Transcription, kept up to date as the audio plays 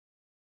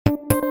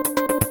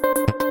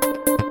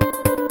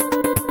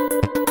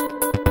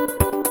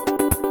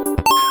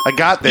I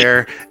got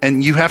there,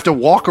 and you have to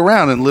walk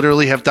around and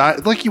literally have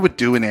died like you would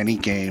do in any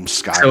game.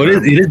 Skyrim. So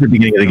it is the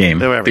beginning of the game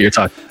that you're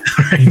talking.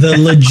 The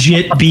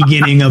legit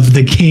beginning of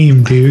the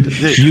game,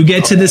 dude. You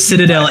get to the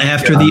Citadel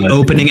after the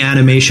opening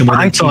animation where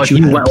they teach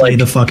you how to play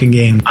the fucking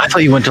game. I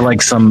thought you went to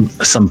like some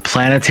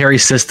planetary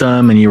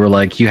system, and you were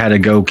like you had to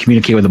go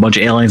communicate with a bunch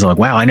of aliens. I'm like,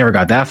 wow, I never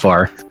got that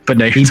far. But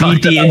no, he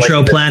beat the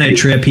intro planet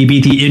trip. He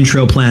beat the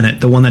intro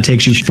planet, the one that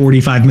takes you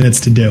 45 minutes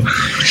to do.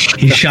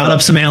 He shot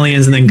up some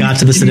aliens and then got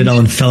to the Citadel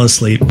and fell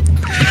asleep.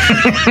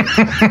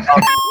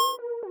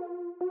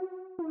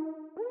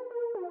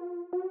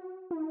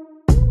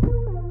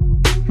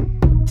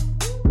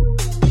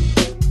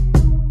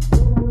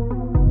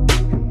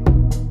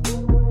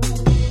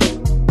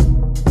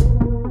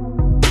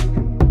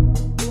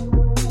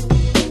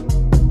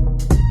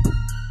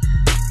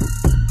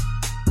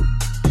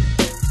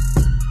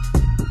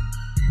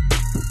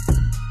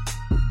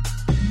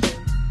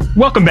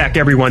 Welcome back,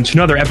 everyone, to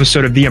another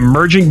episode of the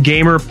Emergent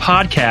Gamer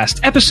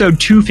Podcast, episode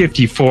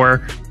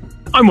 254.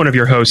 I'm one of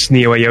your hosts,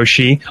 Neo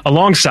Ayoshi,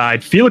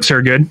 alongside Felix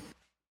Hergood.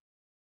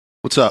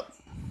 What's up?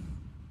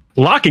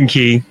 Lock and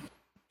Key.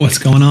 What's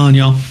going on,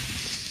 y'all?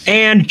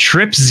 And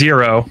Trip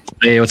Zero.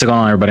 Hey, what's going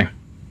on, everybody?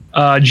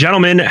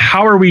 Gentlemen,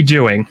 how are we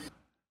doing?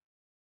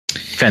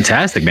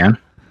 Fantastic, man.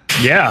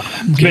 Yeah.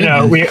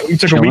 We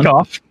took a week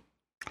off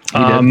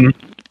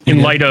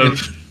in light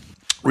of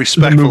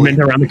the movement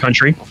around the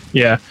country.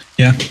 Yeah.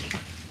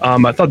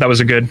 I thought that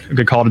was a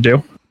good call to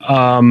do.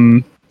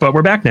 But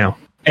we're back now.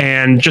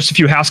 And just a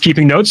few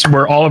housekeeping notes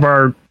where all of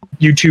our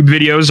YouTube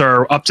videos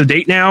are up to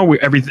date now.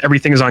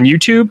 Everything is on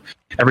YouTube.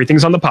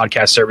 Everything's on the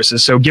podcast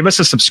services. So give us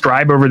a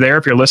subscribe over there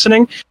if you're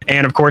listening.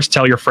 And of course,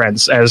 tell your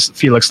friends, as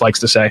Felix likes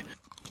to say.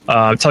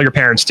 Tell your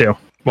parents too.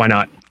 Why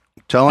not?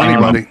 Tell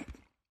anybody.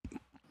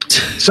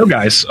 So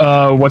guys,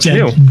 what's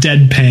new?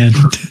 Deadpan.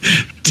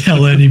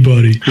 Tell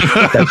anybody.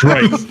 That's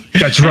right.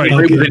 That's right.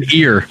 With an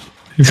ear.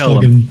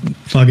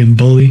 Fucking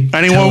bully.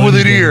 Anyone with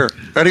an ear.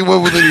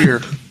 Anyone with an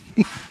ear.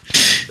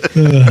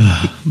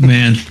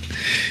 Man.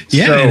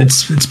 Yeah,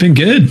 so, it's been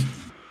good.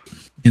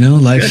 You know,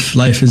 life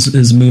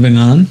is moving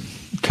on.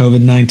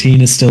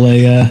 COVID-19 is still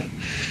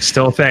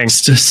a thing.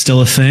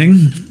 Still a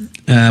thing.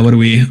 What are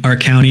we? Our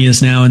county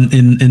is now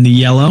in the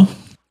yellow.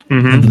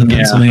 Of the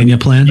Pennsylvania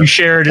plan. You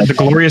shared the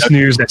glorious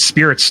news that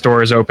Spirit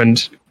Store is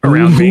opened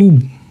around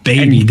me.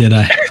 Baby, and did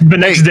I? The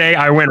next day,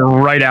 I went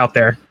right out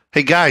there.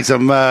 Hey guys, I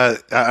don't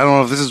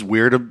know if this is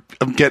weird.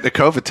 I'm getting a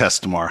COVID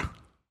test tomorrow.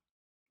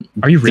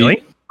 Are you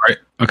really? Right.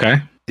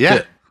 Okay.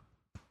 Yeah.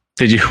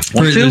 Did you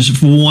want to? There's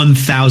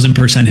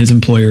 1,000% his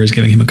employer is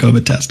giving him a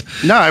COVID test.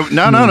 No,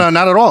 not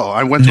at all.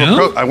 I went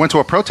to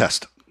a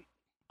protest.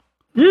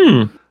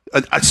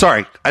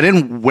 Sorry, I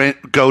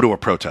didn't go to a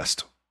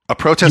protest. A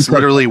protest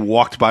literally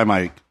walked by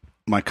my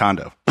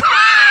condo.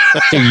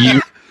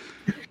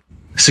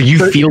 So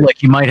you feel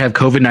like you might have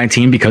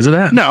COVID-19 because of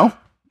that? No,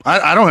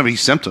 I don't have any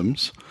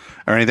symptoms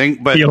or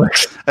anything. But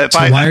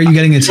why are you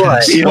getting a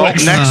test?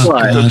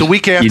 Well, the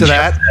week after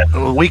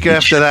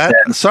that.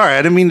 Sorry,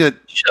 I didn't mean to.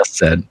 Just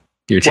said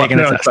you're taking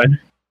a test.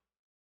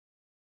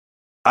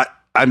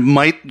 I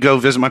might go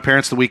visit my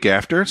parents the week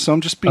after, so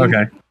I'm just being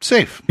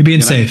safe. You're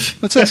being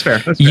safe. That's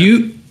fair.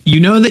 You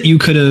know that you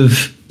could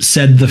have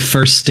said the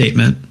first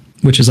statement,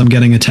 which is I'm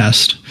getting a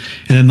test,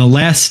 and then the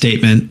last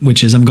statement,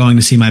 which is I'm going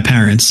to see my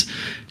parents.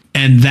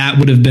 And that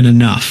would have been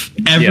enough.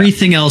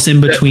 Everything else in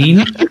between,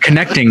 you're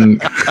connecting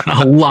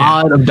a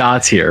lot of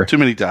dots here. Too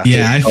many dots.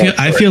 Yeah,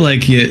 I feel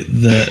like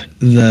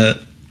the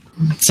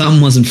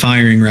something wasn't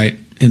firing right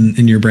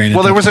in your brain.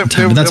 Well, there was a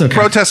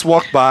protest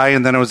walked by,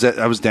 and then I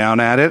was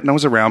down at it, and I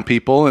was around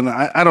people, and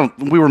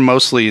we were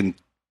mostly in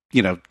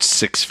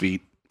 6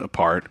 feet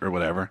apart or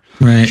whatever.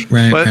 Right.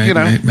 But and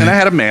I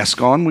had a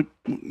mask on. We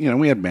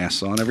had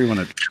masks on. Everyone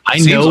had.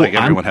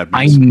 Everyone had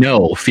masks. I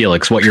know,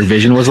 Felix, what your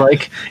vision was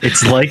like.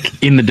 It's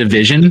like in The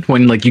Division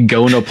when you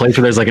go into a place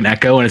where there's an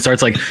echo and it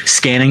starts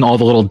scanning all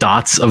the little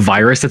dots of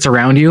virus that's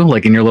around you,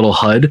 in your little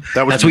HUD.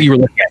 That's what you were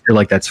looking at. You're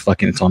like, that's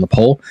fucking. It's on the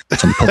pole.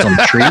 It's on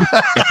the tree.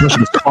 The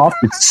person's cough.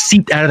 It's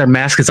seeped out of their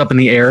mask. It's up in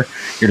the air.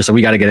 You're just like,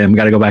 we got to get in. We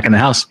got to go back in the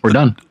house. We're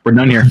done. We're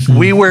done here.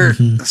 We were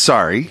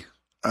sorry.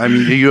 I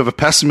mean, you have a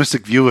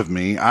pessimistic view of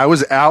me. I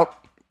was out.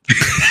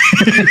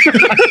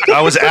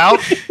 I was out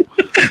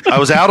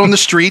on the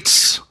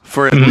streets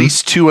for at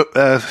least an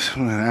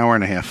hour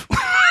and a half.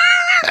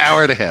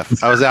 Hour and a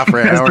half. I was out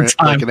for an hour and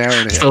a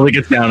half. Slowly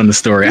gets down in the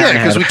story. Yeah,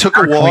 because we took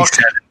a walk,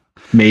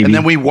 maybe, and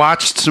then we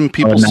watched some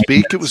people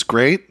speak. It was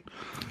great.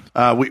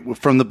 We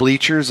from the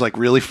bleachers,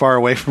 really far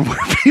away from where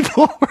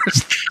people were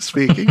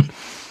speaking,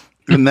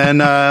 and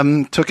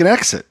then took an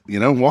exit.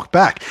 Walked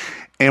back.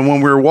 And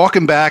when we were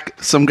walking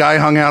back, some guy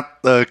hung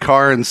out the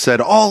car and said,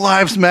 "All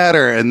lives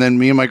matter." And then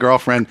me and my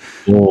girlfriend,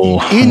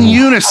 in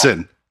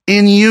unison,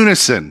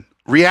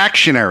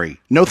 reactionary,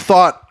 no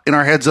thought in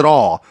our heads at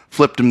all,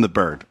 flipped him the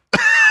bird.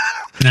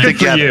 Good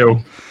for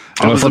you.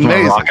 It was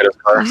amazing. It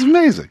was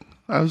amazing.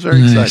 I was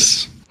very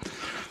excited.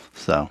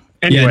 So.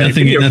 Anyway,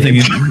 nothing.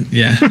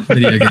 Yeah,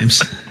 video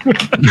games.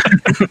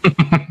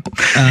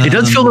 It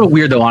does feel a little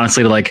weird, though,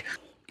 honestly, to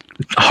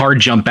hard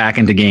jump back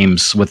into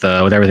games with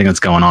everything that's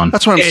going on.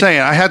 That's what I'm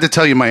saying. I had to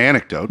tell you my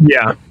anecdote.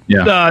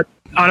 Yeah.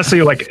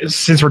 Honestly, like,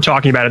 since we're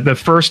talking about it, the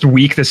first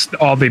week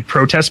all the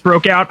protests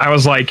broke out, I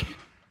was like,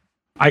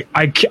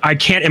 I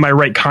can't in my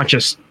right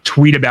conscience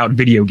tweet about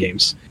video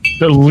games.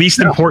 The least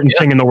important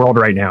thing in the world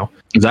right now.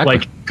 Exactly.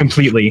 Like,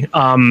 completely. That's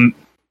why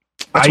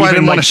I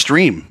didn't want to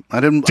stream. I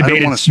didn't want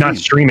to stream. Not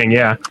streaming,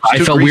 yeah. I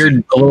felt a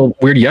little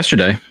weird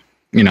yesterday,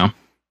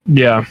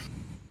 Yeah.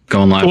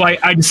 Going live. Well,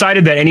 I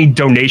decided that any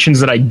donations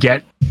that I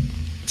get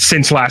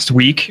since last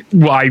week,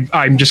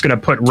 I'm just going to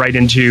put right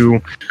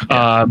into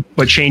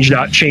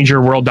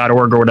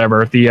changeyourworld.org or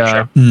whatever,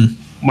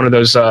 one of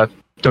those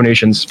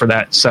donations for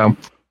that. So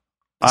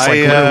it's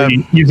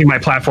literally using my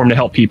platform to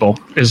help people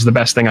is the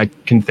best thing I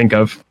can think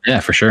of.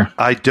 Yeah, for sure.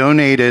 I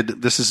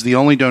donated. This is the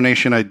only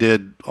donation I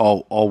did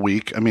all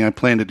week. I mean, I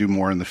plan to do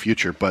more in the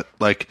future, but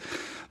like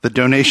the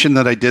donation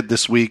that I did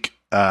this week,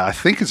 I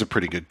think is a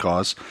pretty good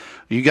cause.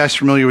 Are you guys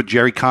familiar with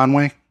Jerry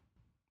Conway?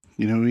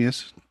 You know who he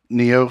is?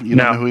 Neo? You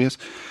don't know who he is?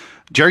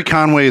 Jerry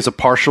Conway is a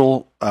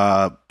partial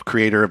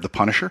creator of The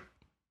Punisher.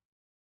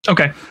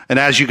 Okay. And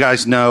as you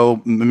guys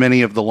know,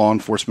 many of the law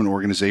enforcement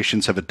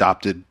organizations have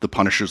adopted the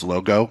Punisher's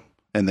logo,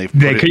 and they've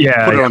put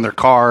it on their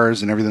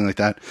cars and everything like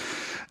that.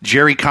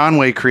 Jerry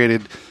Conway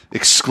created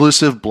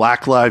exclusive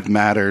Black Lives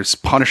Matter's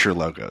Punisher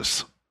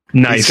logos.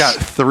 Nice. He's got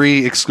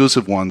 3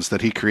 exclusive ones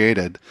that he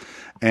created,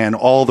 and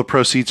all the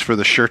proceeds for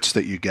the shirts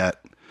that you get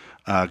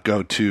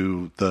go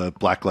to the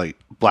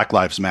Black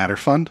Lives Matter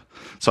Fund.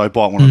 So I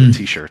bought one of the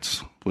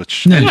T-shirts,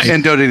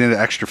 and donated an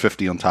extra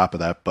 $50 on top of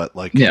that. But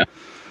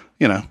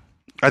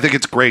I think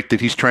it's great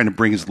that he's trying to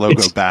bring his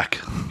logo back.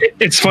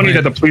 It's funny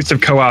that the police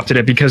have co-opted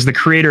it because the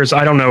creators,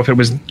 I don't know if it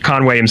was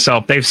Conway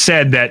himself, they've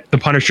said that the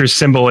Punisher's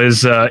symbol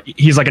is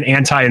he's like an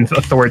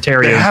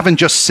anti-authoritarian. They haven't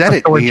just said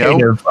it,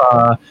 Leo.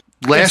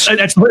 That's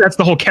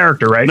the whole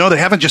character, right? No, they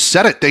haven't just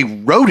said it. They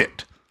wrote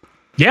it.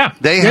 Yeah.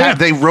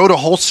 They wrote a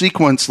whole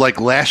sequence like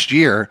last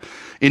year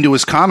into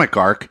his comic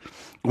arc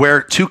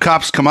where 2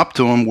 cops come up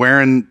to him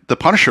wearing the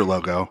Punisher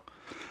logo,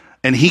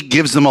 and he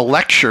gives them a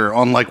lecture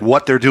on like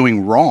what they're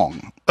doing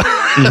wrong.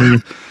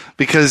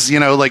 Because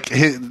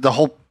the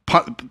whole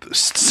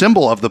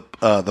symbol of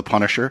the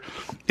Punisher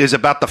is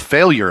about the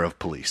failure of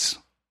police.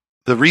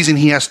 The reason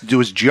he has to do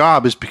his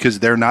job is because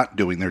they're not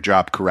doing their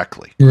job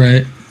correctly.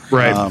 Right.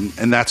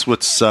 And that's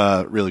what's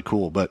really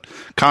cool. But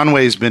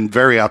Conway's been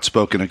very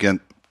outspoken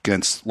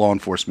against law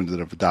enforcement that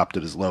have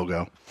adopted his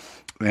logo.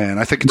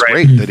 And I think it's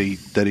great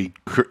that he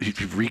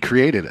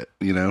recreated it,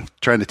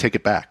 trying to take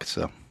it back.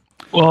 So,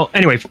 well,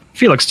 anyway,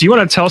 Felix, do you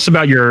want to tell us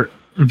about your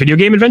video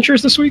game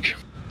adventures this week?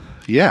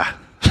 Yeah.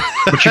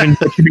 What you've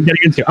been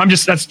getting into.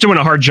 That's doing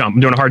a hard jump.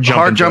 I'm doing a hard jump.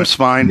 Hard jump's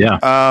fine.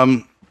 Yeah.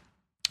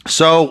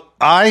 So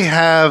I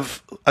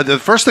have the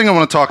first thing I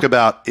want to talk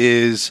about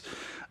is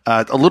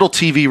a little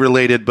TV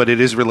related, but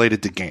it is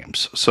related to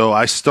games. So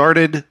I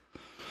started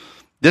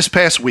this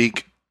past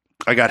week.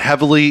 I got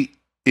heavily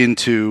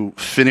into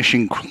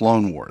finishing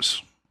Clone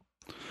Wars.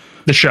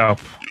 The show.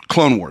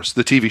 Clone Wars,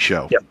 the TV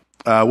show. Yep.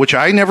 Which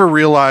I never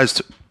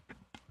realized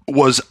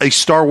was a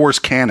Star Wars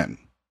canon.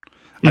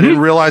 I didn't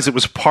realize it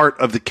was part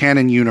of the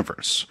canon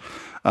universe.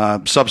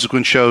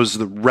 Subsequent shows,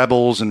 the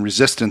Rebels and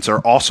Resistance, are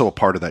also a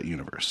part of that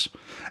universe.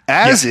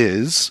 As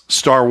is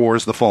Star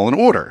Wars The Fallen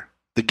Order,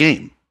 the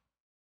game.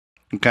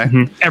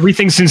 Okay?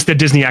 Everything since the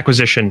Disney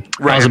acquisition.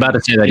 Right. I was about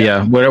to say that,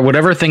 yeah.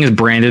 Whatever thing is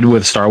branded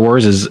with Star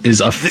Wars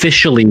is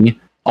officially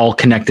all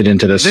connected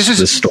into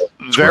this story.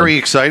 Very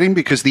exciting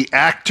because the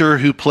actor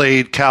who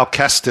played Cal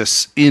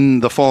Kestis in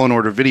the Fallen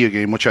Order video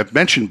game, which I've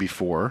mentioned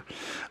before,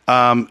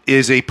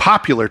 is a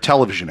popular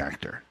television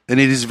actor. And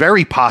it is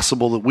very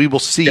possible that we will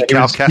see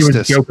Cal Kestis. He was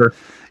the Joker.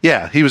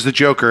 Yeah, he was the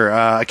Joker.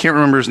 I can't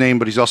remember his name,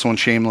 but he's also on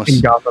Shameless.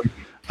 In Gotham.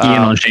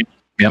 Ian on Shameless.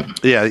 Yep.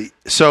 Yeah,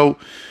 so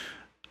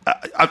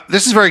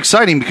this is very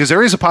exciting because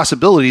there is a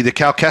possibility that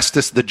Cal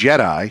Kestis, the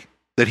Jedi,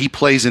 that he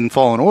plays in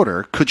Fallen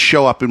Order could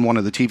show up in one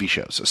of the TV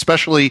shows,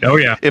 especially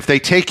if they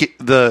take it,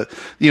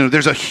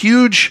 there's a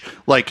huge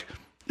like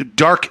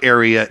dark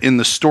area in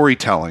the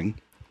storytelling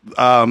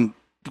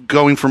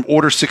going from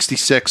Order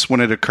 66 when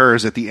it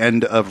occurs at the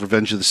end of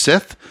Revenge of the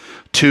Sith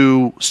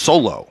to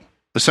Solo.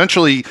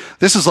 Essentially,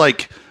 this is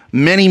like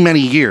many,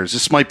 many years.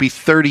 This might be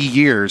 30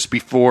 years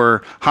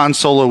before Han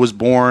Solo was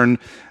born.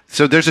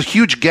 So there's a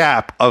huge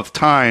gap of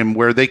time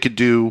where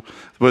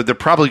they're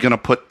probably going to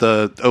put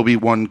the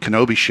Obi-Wan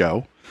Kenobi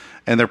show,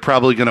 and they're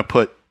probably going to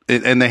put,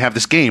 and they have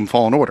this game,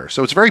 Fallen Order.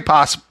 So it's very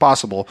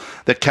possible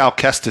that Cal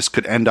Kestis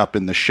could end up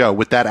in the show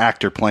with that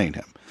actor playing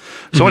him.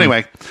 So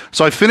anyway,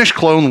 I finished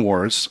Clone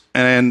Wars,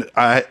 and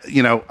I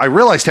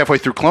realized halfway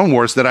through Clone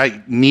Wars that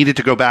I needed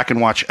to go back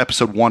and watch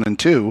episode 1 and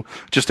 2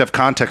 just to have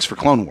context for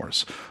Clone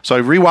Wars. So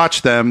I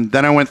rewatched them,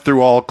 then I went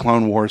through all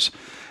Clone Wars,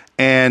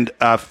 and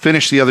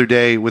finished the other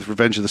day with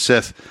Revenge of the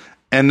Sith,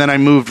 and then I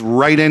moved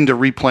right into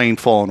replaying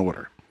Fallen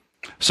Order.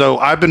 So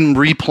I've been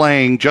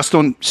replaying just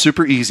on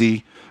super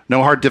easy,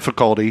 no hard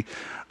difficulty.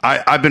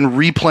 I've been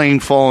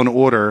replaying Fallen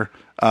Order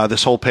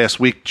this whole past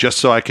week just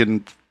so I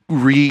can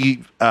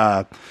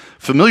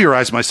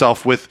familiarize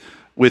myself with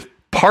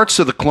parts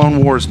of the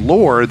Clone Wars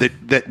lore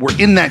that were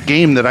in that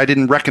game that I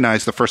didn't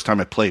recognize the first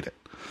time I played it.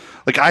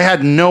 Like, I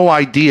had no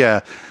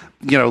idea,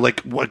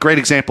 like, a great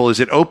example is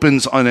it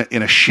opens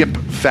in a ship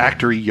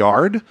factory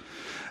yard,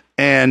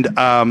 and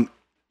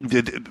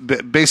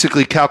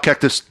basically Cal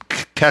Kestis,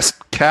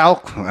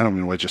 I don't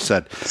know what I just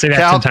said. Say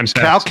that 10 times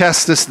fast. Cal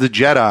Kestis the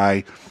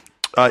Jedi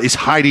is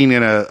hiding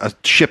in a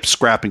ship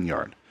scrapping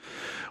yard.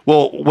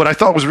 Well, what I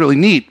thought was really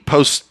neat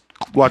post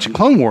watching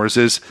Clone Wars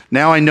is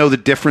now I know the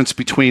difference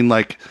between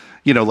like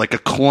a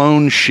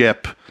clone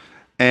ship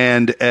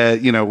and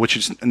which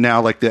is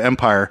now like the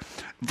Empire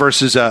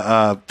versus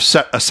a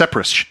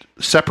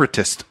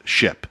separatist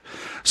ship.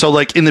 So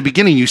like in the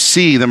beginning you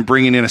see them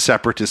bringing in a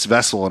separatist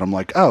vessel and I'm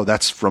like, oh,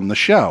 that's from the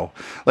show.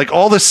 Like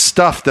all this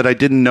stuff that I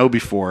didn't know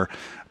before,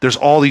 there's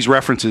all these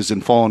references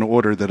in Fallen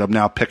Order that I'm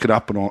now picking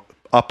up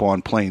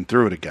on playing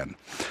through it again.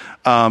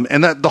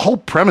 And that the whole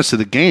premise of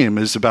the game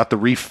is about the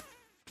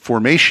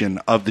reformation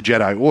of the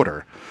Jedi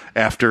Order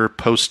after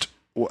post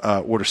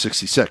Order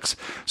 66.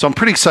 So I'm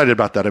pretty excited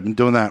about that. I've been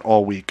doing that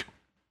all week.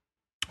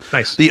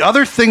 Nice. The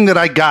other thing that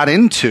I got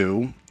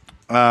into,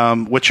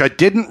 which I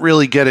didn't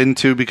really get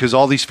into because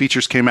all these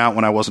features came out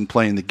when I wasn't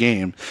playing the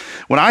game.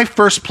 When I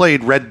first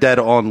played Red Dead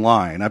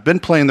Online, I've been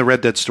playing the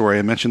Red Dead story.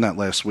 I mentioned that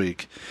last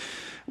week.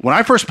 When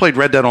I first played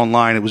Red Dead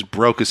Online, it was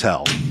broke as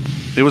hell.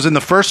 It was in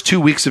the first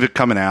 2 weeks of it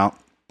coming out.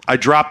 I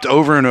dropped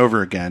over and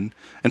over again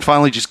and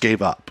finally just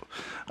gave up.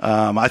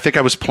 I think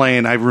I was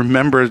playing, I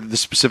remember the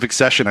specific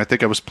session, I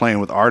think I was playing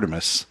with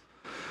Artemis.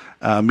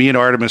 Me and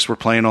Artemis were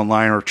playing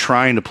online or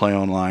trying to play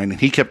online, and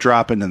he kept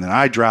dropping, and then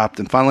I dropped,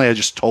 and finally I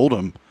just told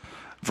him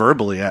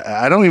verbally.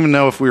 I don't even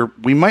know if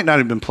we might not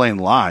have been playing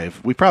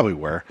live. We probably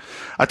were.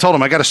 I told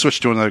him, I got to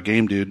switch to another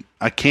game, dude.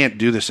 I can't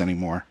do this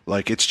anymore.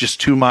 Like, it's just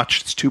too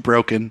much. It's too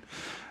broken.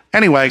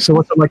 Anyway. So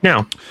what's it like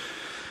now?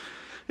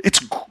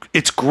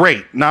 It's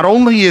great. Not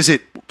only is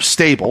it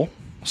stable,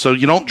 so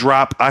you don't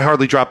drop. I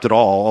hardly dropped at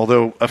all.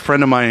 Although a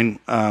friend of mine,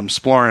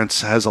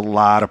 Splorence, has a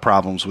lot of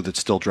problems with it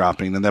still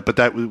dropping,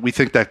 but we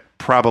think that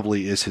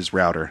probably is his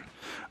router,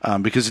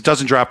 because it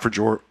doesn't drop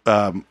for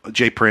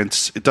Jay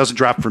Prince. It doesn't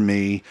drop for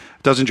me.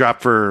 It doesn't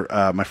drop for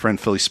my friend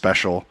Philly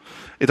Special.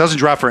 It doesn't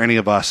drop for any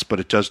of us, but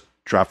it does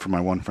drop for my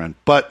one friend.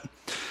 But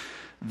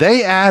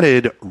they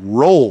added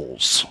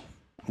roles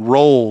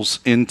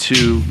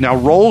into now.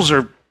 Roles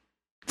are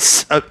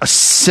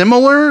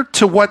similar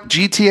to what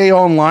GTA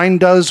Online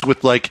does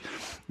with like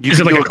is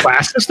it like a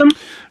class system?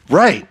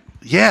 Right.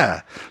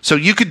 Yeah. So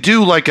you could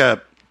do like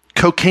a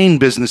cocaine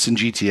business in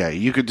GTA.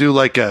 You could do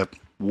like a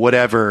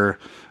whatever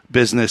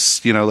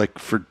business, like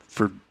for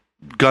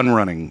gun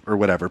running or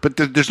whatever. But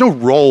there's no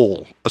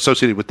role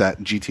associated with that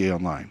in GTA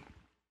Online.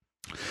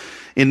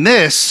 In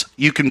this,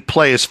 you can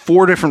play as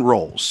 4 different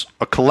roles.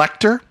 A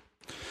collector,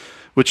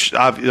 which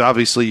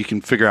obviously you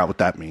can figure out what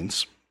that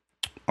means.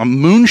 A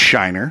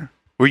moonshiner,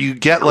 where you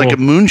get like a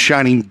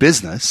moonshining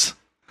business.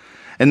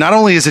 And not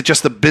only is it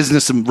just the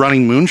business of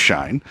running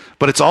moonshine,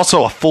 but it's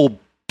also a full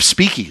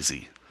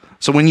speakeasy.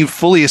 So when you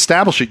fully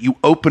establish it, you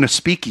open a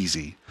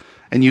speakeasy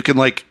and you can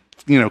like,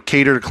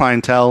 cater to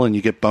clientele and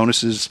you get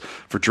bonuses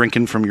for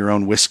drinking from your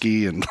own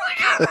whiskey and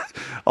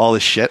all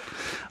this shit.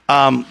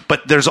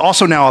 But there's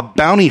also now a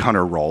bounty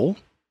hunter role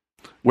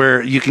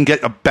where you can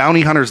get a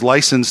bounty hunter's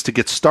license to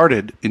get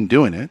started in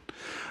doing it.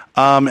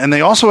 And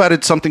they also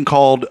added something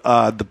called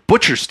the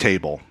butcher's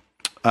table,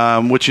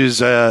 which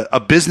is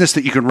a business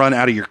that you can run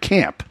out of your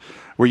camp,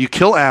 where you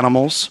kill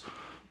animals,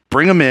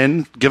 bring them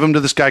in, give them to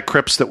this guy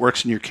Cripps that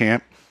works in your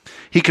camp.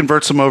 He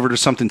converts them over to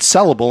something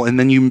sellable, and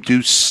then you do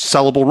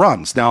sellable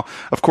runs. Now,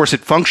 of course, it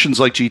functions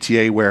like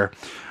GTA, where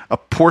a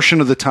portion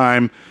of the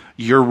time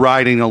you're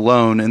riding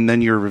alone, and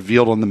then you're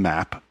revealed on the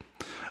map.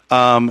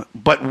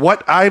 But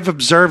what I've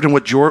observed and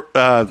what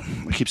I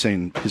keep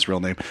saying his real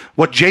name,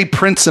 what Jay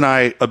Prince and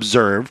I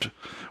observed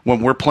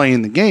when we're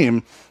playing the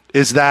game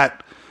is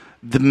that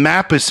the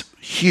map is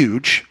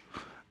huge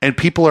and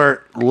people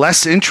are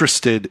less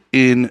interested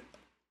in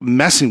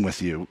messing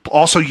with you.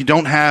 Also, you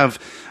don't have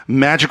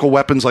magical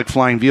weapons like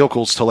flying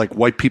vehicles to like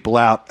wipe people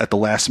out at the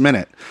last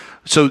minute.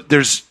 So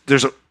there's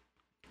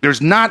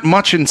not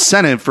much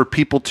incentive for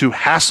people to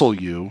hassle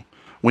you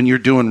when you're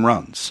doing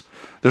runs.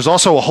 There's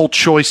also a whole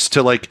choice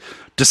to like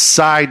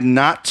decide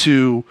not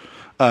to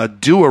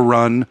do a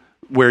run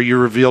where you're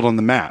revealed on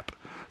the map.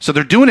 So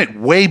they're doing it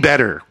way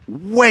better than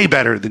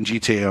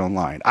GTA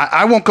Online.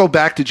 I won't go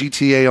back to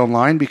GTA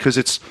Online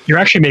because you're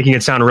actually making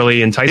it sound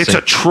really enticing. It's a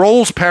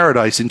troll's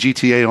paradise in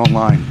GTA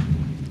Online.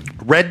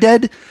 Red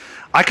Dead,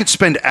 I could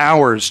spend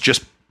hours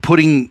just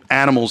putting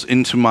animals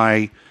into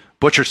my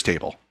butcher's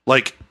table.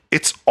 Like,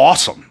 it's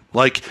awesome.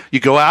 Like,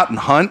 you go out and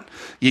hunt,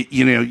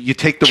 you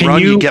take the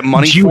run, you get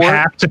money for it. Do you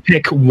have to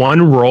pick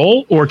one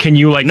role, or can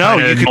you like... No,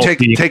 you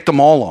can take them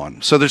all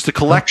on. So there's the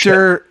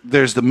collector,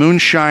 there's the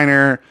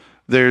moonshiner,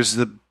 there's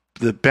the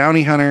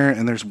bounty hunter,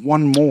 and there's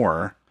one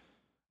more.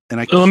 And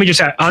let me just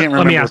add, can't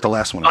remember what the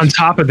last one is. On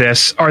top of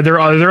this, are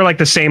there like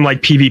the same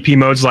like PvP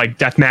modes like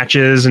death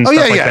matches and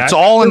stuff like that? It's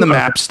all in the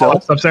map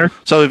still. Stuff's there.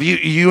 So if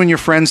you and your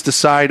friends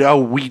decide,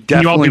 we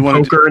definitely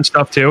want poker and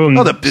stuff too. And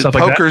the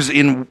poker's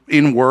like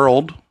in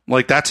world,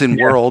 like that's in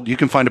world. You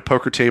can find a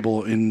poker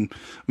table in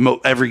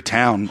every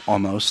town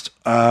almost,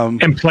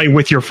 and play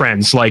with your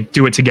friends. Like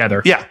do it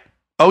together. Yeah.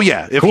 Oh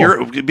yeah.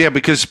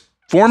 Because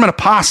forming a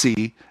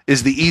posse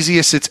is the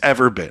easiest it's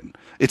ever been.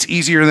 It's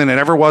easier than it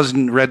ever was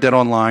in Red Dead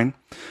Online.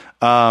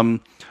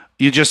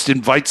 You just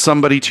invite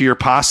somebody to your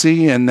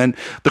posse, and then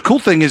the cool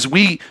thing is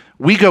we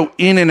go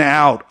in and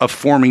out of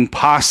forming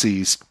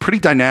posses pretty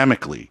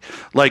dynamically.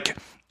 Like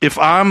if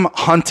I'm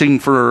hunting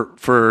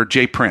for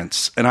Jay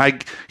Prince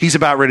and he's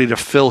about ready to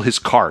fill his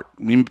cart.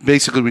 I mean,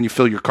 basically when you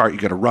fill your cart, you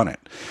got to run it.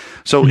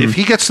 So if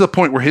he gets to the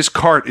point where his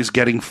cart is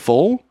getting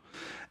full,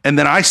 and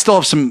then I still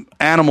have some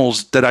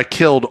animals that I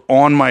killed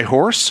on my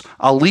horse,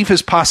 I'll leave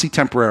his posse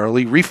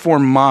temporarily,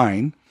 reform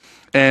mine,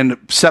 and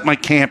set my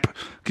camp,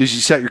 because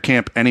you set your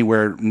camp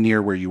anywhere near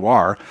where you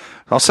are.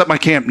 I'll set my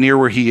camp near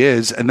where he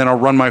is, and then I'll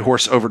run my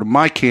horse over to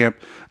my camp,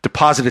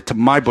 deposit it to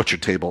my butcher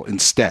table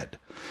instead.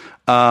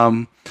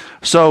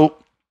 So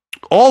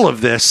all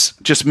of this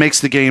just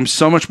makes the game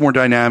so much more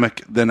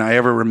dynamic than I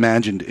ever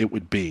imagined it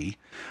would be.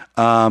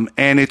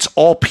 And it's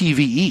all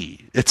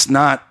PvE. It's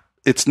not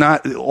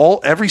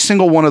every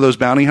single one of those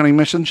bounty hunting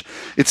missions.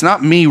 It's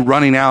not me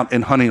running out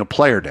and hunting a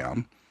player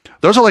down.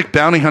 Those are like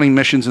bounty hunting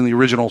missions in the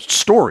original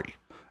story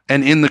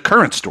and in the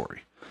current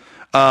story,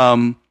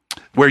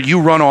 where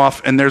you run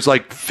off and there's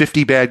like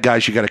 50 bad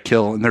guys you got to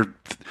kill, and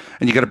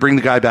you got to bring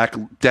the guy back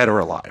dead or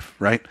alive,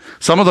 right?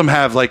 Some of them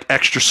have like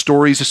extra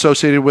stories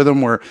associated with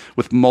them, where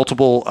with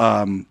multiple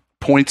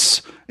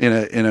points in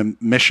a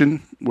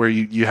mission where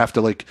you have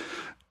to like,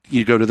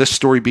 you go to this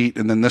story beat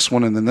and then this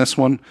one and then this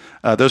one.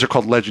 Those are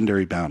called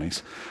legendary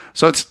bounties.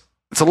 So it's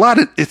a lot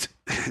of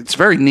it's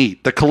very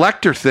neat. The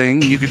collector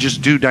thing you could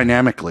just do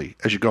dynamically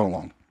as you go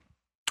along.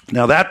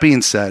 Now that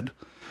being said,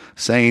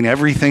 saying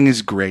everything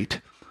is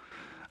great,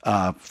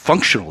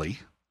 functionally,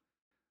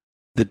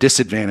 the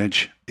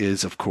disadvantage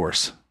is, of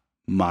course,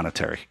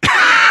 monetary.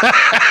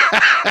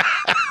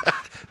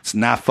 It's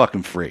not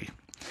fucking free.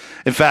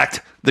 In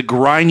fact, the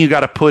grind you got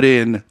to put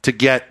in to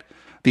get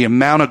the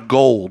amount of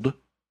gold,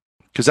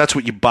 because that's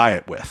what you buy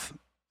it with.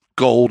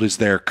 Gold is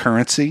their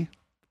currency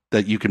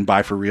that you can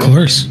buy for real. Of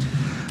course.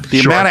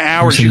 The amount of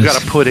hours you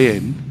got to put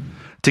in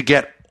to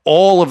get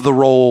all of the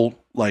role,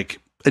 like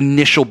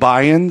initial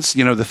buy-ins,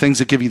 the things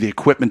that give you the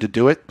equipment to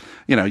do it.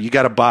 You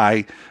got to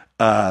buy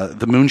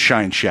the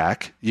moonshine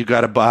shack. You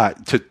got to buy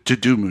to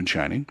do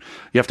moonshining.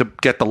 You have to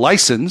get the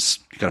license.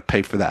 You got to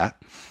pay for that.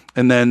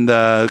 And then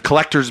the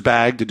collector's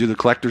bag to do the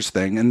collector's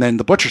thing. And then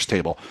the butcher's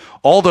table.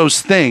 All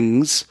those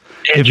things.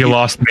 And you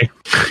lost me.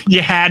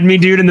 You had me,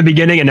 dude, in the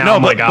beginning, and now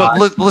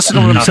but listen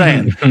to what I'm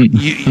saying.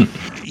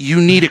 You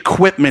need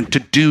equipment to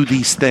do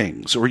these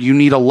things, or you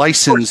need a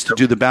license to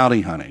do the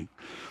bounty hunting.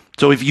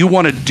 So if you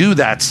want to do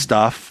that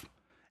stuff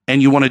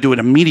and you want to do it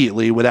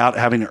immediately without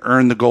having to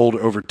earn the gold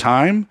over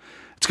time,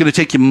 it's going to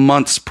take you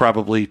months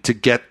probably to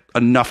get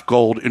enough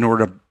gold in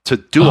order to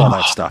do all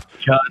that stuff.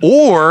 God.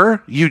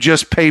 Or you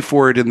just pay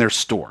for it in their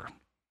store.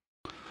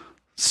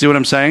 See what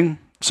I'm saying?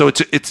 So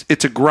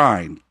it's a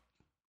grind.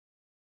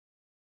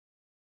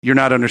 You're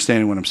not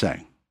understanding what I'm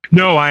saying.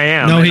 No, I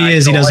am. No, he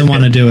is. He doesn't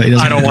want to do it.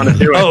 I don't want to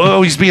do it.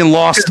 Oh, he's being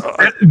lost.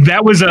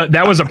 That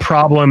was a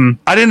problem.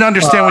 I didn't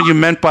understand what you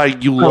meant by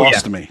you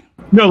lost me.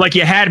 No, like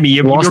you had me.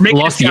 You lost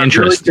the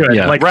interest. Really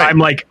yeah. Like right. I'm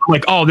like,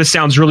 oh, this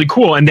sounds really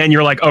cool. And then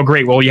you're like, oh,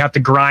 great. Well, you have to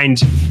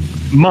grind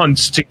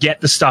months to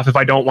get the stuff if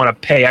I don't want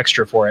to pay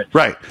extra for it.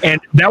 Right.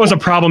 And that was a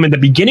problem in the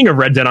beginning of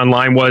Red Dead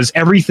Online. Was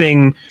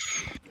everything.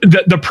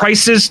 The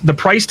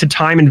price to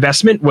time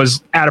investment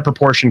was out of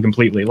proportion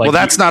completely. Like, well,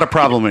 that's not a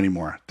problem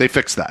anymore. They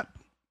fixed that.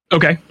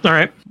 Okay, all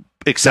right.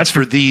 Except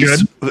for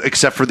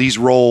these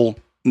role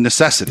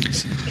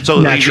necessities.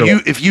 So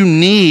if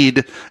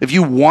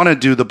you want to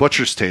do the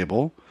butcher's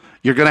table,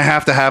 you're going to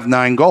have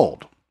 9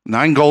 gold.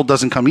 9 gold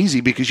doesn't come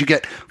easy because you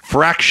get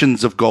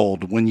fractions of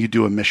gold when you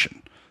do a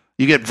mission.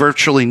 You get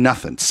virtually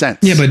nothing, cents.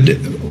 Yeah,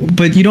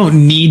 but you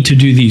don't need to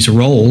do these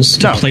roles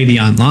to play the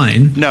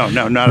online. No,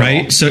 not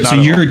right. At all. So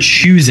you're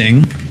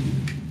choosing,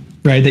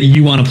 right, that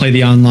you want to play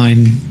the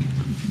online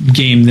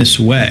game this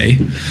way,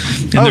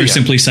 and they're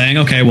simply saying,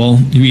 okay, well,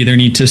 you either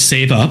need to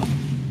save up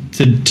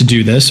to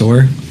do this,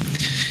 or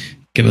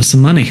give us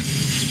some money.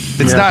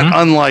 It's not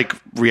unlike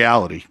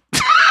reality.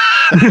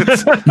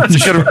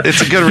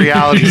 It's a good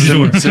reality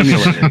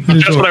simulator.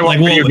 That's what I want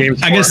video games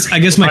for. I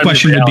guess my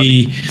question would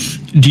be,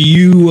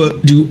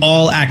 do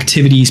all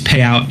activities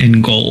pay out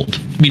in gold?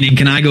 Meaning,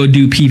 can I go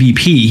do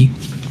PvP?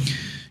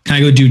 Can I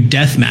go do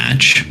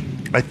deathmatch?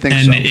 I think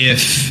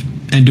so.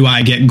 And do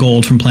I get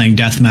gold from playing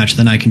deathmatch?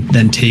 Then I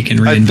can take and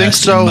reinvest. I think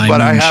so, in my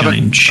but I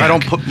haven't. Check. I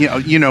don't put.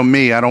 You know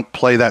me. I don't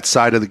play that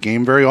side of the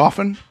game very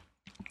often.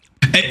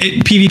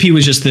 PvP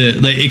was just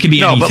it could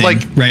be anything, but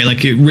right?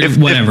 Like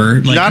whatever.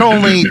 Not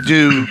only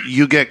do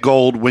you get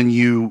gold when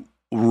you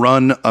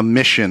run a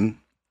mission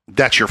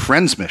that's your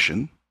friend's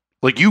mission,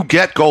 Like, you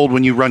get gold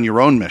when you run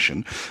your own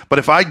mission. But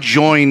if I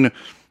join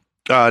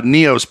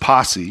Neo's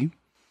posse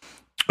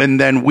and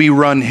then we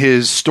run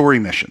his story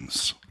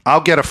missions,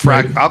 I'll get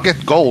I'll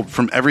get gold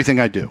from everything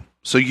I do.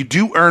 So you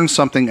do earn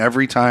something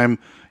every time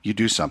you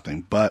do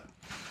something. But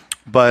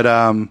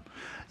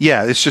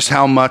yeah, it's just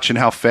how much and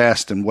how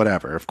fast and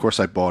whatever. Of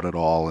course, I bought it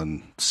all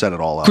and set it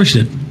all up. Of course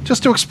you did.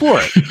 Just to explore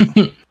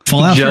it.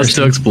 Fallout just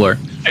to explore.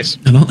 Nice.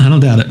 I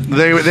don't doubt it.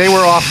 They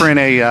were offering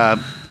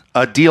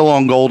a deal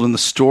on gold in the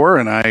store,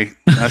 and I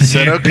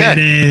said,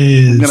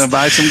 okay, I'm going to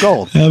buy some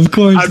gold. Of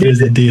course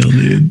there's a deal,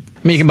 dude.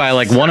 I mean, you can buy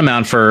like one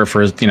amount for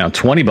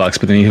 $20,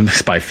 but then you can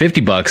buy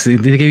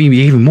 $50. They gave you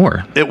even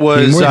more. It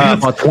was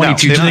about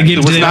 22 times. It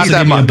was not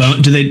that much.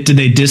 Did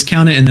they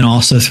discount it and then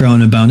also throw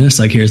in a bonus?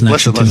 Like, here's an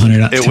extra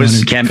 200. It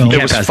was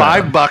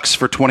 $5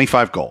 for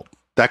 25 gold.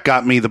 That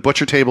got me the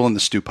butcher table and the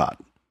stew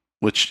pot,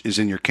 which is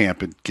in your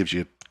camp. It gives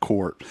you a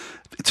quart.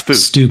 It's food.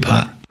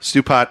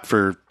 Stew pot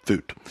for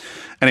food.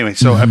 Anyway,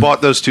 so I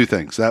bought those two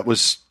things. That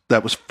was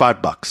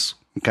 $5.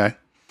 Okay.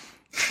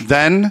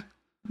 Then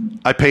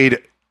I paid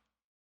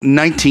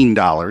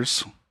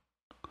 $19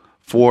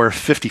 for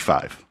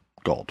 55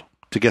 gold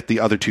to get the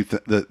other two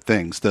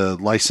things, the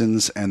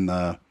license and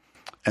the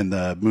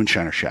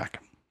Moonshiner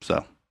Shack.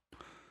 So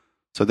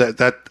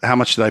that how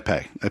much did I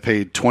pay? I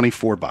paid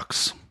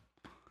 $24.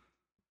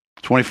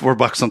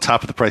 $24 on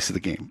top of the price of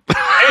the game.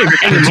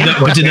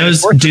 But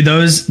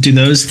do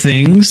those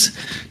things,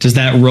 does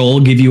that roll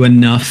give you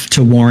enough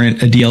to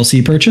warrant a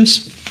DLC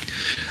purchase?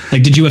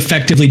 Like, did you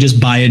effectively just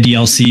buy a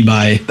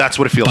DLC that's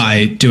what it feels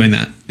by like. Doing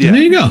that? Yeah. And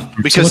there you go.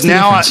 Because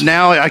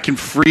now I can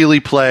freely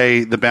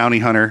play the bounty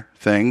hunter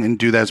thing and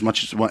do that as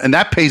much as I want. And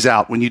that pays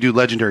out when you do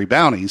legendary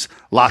bounties,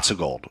 lots of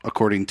gold,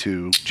 according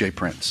to Jay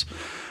Prince.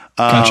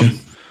 Gotcha.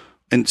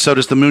 And so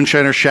does the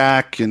Moonshiner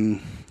Shack,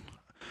 and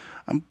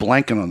I'm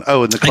blanking on.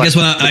 Oh, and I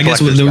guess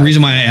the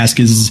reason why I ask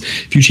is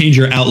if you change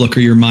your outlook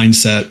or your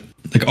mindset,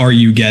 like, are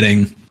you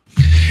getting?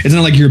 It's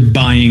not like you're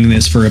buying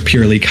this for a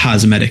purely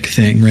cosmetic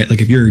thing, right?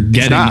 Like, if you're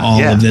getting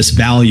of this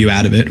value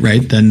out of it,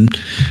 right? Then,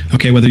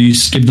 okay, whether you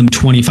give them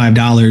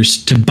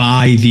 $25 to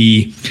buy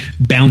the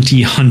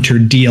Bounty Hunter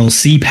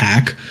DLC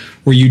pack,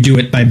 or you do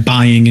it by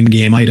buying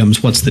in-game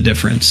items, what's the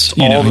difference?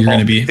 You're going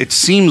to be. It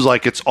seems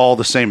like it's all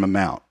the same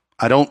amount.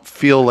 I don't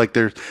feel like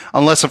there's,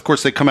 unless of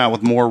course they come out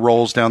with more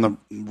rolls down the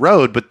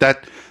road, but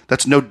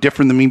that's no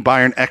different than me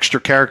buying extra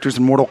characters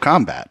in Mortal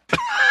Kombat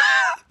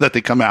that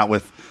they come out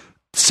with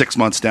 6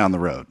 months down the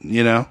road,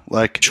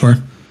 like, sure.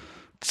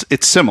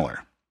 It's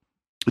similar.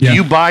 Yeah. Do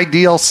you buy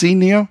DLC,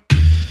 Neo?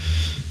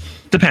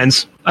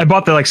 Depends. I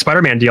bought the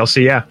Spider-Man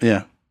DLC.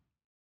 Yeah.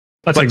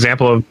 That's an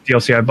example of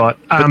DLC I bought.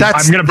 I'm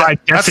going to buy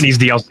Destiny's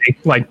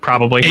DLC,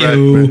 probably.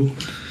 Right.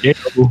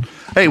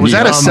 Hey, was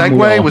that a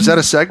segue? Was that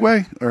a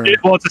segue? Or?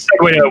 Well, it's a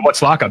segue to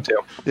what's Lockup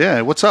to.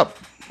 Yeah, what's up?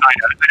 I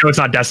know it's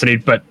not Destiny,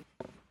 but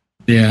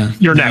yeah,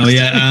 you're next.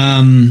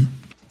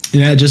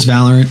 Just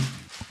Valorant.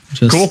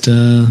 Cool.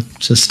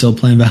 Just still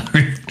playing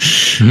Valorant.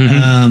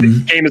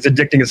 The game is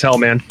addicting as hell,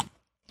 man.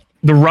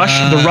 The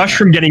rush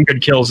from getting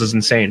good kills is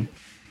insane.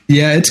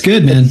 Yeah, it's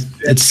good, man.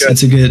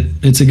 It's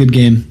a good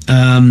game.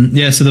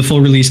 So the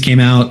full release came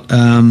out.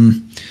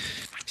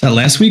 Was that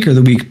last week or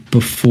the week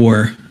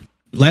before?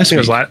 Last week.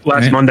 It was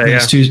last Monday.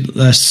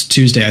 Last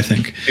Tuesday, I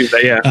think.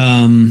 Tuesday, yeah.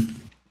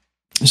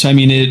 So I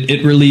mean,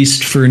 it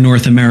released for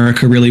North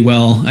America really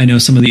well. I know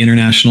some of the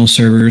international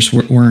servers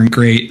weren't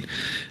great,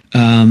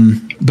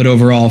 but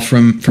overall,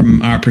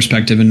 from our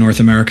perspective in North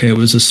America, it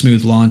was a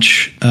smooth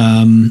launch.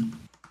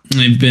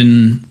 I've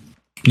been,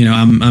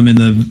 I'm in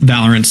the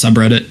Valorant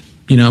subreddit,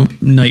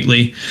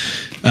 nightly,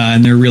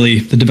 and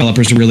the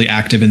developers are really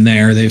active in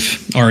there.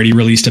 They've already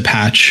released a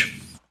patch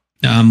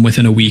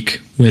within a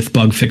week with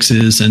bug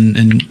fixes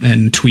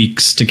and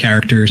tweaks to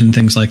characters and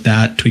things like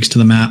that, tweaks to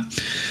the map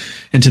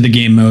and to the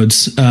game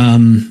modes.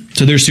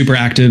 So they're super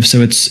active.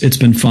 So it's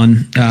been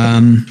fun.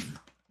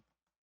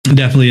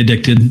 Definitely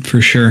addicted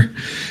for sure.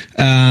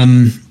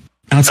 I'm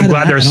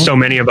glad there's so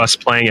many of us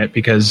playing it,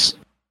 because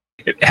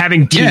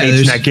having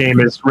teammates in that game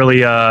is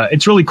really,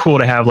 it's really cool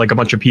to have a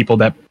bunch of people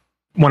that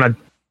want to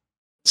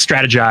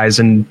strategize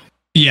and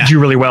do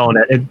really well in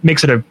it. It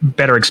makes it a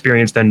better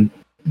experience than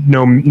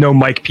no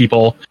mic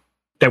people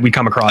that we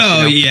come across.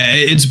 Oh yeah,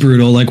 it's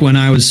brutal. Like when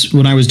I was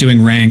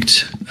doing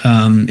ranked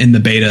in the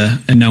beta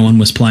and no one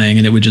was playing,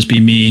 and it would just be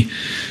me,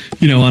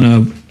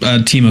 on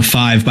a team of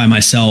 5 by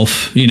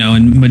myself,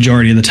 and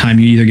majority of the time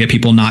you either get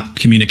people not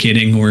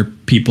communicating or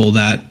people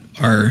that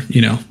are,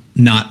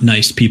 not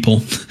nice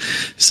people.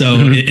 So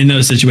in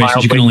those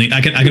situations,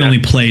 I can only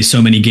play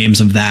so many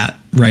games of that,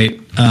 right?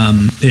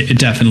 It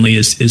definitely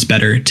is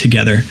better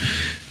together.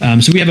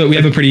 So we have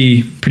a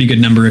pretty good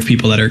number of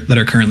people that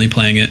are currently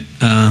playing it.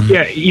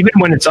 Even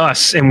when it's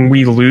us and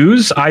we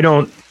lose, I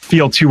don't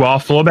feel too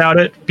awful about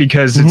it,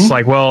 because it's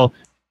like, well,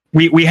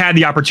 we had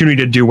the opportunity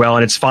to do well,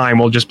 and it's fine.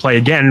 We'll just play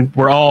again.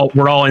 We're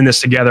all in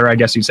this together, I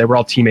guess you'd say. We're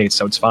all teammates,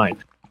 so it's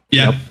fine.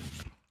 Yeah.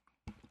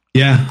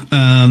 Yeah.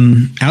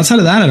 Outside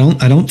of that,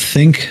 I don't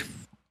think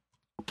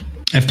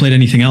I've played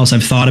anything else.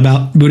 I've thought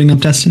about booting up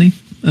Destiny.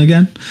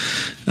 again.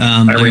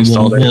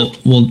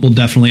 We'll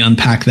definitely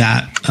unpack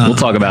that. We'll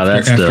talk about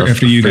that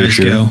after you guys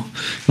go.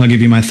 I'll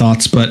give you my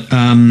thoughts, but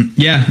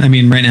yeah, I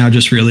mean, right now,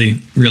 just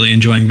really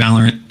enjoying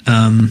Valorant.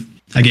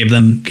 I gave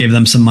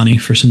them some money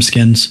for some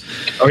skins.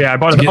 Oh yeah, I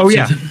bought it.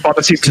 Bought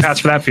the season pass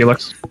for that,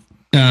 Felix.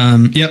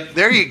 Yep.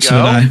 There you go. So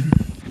I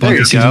bought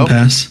the season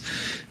pass.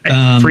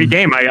 Free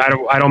game.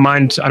 I don't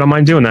mind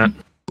doing that.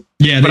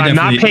 Yeah, but I'm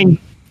not paying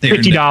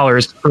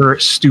 $50 for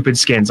stupid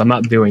skins. I'm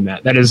not doing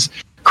that. That is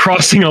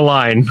crossing a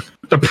line.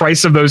 The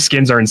price of those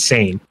skins are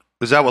insane.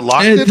 Is that what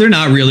Locke did? They're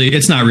not really.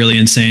 It's not really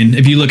insane.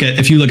 If you look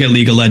at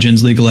League of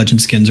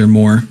Legends skins are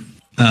more.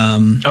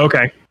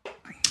 Okay.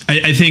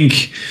 I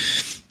think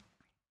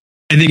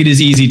it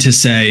is easy to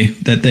say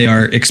that they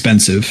are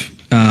expensive.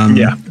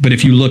 But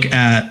if you look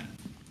at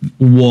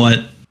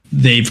what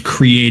they've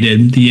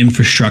created, the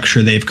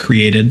infrastructure they've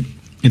created,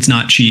 it's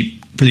not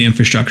cheap for the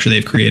infrastructure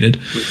they've created.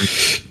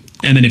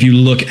 And then if you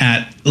look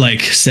at,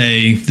 like,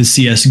 say, the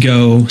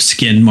CSGO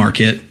skin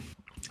market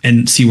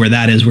and see where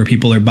that is, where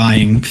people are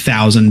buying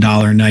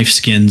 $1,000 knife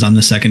skins on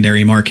the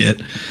secondary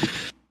market.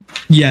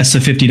 Yes, a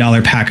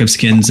 $50 pack of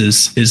skins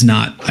is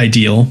not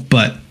ideal,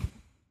 but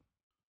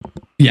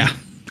yeah,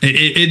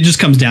 it just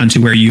comes down to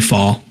where you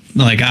fall.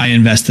 Like, I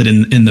invested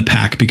in the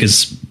pack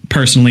because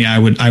personally I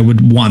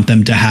would want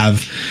them to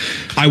have,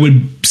 I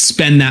would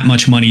spend that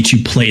much money to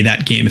play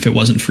that game if it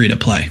wasn't free to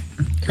play.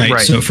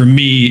 Right. So for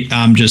me,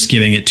 I'm just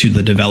giving it to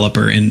the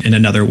developer in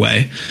another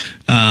way.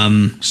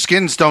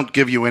 Skins don't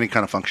give you any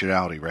kind of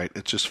functionality, right?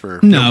 It's just for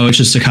it's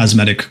just a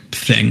cosmetic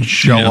thing.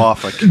 Show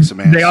off, like some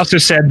ass. They also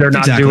said they're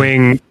not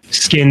doing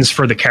skins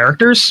for the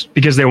characters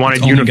because they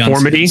wanted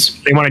uniformity.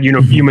 They wanted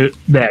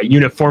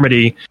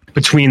uniformity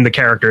between the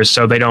characters,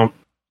 so they don't.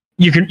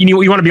 You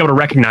want to be able to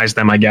recognize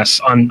them, I guess.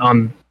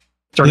 On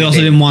they also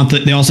didn't want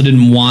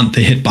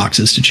the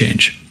hitboxes to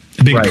change.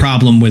 A big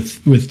problem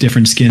with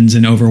different skins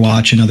in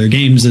Overwatch and other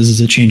games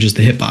is it changes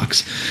the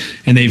hitbox.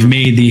 And they've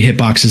made the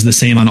hitboxes the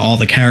same on all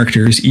the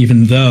characters,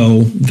 even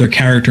though their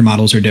character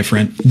models are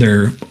different.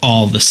 They're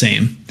all the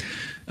same.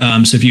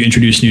 So if you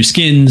introduce new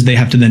skins, they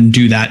have to then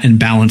do that and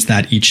balance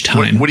that each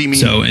time. What do you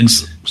mean?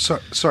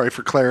 Sorry,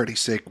 for clarity's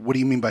sake, what do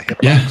you mean by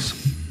hitbox? Yeah.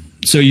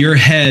 So your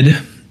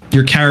head,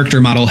 your character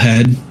model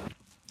head,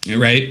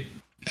 right,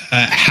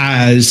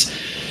 has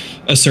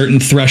a certain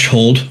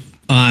threshold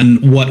on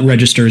what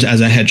registers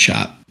as a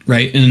headshot,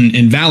 right? In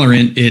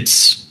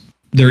Valorant,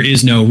 there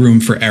is no room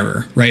for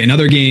error, right? In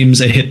other games,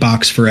 a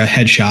hitbox for a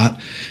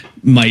headshot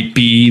might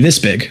be this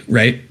big,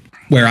 right?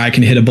 Where I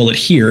can hit a bullet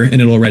here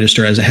and it'll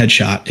register as a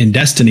headshot. In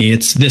Destiny,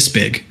 it's this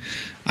big.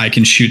 I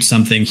can shoot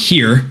something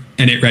here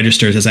and it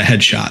registers as a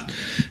headshot.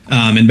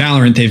 In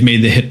Valorant, they've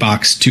made the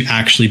hitbox to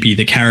actually be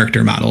the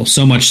character model,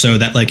 so much so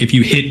that, like, if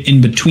you hit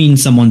in between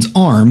someone's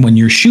arm when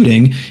you're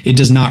shooting, it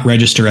does not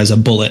register as a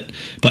bullet.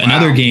 But in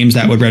other games,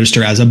 that would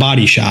register as a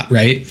body shot,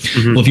 right?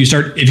 Mm-hmm. Well, if you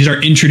start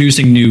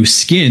introducing new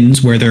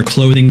skins where their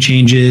clothing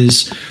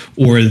changes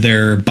or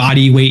their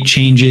body weight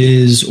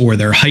changes or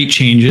their height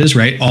changes,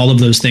 right? All of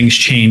those things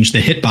change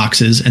the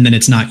hitboxes, and then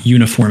it's not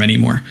uniform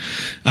anymore.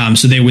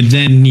 So they would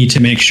then need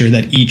to make sure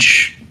that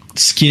each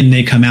skin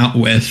they come out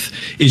with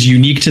is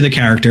unique to the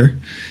character,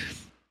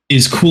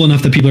 is cool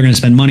enough that people are going to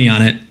spend money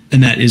on it,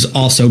 and that is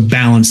also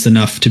balanced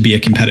enough to be a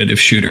competitive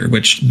shooter,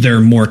 which they're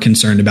more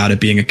concerned about it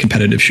being a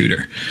competitive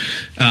shooter.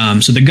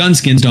 So the gun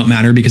skins don't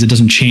matter because it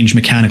doesn't change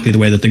mechanically the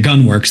way that the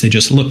gun works. They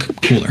just look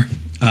cooler.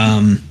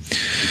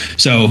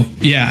 So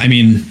yeah, I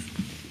mean,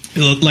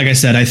 like I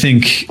said, I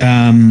think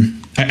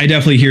I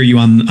definitely hear you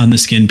on the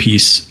skin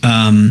piece.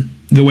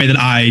 The way that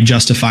I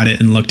justified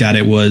it and looked at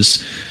it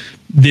was,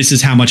 this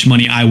is how much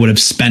money I would have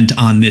spent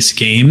on this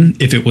game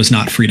if it was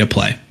not free to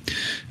play.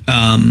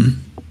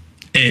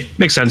 It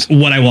makes sense.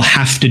 What I will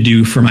have to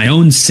do for my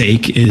own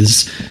sake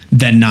is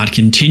then not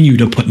continue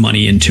to put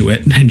money into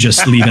it and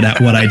just leave it at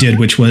what I did,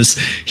 which was,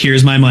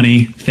 here's my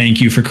money. Thank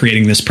you for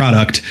creating this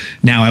product.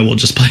 Now I will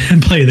just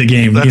play the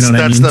game. That's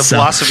the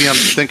philosophy I'm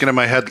thinking in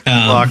my head,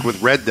 Locke, with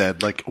Red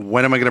Dead. Like,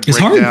 when am I going to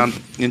break down?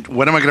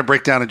 When am I going to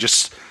break down and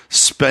just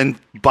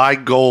buy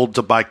gold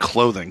to buy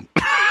clothing?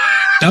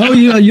 Oh,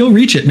 you'll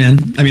reach it, man.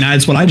 I mean,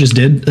 that's what I just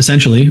did,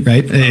 essentially,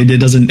 right?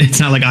 It's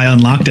not like I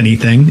unlocked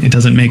anything. It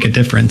doesn't make a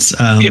difference.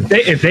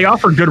 If they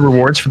offer good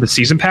rewards for the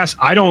season pass,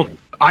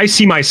 I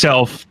see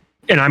myself,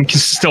 and I'm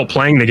still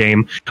playing the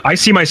game, I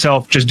see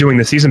myself just doing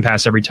the season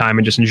pass every time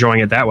and just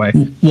enjoying it that way.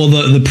 Well,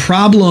 the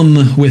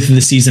problem with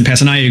the season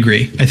pass, and I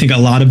agree, I think a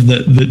lot of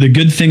the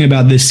good thing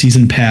about this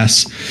season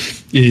pass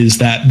is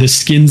that the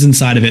skins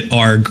inside of it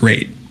are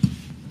great.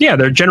 Yeah,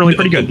 they're generally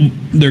pretty good.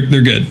 They're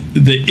good.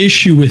 The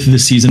issue with the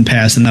season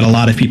pass, and that a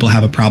lot of people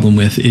have a problem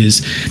with,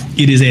 is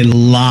it is a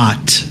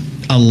lot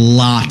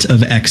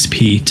of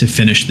XP to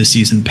finish the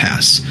season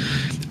pass.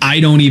 I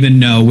don't even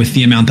know, with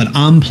the amount that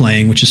I'm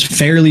playing, which is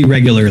fairly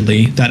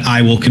regularly, that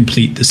I will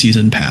complete the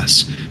season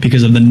pass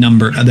because of the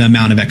amount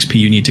of XP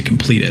you need to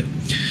complete it.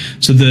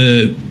 So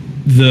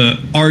the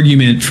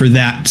argument for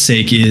that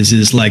sake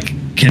is like,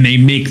 can they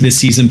make the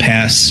season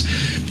pass,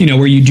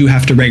 where you do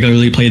have to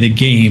regularly play the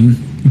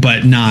game,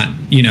 but not,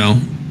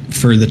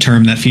 for the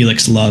term that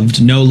Felix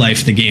loved, no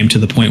life the game to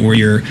the point where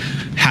you're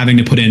having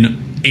to put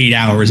in 8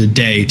 hours a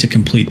day to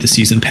complete the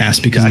season pass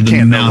because of the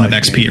amount of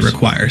XP it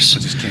requires. I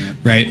just can't.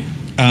 Right.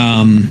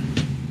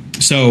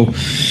 So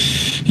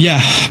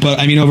yeah, but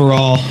I mean,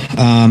 overall,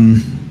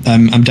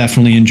 I'm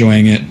definitely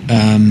enjoying it.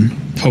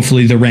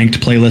 Hopefully the ranked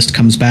playlist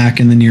comes back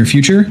in the near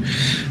future,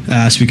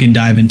 so we can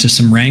dive into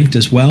some ranked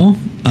as well.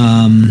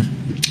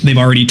 They've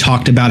already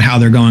talked about how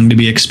they're going to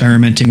be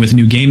experimenting with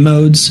new game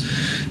modes.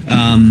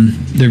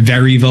 They're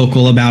very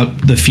vocal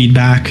about the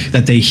feedback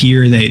that they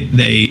hear.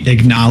 They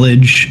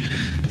acknowledge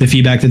the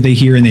feedback that they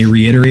hear and they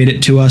reiterate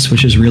it to us,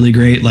 which is really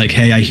great. Like,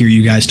 hey, I hear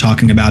you guys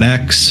talking about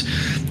X.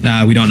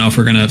 We don't know if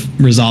we're going to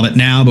resolve it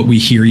now, but we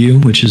hear you,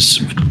 which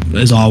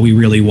is all we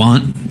really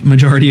want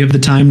majority of the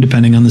time,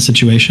 depending on the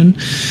situation.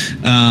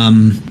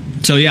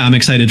 So yeah, I'm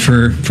excited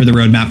for the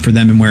roadmap for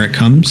them and where it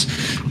comes.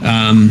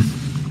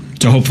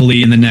 So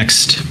hopefully in the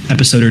next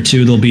episode or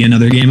two, there'll be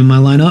another game in my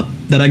lineup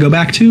that I go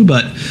back to.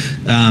 But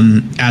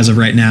as of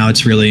right now,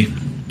 it's really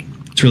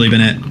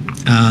been it.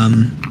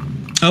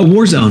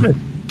 Warzone.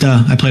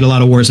 I played a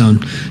lot of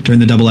Warzone during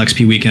the double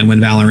XP weekend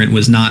when Valorant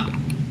was not,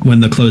 when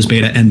the closed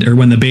beta ended, or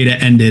when the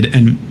beta ended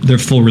and their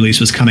full release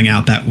was coming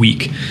out that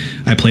week.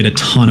 I played a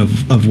ton of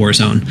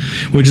Warzone,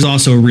 which is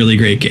also a really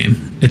great game.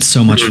 It's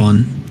so much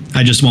fun.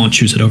 I just won't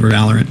choose it over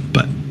Valorant,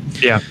 but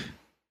yeah.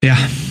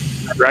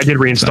 I did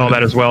reinstall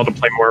that as well to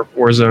play more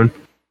Warzone.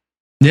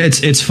 Yeah,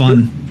 it's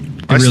fun.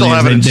 I still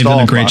haven't installed. They've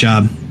done a great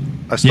job.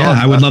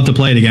 I would love to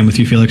play it again with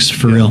you, Felix,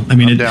 for real. I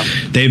mean,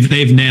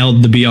 they've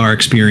nailed the BR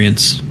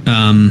experience.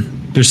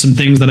 There's some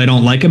things that I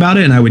don't like about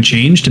it and I would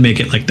change to make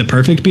it like the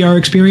perfect BR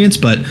experience,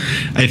 but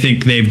I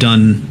think they've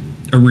done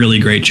a really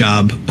great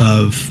job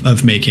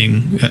of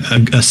making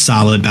a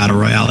solid battle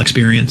royale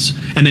experience,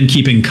 and then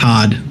keeping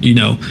COD,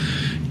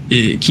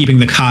 keeping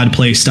the COD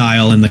play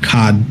style and the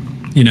COD,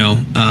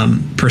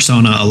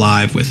 persona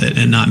alive with it,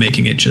 and not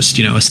making it just,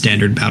 a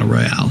standard battle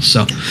royale.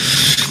 So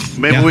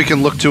maybe we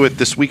can look to it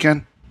this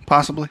weekend,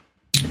 possibly.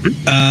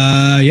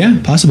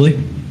 Yeah,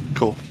 possibly.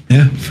 Cool.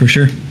 Yeah, for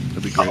sure.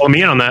 Follow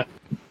me in on that.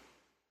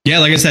 Yeah,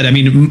 like I said, I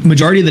mean,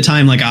 majority of the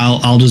time, like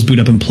I'll just boot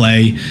up and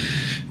play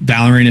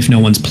Valorant if no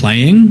one's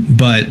playing.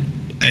 But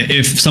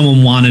if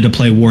someone wanted to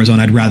play Warzone,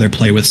 I'd rather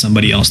play with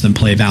somebody else than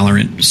play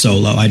Valorant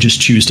solo. I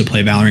just choose to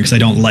play Valorant because I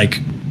don't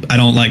like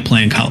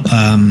playing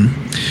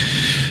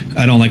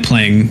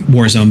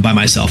Warzone by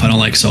myself. I don't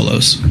like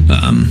solos.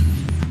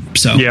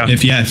 So yeah.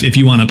 If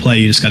you want to play,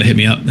 you just got to hit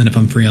me up, and if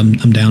I'm free, I'm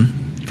down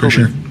for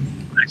sure.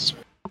 Nice.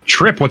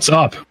 Trip, what's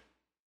up?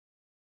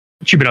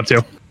 What you been up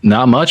to?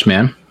 Not much,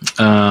 man.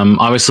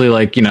 Obviously,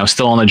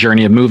 still on the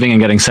journey of moving and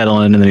getting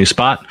settled into the new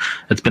spot.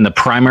 That's been the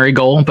primary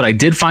goal, but I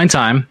did find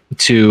time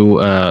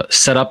to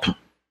set up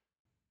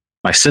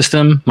my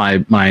system,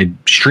 my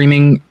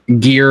streaming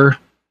gear,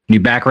 new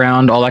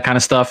background, all that kind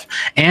of stuff,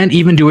 and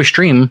even do a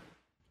stream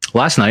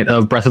last night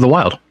of Breath of the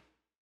Wild.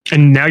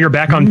 And now you're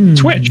back on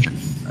Twitch.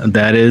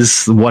 That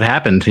is what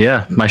happened.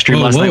 Yeah, my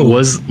stream last night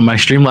was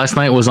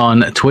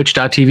on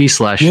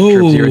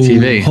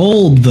twitch.tv/TripZeroTV.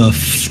 Hold the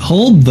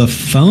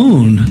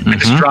phone. I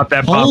just dropped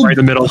that bomb right in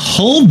the middle.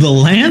 Hold the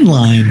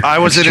landline. I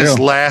was in his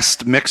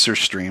last Mixer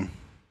stream.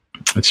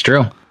 It's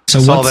true. So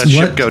saw that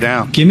shit go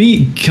down.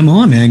 Come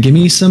on, man. Give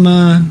me some.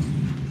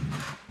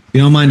 You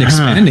don't mind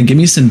expanding? Give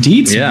me some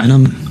deets. Yeah.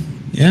 Man.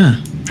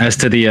 As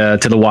to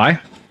the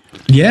why.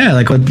 Yeah,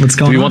 like what's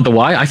going on? Do you want the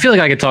why? I feel like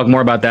I could talk more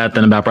about that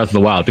than about Breath of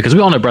the Wild, because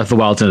we all know Breath of the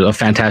Wild is a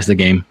fantastic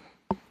game.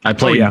 I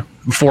played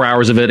 4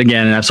 hours of it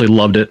again and absolutely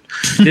loved it.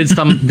 Did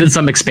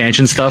some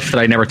expansion stuff that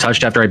I never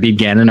touched after I beat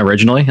Ganon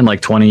originally in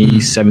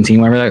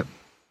 2017, whenever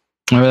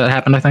that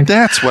happened. I think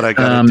that's what I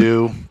gotta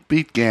do.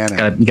 Beat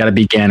Ganon. You gotta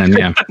beat Ganon.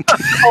 Yeah.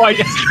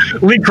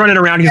 Link running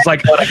around. He's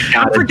like,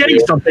 I'm forgetting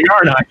something,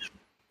 aren't I?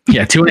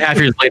 Yeah. 2.5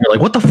 years later,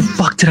 what the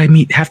fuck did I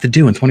have to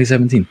do in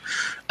 2017?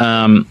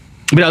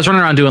 But I was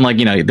running around doing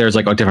there's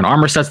different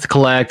armor sets to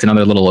collect and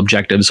other little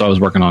objectives. So I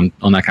was working on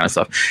that kind of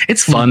stuff.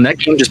 It's fun. That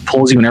game just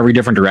pulls you in every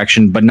different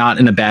direction, but not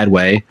in a bad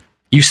way.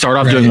 You start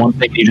off doing one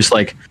thing and you just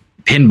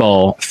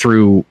pinball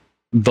through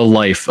the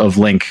life of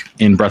Link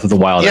in Breath of the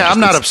Wild. Yeah, I'm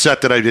not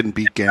upset that I didn't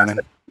beat Ganon.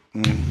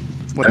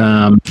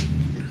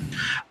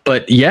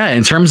 But yeah,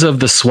 in terms of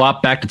the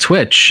swap back to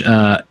Twitch,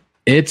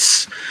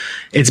 it's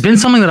been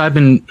something that I've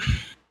been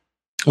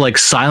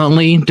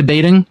silently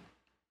debating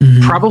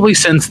probably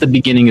since the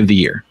beginning of the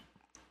year.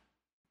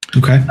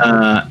 Okay.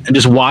 And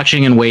just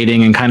watching and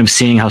waiting and kind of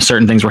seeing how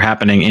certain things were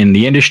happening in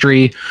the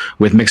industry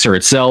with Mixer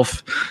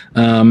itself.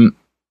 And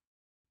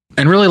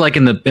really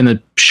in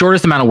the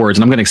shortest amount of words,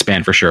 and I'm going to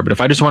expand for sure, but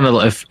if I just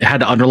had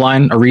to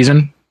underline a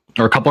reason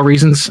or a couple of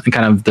reasons in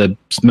kind of the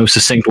most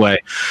succinct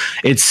way,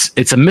 it's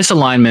a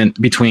misalignment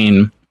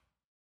between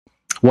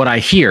what I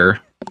hear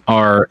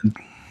are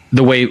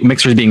the way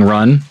Mixer is being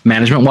run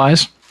management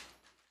wise,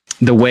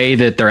 the way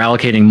that they're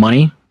allocating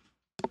money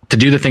to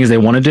do the things they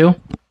want to do,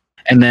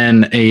 and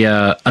then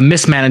a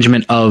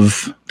mismanagement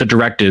of the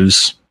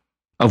directives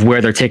of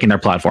where they're taking their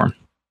platform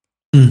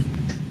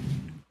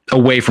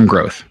away from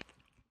growth,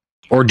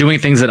 or doing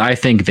things that I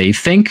think they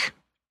think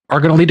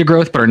are going to lead to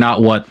growth, but are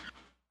not what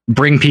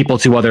bring people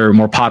to other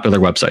more popular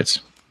websites,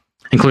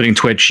 including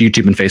Twitch,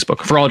 YouTube, and Facebook,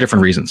 for all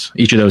different reasons.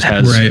 Each of those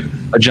has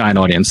a giant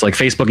audience. Like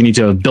Facebook and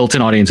YouTube have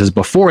built-in audiences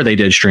before they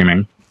did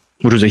streaming,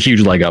 which was a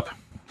huge leg up.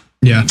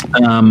 Yeah.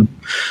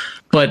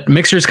 But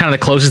Mixer is kind of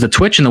the closest to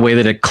Twitch in the way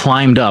that it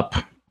climbed up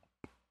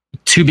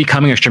to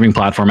becoming a streaming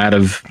platform out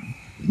of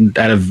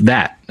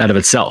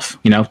itself.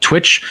 You know,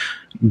 Twitch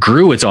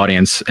grew its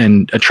audience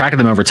and attracted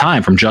them over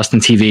time, from Justin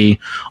TV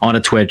onto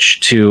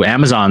Twitch to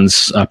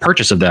Amazon's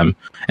purchase of them.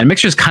 And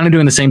Mixer is kind of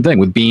doing the same thing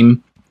with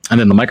Beam, and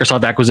then the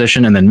Microsoft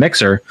acquisition, and then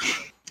Mixer.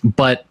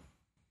 But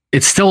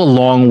it's still a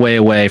long way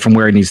away from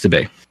where it needs to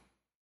be.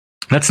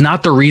 That's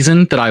not the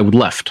reason that I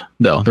left,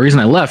 though. The reason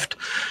I left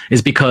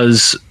is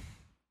because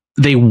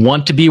they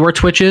want to be where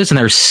Twitch is, and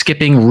they're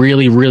skipping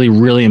really, really,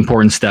 really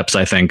important steps,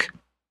 I think,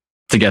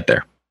 to get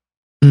there.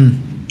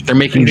 They're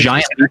making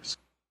giant leaps.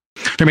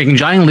 They're making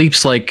giant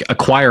leaps, like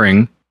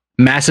acquiring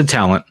massive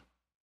talent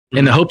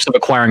in the hopes of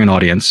acquiring an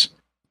audience,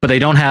 but they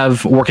don't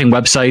have working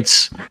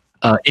websites,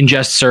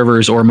 ingest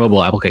servers, or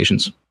mobile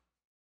applications.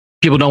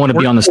 People don't want to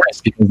be on the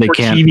site because they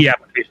can't. TV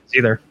applications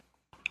either.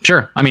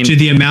 Sure, I mean,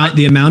 the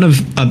amount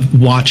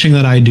of watching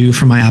that I do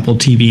from my Apple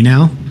TV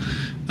now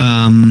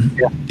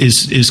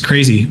is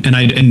crazy,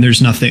 and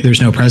there's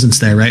no presence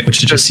there, right? Which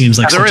just seems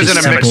like there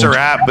isn't a Mixer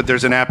app, but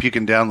there's an app you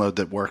can download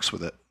that works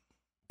with it.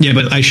 Yeah,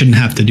 but I shouldn't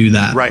have to do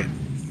that, right?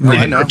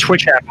 I know. A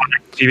Twitch app on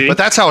TV, but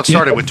that's how it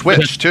started with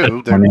Twitch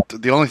too.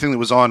 The only thing that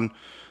was on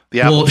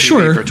the Apple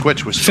TV for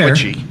Twitch was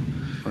Twitchy.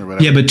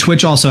 Yeah, but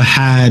Twitch also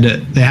had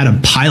a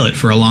pilot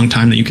for a long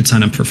time that you could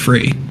sign up for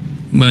free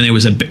when it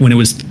was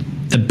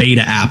the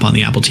beta app on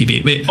the Apple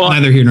TV.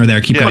 Neither here nor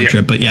there. Keep going,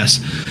 Trip. But yes,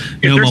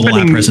 no mobile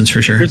app presence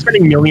for sure. They're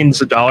spending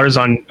millions of dollars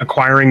on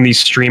acquiring these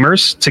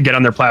streamers to get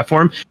on their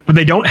platform, but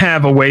they don't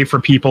have a way for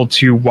people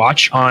to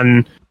watch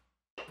on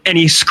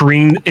any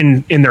screen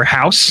in their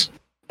house.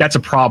 That's a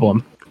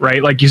problem,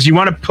 right? Like, because you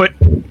want to put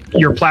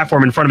your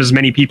platform in front of as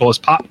many people as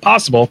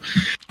possible,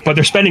 but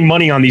they're spending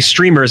money on these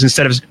streamers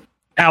instead of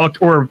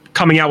or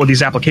coming out with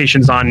these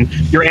applications on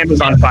your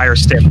Amazon Fire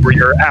Stick or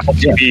your Apple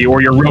TV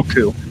or your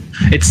Roku.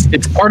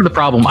 It's part of the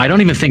problem. I don't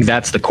even think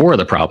that's the core of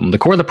the problem. The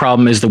core of the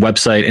problem is the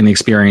website and the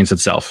experience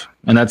itself.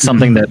 And that's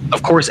something that,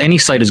 of course, any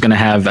site is going to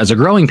have as a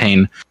growing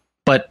pain,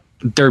 but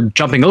they're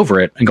jumping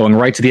over it and going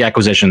right to the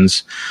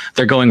acquisitions.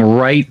 They're going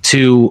right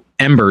to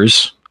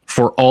Embers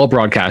for all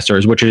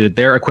broadcasters, which is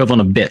their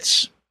equivalent of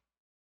bits.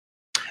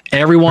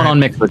 Everyone on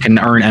Mixer can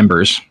earn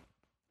Embers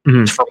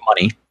for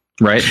money.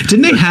 Right?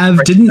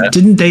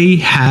 Didn't they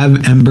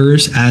have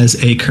Embers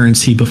as a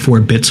currency before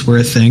bits were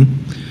a thing?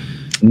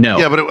 No.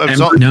 Yeah, but it was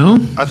no.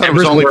 I thought Embers it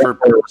was only for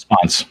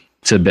response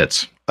to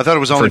bits. I thought it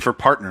was only for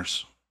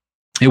partners.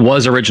 It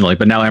was originally,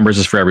 but now Embers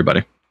is for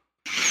everybody.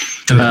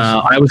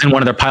 I was in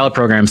one of their pilot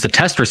programs to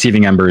test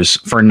receiving Embers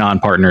for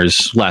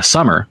non-partners last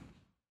summer.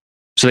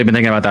 So they've been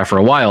thinking about that for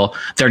a while.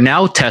 They're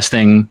now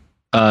testing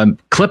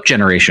clip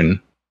generation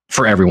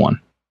for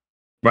everyone.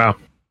 Wow.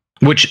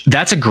 Which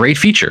that's a great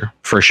feature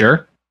for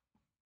sure.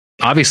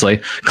 Obviously,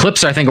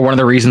 clips, I think, are one of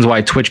the reasons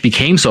why Twitch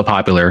became so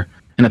popular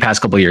in the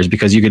past couple of years,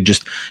 because you could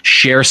just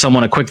share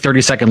someone a quick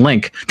 30-second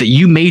link that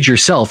you made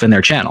yourself in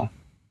their channel.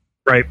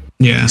 Right.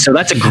 Yeah. So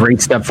that's a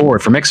great step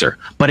forward for Mixer.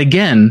 But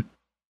again,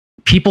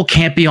 people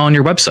can't be on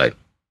your website.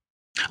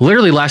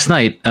 Literally last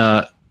night,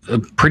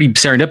 pretty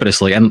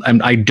serendipitously,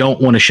 and I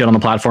don't want to shit on the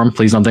platform.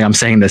 Please don't think I'm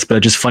saying this, but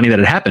it's just funny that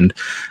it happened.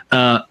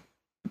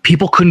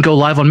 People couldn't go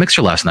live on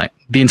Mixer last night.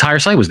 The entire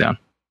site was down.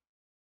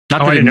 Not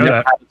that I didn't know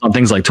that on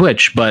things like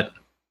Twitch, but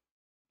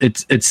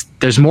it's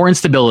there's more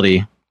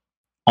instability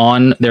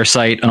on their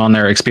site and on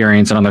their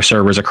experience and on their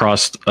servers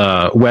across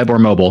web or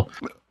mobile,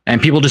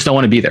 and people just don't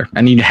want to be there.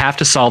 And you have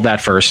to solve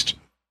that first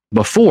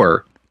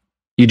before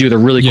you do the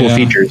really cool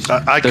features.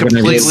 I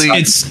completely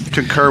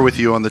concur with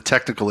you on the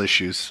technical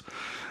issues.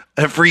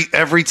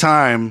 Every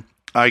time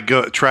I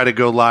try to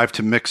go live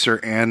to Mixer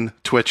and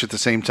Twitch at the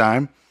same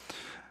time,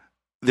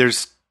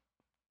 there's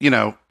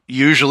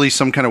usually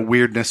some kind of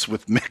weirdness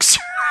with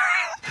Mixer.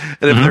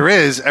 And if there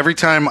is, every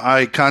time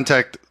I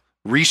contact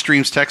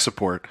Restream's tech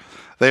support,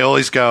 they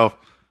always go,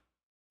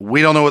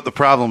 "We don't know what the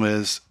problem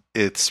is.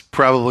 It's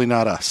probably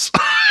not us."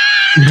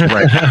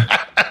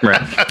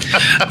 Right.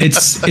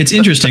 It's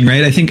interesting,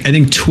 right? I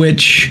think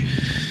Twitch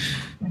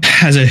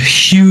has a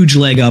huge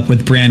leg up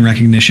with brand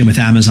recognition with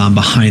Amazon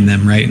behind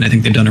them, right? And I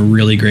think they've done a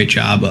really great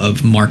job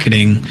of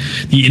marketing.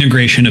 The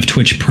integration of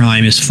Twitch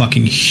Prime is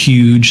fucking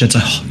huge. That's a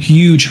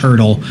huge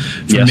hurdle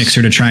for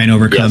Mixer to try and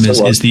overcome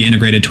is the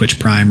integrated Twitch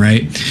Prime,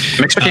 right?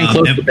 Mixer came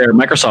close to their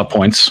Microsoft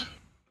points.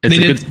 It's a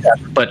good step,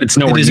 but it's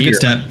nowhere near. It is a good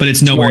step, but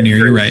it's nowhere near.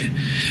 You're right.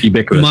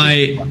 Ubiquitous.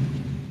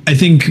 I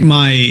think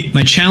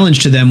my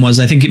challenge to them was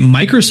I think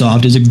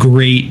Microsoft is a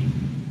great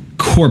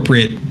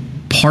corporate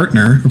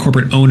partner or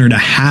corporate owner to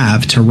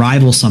have to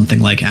rival something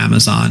like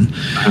Amazon.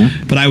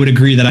 But I would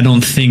agree that I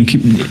don't think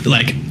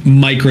like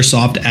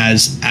Microsoft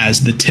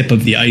as the tip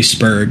of the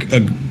iceberg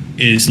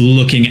is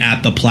looking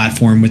at the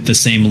platform with the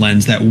same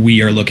lens that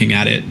we are looking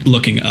at it,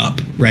 looking up,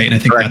 right? And I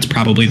think that's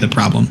probably the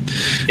problem.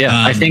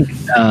 Yeah, I think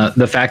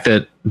the fact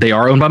that they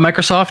are owned by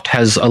Microsoft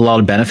has a lot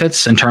of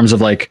benefits in terms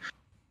of like,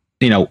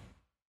 you know,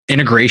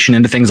 integration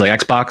into things like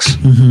Xbox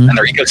and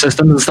their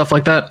ecosystems and stuff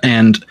like that.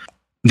 And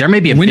there may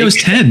be a Windows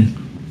 10,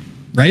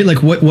 right?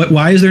 Like what,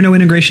 why is there no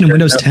integration in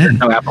Windows 10?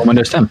 No Apple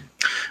Windows 10.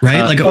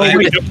 Right?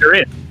 There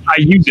is. I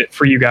use it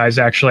for you guys,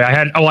 actually.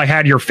 I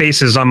had your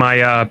faces on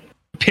my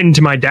pinned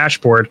to my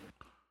dashboard.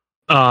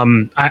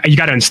 You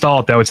got to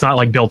install it though. It's not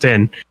like built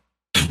in.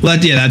 Well,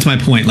 that's my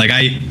point.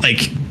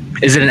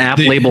 Is it an app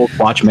labeled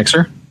Watch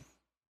Mixer?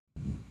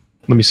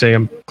 Let me see.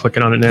 I'm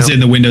clicking on it now. Is it in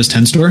the Windows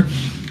 10 store?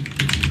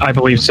 I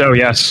believe so.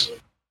 Yes.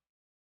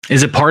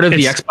 Is it part of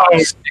the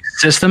Xbox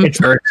system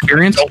or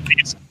experience? I don't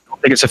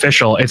think it's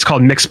official. It's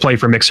called MixPlay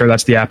for Mixer.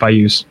 That's the app I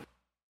use.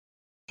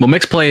 Well,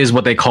 MixPlay is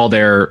what they call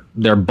their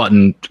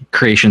button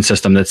creation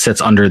system that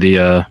sits under the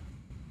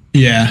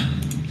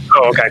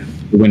Oh, okay.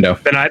 The window.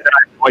 Then I have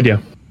no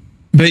idea.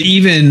 But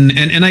even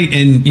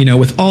and you know,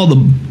 with all the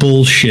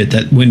bullshit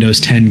that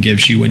Windows 10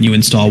 gives you when you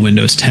install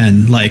Windows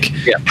 10, like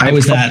how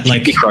is that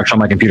like crash on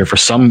my computer for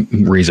some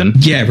reason?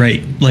 Yeah,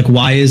 right. Like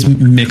why is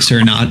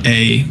Mixer not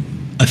a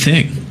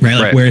thing, right?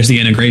 Like where's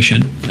the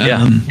integration?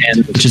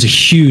 And which is a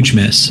huge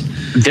miss.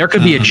 There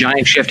could be a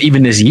giant shift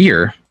even this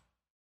year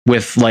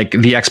with like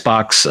the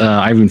Xbox.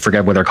 I even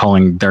forget what they're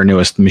calling their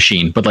newest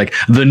machine, but like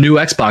the new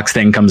Xbox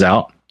thing comes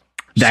out,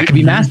 that could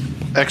be massive.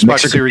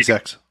 Xbox Series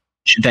X.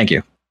 Thank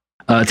you.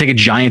 Take a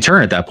giant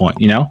turn at that point,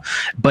 you know.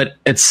 But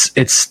it's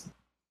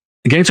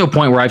getting to a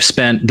point where I've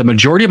spent the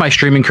majority of my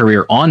streaming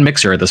career on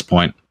Mixer at this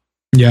point.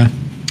 Yeah,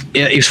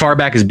 as far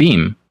back as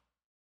Beam,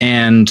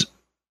 and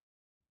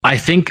I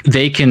think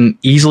they can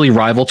easily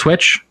rival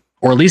Twitch,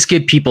 or at least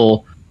give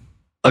people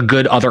a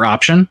good other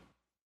option.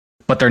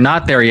 But they're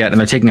not there yet, and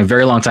they're taking a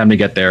very long time to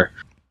get there.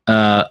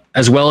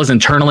 As well as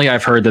internally,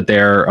 I've heard that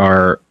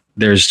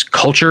there's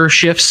culture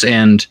shifts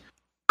and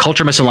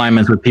culture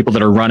misalignments with people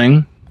that are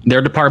running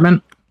their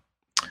department,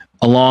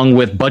 along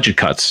with budget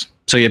cuts.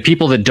 So you have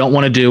people that don't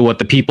want to do what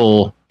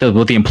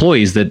the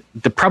employees that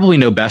probably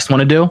know best want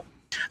to do.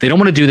 They don't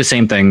want to do the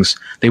same things.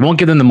 They won't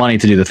give them the money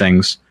to do the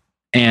things.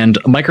 And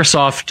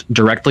Microsoft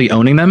directly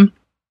owning them,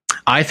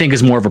 I think,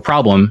 is more of a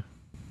problem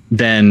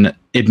than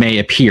it may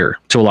appear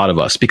to a lot of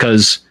us,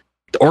 because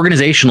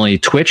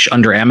organizationally, Twitch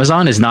under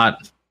Amazon is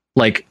not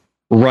like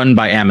run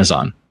by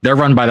Amazon. They're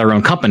run by their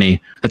own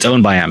company that's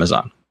owned by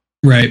Amazon.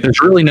 Right. There's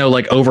really no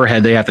like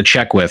overhead they have to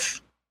check with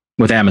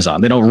Amazon.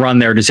 They don't run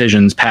their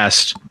decisions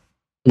past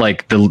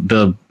like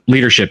the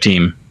leadership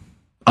team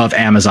of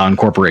Amazon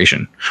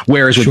Corporation.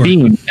 Whereas with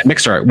Beam and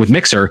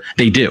Mixer,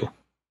 they do.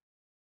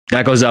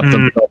 That goes up the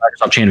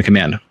Microsoft chain of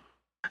command.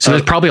 So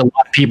there's probably a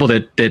lot of people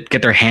that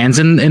get their hands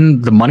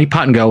in the money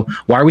pot and go,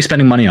 why are we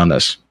spending money on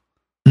this?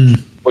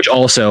 Which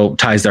also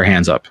ties their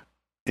hands up.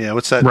 Yeah,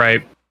 what's that?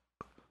 Right.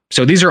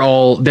 So these are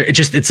all.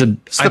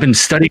 I've been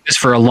studying this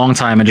for a long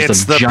time, and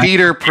it's the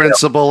Peter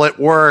principle at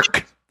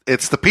work.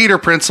 It's the Peter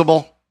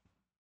principle.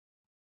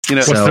 You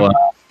know,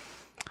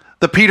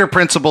 the Peter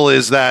principle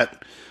is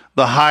that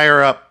the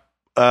higher up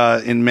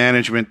in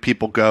management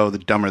people go, the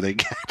dumber they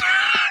get,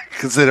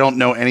 because they don't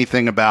know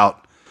anything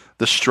about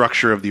the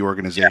structure of the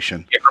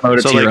organization.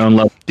 So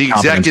like, the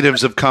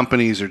executives of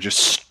companies are just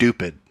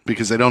stupid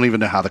because they don't even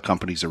know how the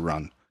companies are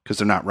run, because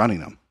they're not running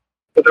them.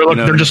 But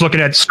they're just looking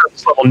at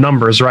service level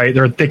numbers, right?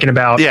 They're thinking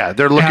about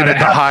they're looking at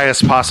the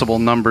highest possible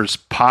numbers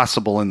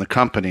possible in the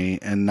company,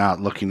 and not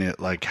looking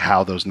at like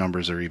how those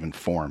numbers are even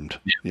formed.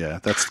 Yeah,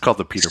 that's called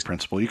the Peter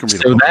principle. You can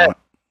read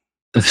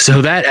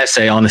So that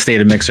essay on the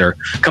state of Mixer,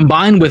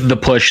 combined with the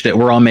push that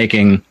we're all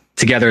making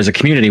together as a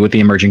community with the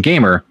Emergent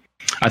Gamer,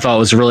 I thought it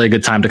was really a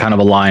good time to kind of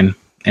align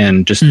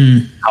and just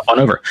hop on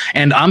over.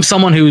 And I'm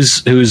someone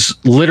who's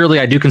literally,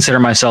 I do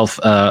consider myself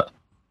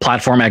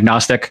platform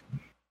agnostic.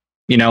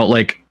 You know,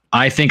 like,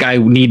 I think I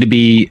need to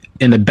be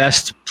in the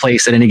best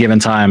place at any given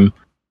time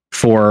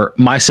for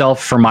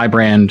myself, for my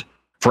brand,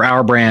 for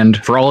our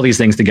brand, for all of these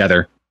things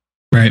together.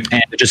 Right.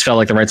 And it just felt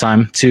like the right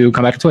time to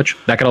come back to Twitch.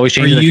 That could always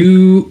change.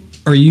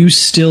 Are you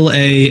still are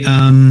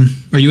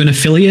you an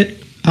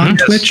affiliate on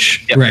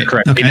Twitch? Yep, right.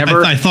 Correct. Okay.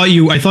 I thought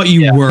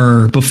you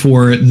were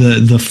before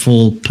the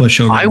full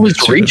push over. I was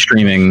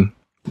restreaming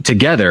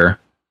together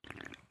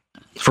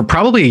for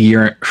probably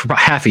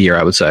half a year,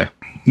 I would say,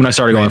 when I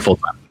started going full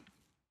time.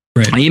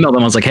 Right. I emailed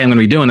them. I was like, hey, I'm going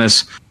to be doing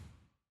this.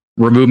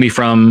 Remove me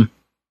from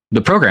the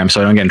program so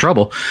I don't get in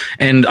trouble.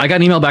 And I got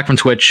an email back from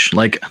Twitch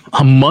like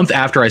a month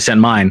after I sent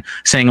mine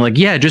saying like,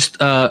 yeah,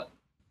 just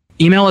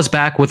email us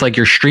back with like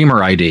your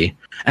streamer ID.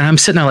 And I'm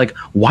sitting there like,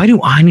 why do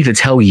I need to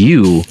tell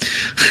you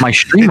my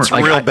streamer? It's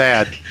like, real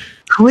bad.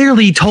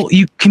 Clearly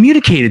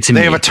communicated to me.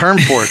 They have a term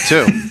for it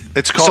too.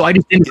 It's called. So I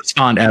just didn't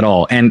respond at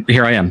all, and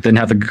here I am. Didn't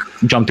have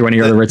to jump through any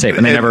other red tape,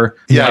 and they never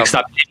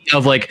stopped any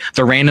of like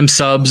the random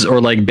subs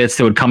or like bits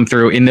that would come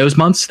through in those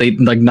months. They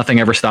like nothing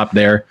ever stopped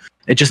there.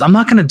 It just, I'm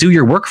not going to do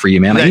your work for you,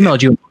 man. I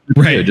emailed you.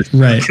 Right.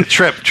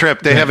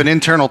 Trip. They have an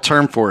internal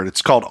term for it.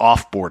 It's called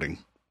offboarding.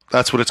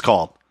 That's what it's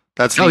called.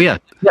 That's right,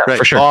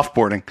 for sure.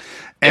 Offboarding.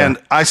 And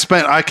I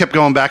kept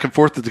going back and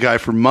forth with the guy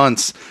for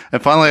months.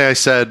 And finally I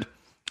said,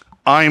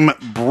 I'm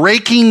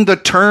breaking the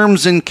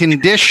terms and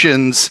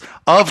conditions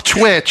of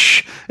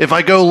Twitch if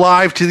I go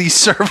live to these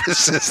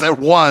services at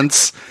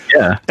once.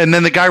 Yeah. And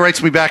then the guy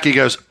writes me back. He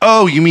goes,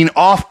 oh, you mean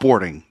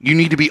offboarding? You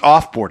need to be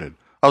offboarded.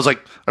 I was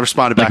like, I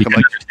responded back. I'm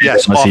like,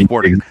 yes,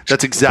 offboarding.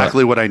 That's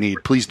exactly what I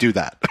need. Please do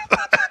that.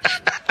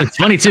 It's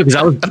funny too, because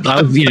I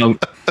was,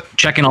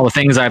 checking all the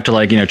things I have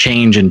to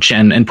change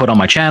and put on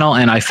my channel.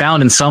 And I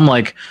found in some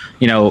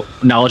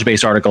knowledge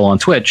based article on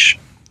Twitch,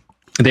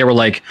 they were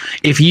like,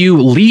 if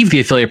you leave the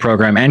affiliate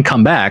program and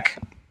come back,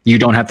 you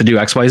don't have to do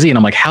XYZ. And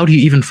I'm like, how do you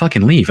even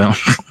fucking leave?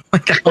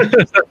 But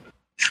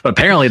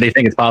apparently they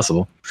think it's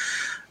possible.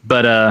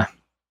 But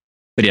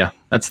yeah,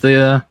 that's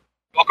the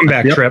welcome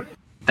back trip.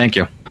 Thank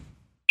you.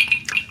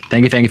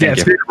 Thank you.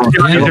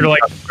 They're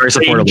like very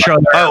supportive.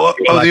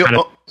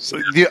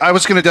 I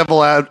was going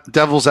to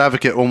devil's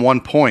advocate on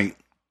one point.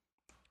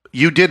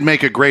 You did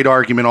make a great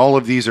argument. All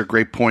of these are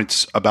great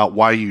points about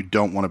why you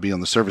don't want to be on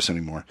the service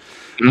anymore.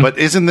 Mm-hmm. But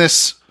isn't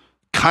this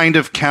kind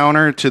of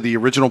counter to the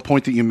original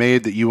point that you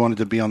made that you wanted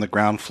to be on the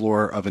ground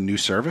floor of a new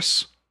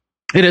service?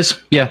 It is.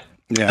 Yeah.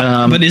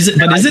 Yeah. But is it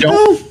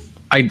though?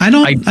 I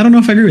don't know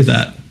if I agree with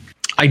that.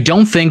 I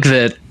don't think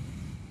that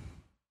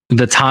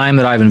the time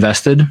that I've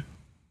invested,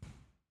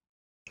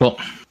 well,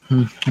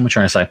 what am I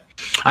trying to say?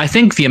 I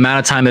think the amount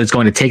of time that it's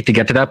going to take to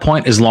get to that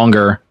point is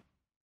longer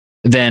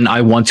than I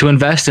want to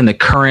invest in the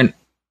current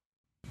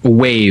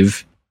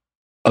wave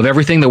of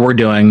everything that we're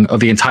doing,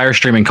 of the entire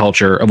streaming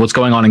culture, of what's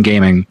going on in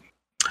gaming.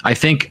 I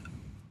think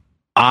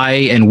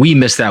we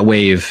miss that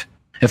wave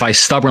if I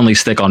stubbornly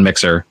stick on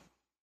Mixer,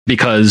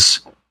 because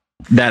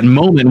that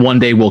moment one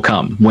day will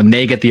come when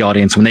they get the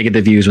audience, when they get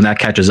the views, when that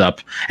catches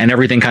up and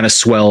everything kind of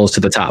swells to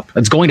the top.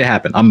 It's going to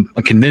happen. I'm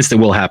convinced it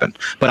will happen,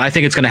 but I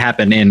think it's going to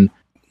happen in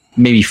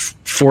maybe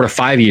 4 to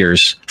 5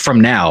 years from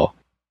now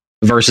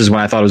versus when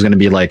I thought it was going to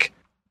be like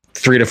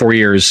 3 to 4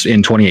 years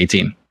in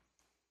 2018,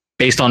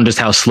 based on just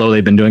how slow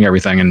they've been doing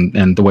everything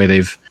and the way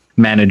they've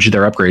managed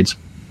their upgrades.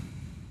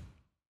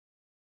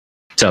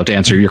 So to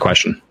answer your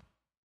question,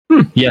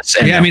 yes.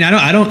 Yeah. No. I mean,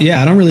 I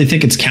don't really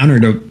think it's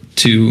counter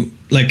to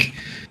like,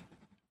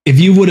 if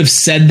you would have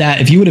said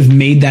that, if you would have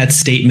made that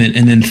statement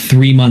and then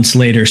 3 months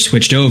later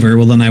switched over,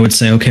 well, then I would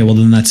say, okay, well,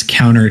 then that's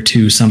counter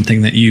to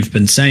something that you've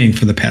been saying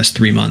for the past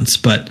 3 months.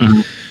 But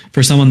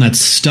for someone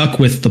that's stuck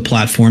with the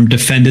platform,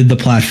 defended the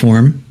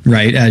platform,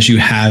 right, as you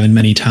have in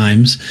many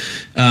times,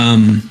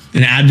 and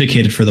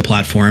advocated for the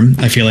platform,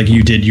 I feel like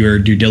you did your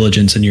due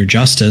diligence and your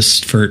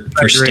justice for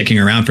sticking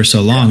around for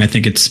so long. I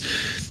think it's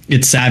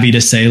savvy to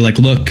say, like,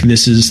 look,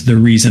 this is the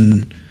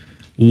reason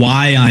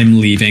why I'm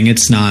leaving.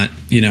 It's not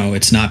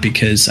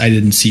because I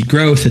didn't see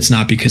growth. It's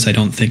not because I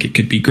don't think it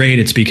could be great.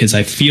 It's because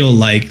I feel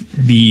like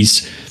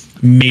these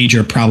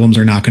major problems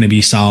are not going to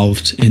be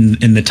solved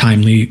in a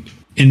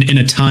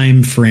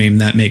time frame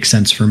that makes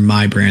sense for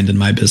my brand and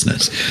my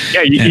business.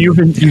 Yeah, you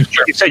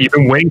said you've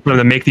been waiting for them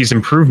to make these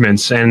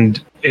improvements,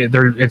 and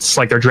it's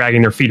like they're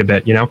dragging their feet a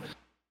bit, Yeah,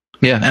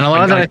 and a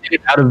lot of that is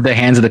out of the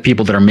hands of the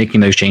people that are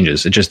making those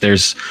changes. It just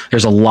there's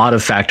a lot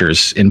of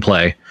factors in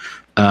play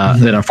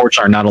that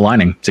unfortunately are not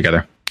aligning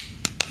together.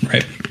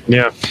 Right.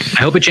 Yeah.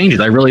 I hope it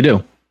changes. I really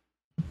do.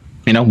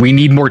 We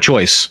need more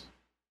choice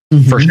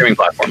for streaming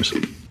platforms.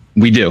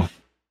 We do.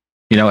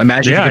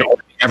 Imagine if you could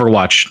ever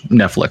watch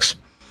Netflix.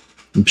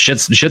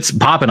 Shit's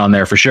popping on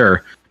there for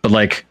sure. But all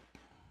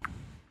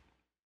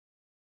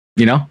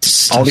the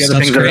other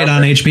things great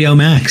on HBO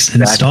Max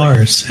and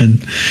Stars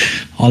and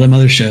all them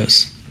other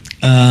shows.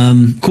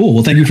 Cool.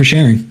 Well, thank you for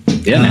sharing.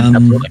 Yeah, man,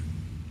 absolutely.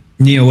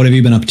 Neo, what have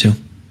you been up to?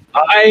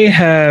 I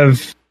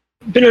have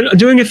been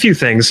doing a few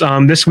things.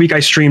 This week I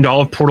streamed all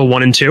of Portal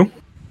 1 and 2.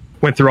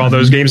 Went through all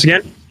those games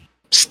again.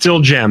 Still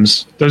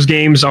gems. Those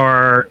games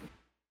are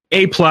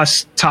A+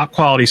 top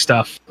quality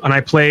stuff. And I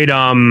played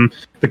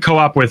the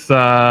co-op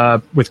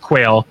with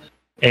Quail,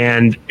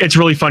 and it's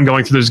really fun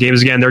going through those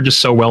games again. They're just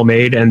so well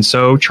made and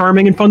so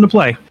charming and fun to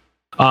play.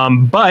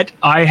 But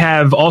I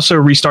have also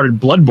restarted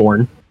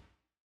Bloodborne,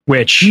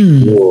 which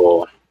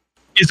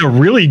is a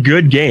really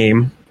good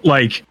game.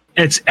 Like,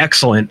 it's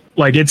excellent.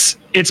 Like, it's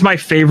my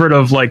favorite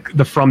of like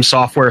the From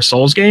Software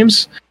Souls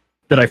games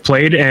that I've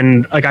played,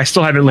 and like I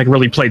still haven't like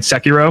really played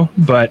Sekiro,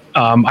 but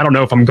I don't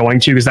know if I'm going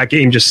to, because that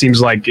game just seems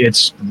like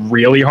it's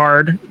really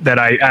hard and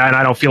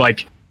I don't feel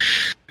like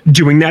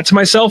doing that to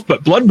myself.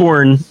 But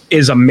Bloodborne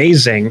is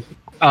amazing,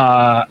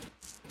 and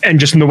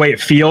just in the way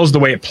it feels, the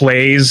way it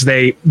plays,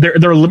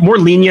 they're more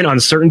lenient on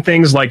certain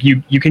things. Like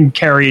you can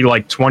carry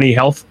like 20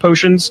 health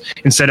potions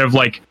instead of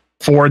like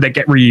 4 that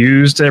get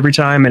reused every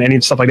time, and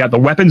any stuff like that. The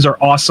weapons are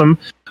awesome.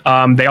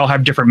 They all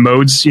have different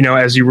modes. I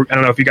don't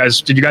know if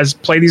did you guys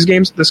play this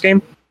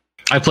game?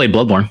 I played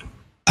Bloodborne.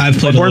 I've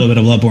played a little bit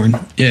of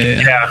Bloodborne.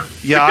 Yeah.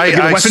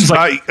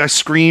 I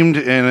screamed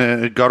in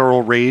a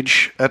guttural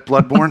rage at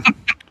Bloodborne.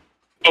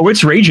 Oh,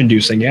 it's rage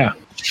inducing. Yeah,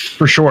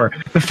 for sure.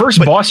 The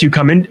first boss you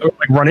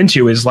run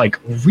into is like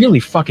really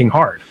fucking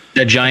hard.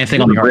 That giant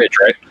thing on the bridge,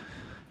 right?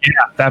 Yeah,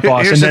 that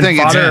boss. Here's the thing.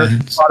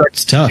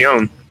 It's tough.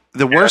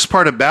 the worst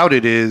part about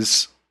it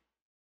is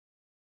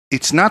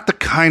it's not the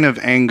kind of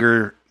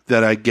anger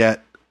that I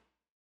get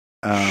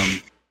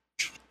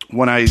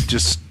when I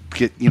just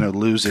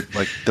lose it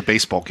like the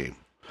baseball game.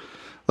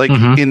 Like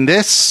in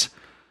this,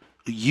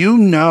 you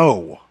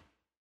know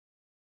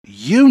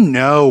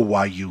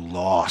why you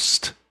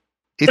lost.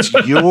 It's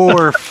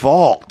your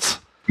fault.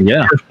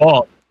 Yeah. Your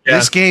fault. Yeah.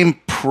 This game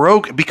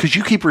because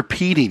you keep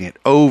repeating it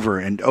over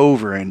and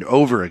over and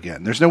over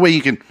again. There's no way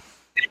you can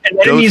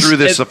go through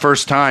this the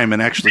first time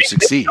and actually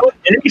succeed.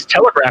 Enemies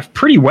telegraph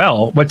pretty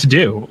well what to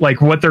do,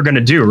 like what they're going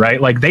to do, right?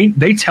 Like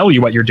they tell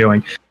you what you're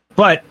doing.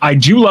 But I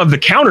do love the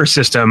counter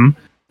system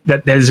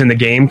that is in the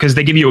game, because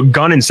they give you a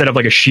gun instead of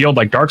like a shield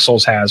like Dark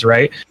Souls has,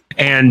 right?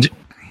 And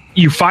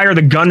you fire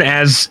the gun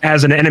as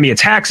an enemy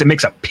attacks, it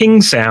makes a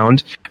ping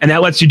sound, and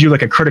that lets you do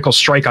like a critical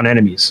strike on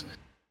enemies.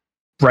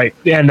 Right.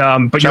 And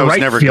but you're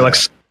right,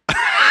 Felix.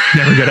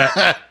 Never good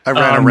at. I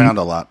ran around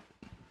a lot.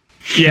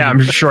 Yeah,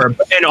 I'm sure.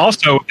 And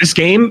also, this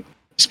game,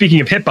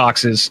 speaking of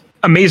hitboxes,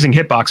 amazing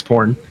hitbox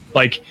porn.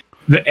 Like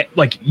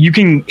you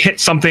can hit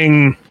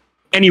something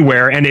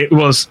anywhere, and it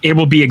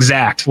will be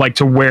exact, like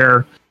to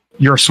where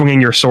you're swinging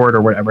your sword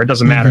or whatever. It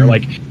doesn't matter.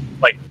 Like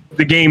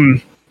the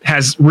game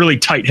has really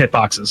tight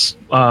hitboxes,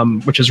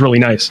 which is really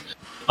nice.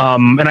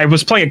 And I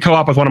was playing a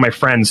co-op with one of my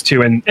friends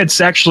too, and it's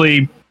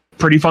actually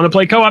pretty fun to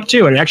play co-op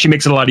too, and it actually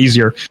makes it a lot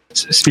easier.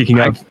 Speaking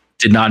of, I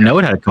did not know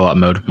it had a co-op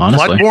mode.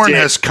 Honestly, Bloodborne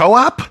has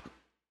co-op.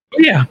 Oh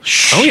yeah.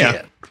 Shit. Oh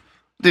yeah.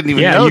 Didn't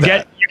even know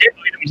that. You get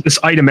this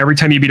item every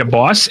time you beat a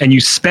boss, and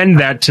you spend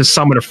that to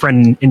summon a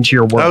friend into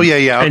your world. Oh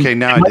yeah. Okay,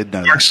 now I did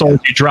know. Dark Souls,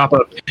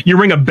 you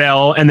ring a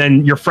bell, and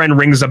then your friend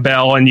rings a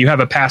bell, and you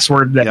have a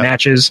password that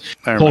matches,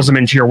 pulls them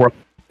into your world.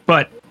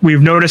 But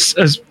we've noticed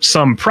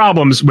some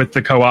problems with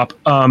the co-op.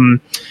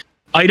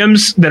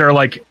 Items that are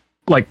like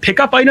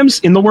pickup items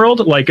in the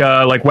world, like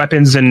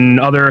weapons and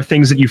other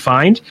things that you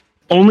find,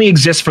 only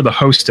exist for the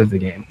host of the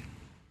game.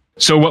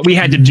 So what we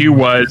had to do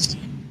was,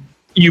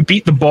 you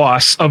beat the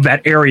boss of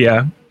that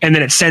area, and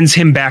then it sends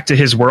him back to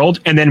his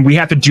world, and then we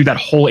have to do that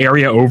whole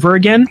area over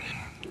again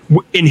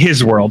in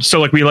his world.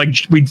 So we went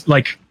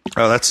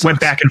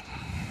back, and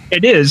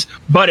it is,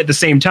 but at the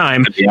same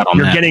time,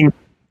 you're getting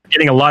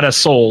a lot of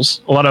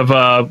souls, a lot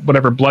of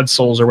whatever blood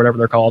souls or whatever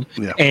they're called,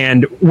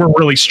 and we're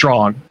really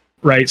strong,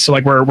 right? So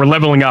we're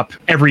leveling up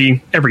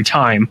every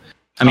time.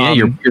 I mean,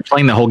 you're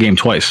playing the whole game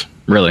twice,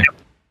 really.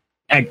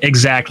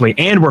 Exactly,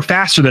 and we're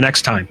faster the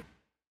next time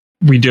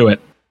we do it,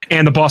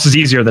 and the boss is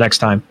easier the next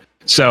time.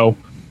 So,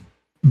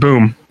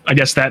 boom! I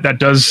guess that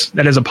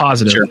is a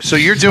positive. Sure. So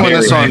you're doing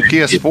this on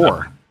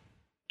PS4.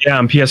 Yeah,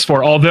 on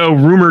PS4. Although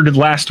rumored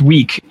last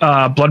week,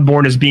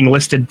 Bloodborne is being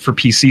listed for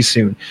PC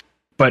soon.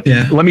 But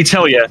let me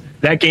tell you,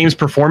 that game's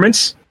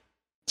performance,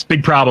 it's a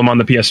big problem on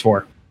the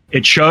PS4.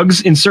 It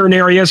chugs in certain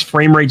areas,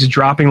 frame rate's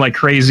dropping like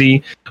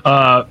crazy.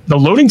 The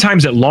loading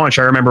times at launch,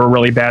 I remember, were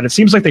really bad. It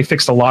seems like they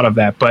fixed a lot of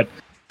that, but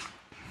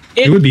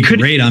it would be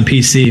great on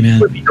PC, man.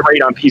 It would be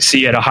great on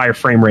PC at a higher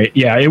frame rate.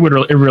 Yeah, it would.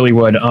 It really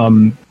would.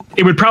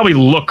 It would probably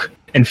look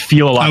and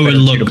feel a lot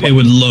better. It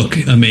would look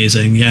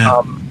amazing,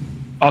 yeah.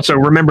 Also,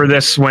 remember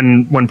this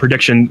when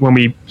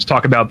we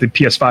talk about the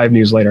PS5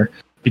 news later,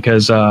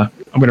 because I'm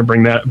going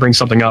to bring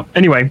something up.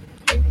 Anyway,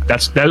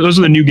 those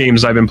are the new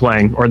games I've been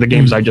playing, or the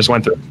games I just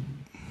went through.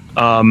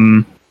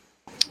 And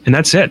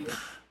that's it.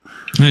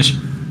 Nice.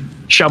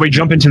 Shall we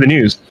jump into the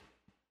news?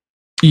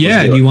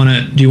 Yeah. Do you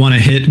want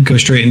to go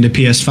straight into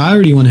PS5,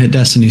 or do you want to hit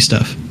Destiny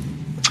stuff?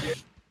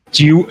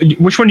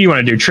 Which one do you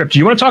want to do? Trip, do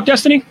you want to talk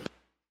Destiny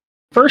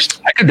first?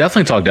 I could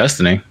definitely talk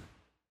Destiny.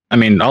 I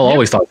mean, I'll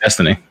always talk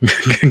Destiny.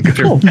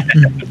 Cool.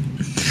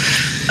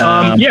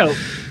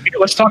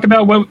 Let's talk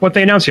about what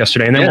they announced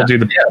yesterday, and then we'll do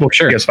the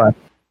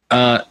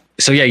PS5.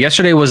 So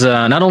yesterday was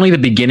not only the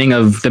beginning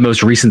of the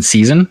most recent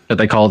season that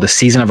they call the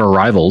Season of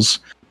Arrivals,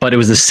 but it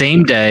was the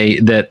same day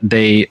that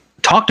they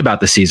talked about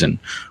the season,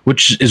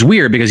 which is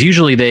weird because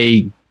usually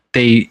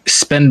they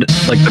spend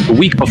like the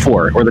week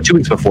before or the 2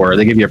 weeks before,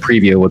 they give you a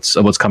preview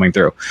of what's coming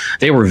through.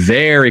 They were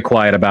very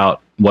quiet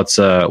about what's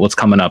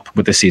coming up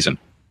with this season.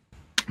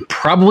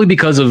 Probably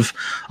because of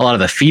a lot of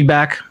the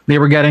feedback they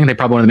were getting. They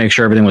probably wanted to make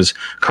sure everything was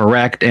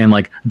correct and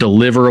like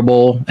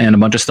deliverable and a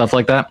bunch of stuff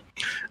like that.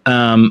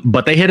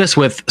 But they hit us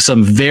with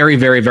some very,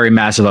 very, very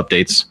massive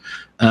updates.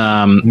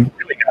 Really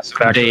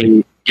massive, actually.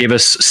 They gave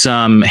us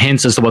some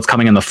hints as to what's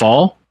coming in the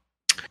fall.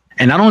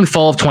 And not only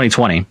fall of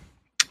 2020,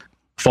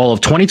 fall of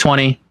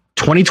 2020,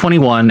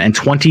 2021, and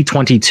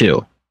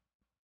 2022.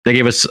 They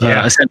gave us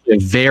essentially a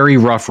very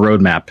rough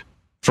roadmap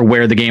for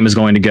where the game is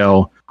going to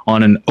go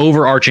on an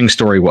overarching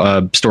story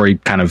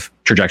kind of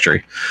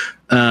trajectory.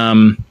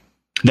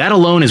 That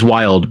alone is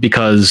wild,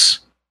 because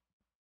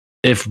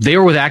if they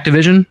were with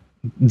Activision,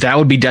 that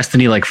would be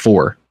Destiny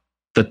 4,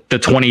 the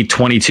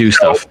 2022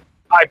 stuff.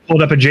 I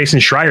pulled up a Jason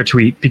Schreier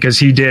tweet because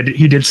he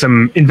did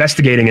some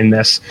investigating in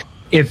this.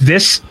 If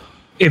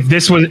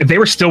they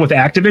were still with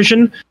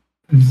Activision,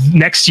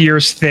 next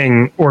year's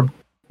thing or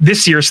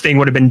this year's thing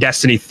would have been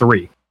Destiny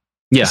 3,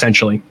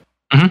 essentially.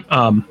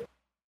 Mm-hmm.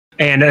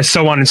 And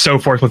so on and so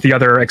forth with the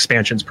other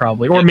expansions,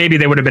 probably, or maybe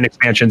they would have been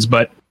expansions,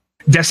 but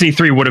Destiny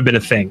 3 would have been a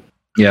thing.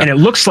 Yeah. And it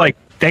looks like,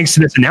 thanks to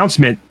this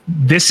announcement,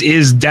 this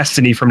is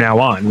Destiny from now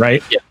on,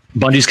 right? Yeah.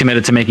 Bungie's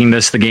committed to making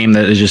this the game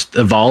that is just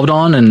evolved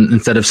on, and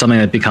instead of something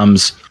that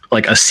becomes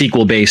like a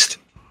sequel-based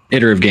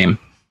iterative game.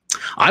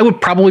 I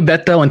would probably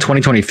bet, though, in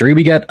 2023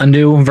 we get a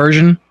new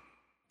version.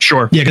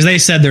 Sure. Yeah, because they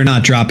said they're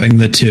not dropping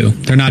the 2.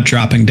 They're not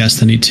dropping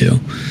Destiny 2.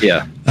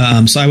 Yeah.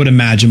 So I would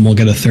imagine we'll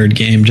get a third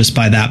game just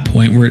by that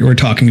point. We're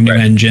talking new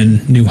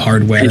engine, new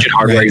hardware.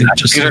 Right?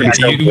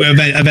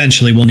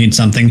 Eventually we'll need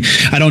something.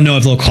 I don't know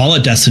if they'll call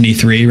it Destiny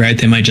 3, right?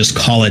 They might just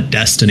call it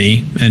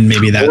Destiny, and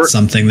maybe that's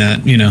something that,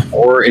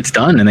 or it's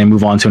done and they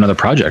move on to another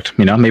project.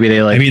 Maybe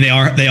they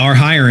they are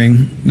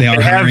hiring. They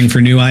are hiring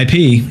for new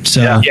IP.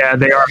 So yeah,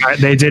 they are.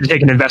 They did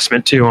take an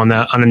investment too on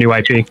a new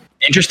IP.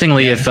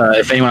 Interestingly, if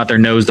anyone out there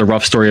knows the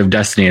rough story of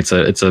Destiny, it's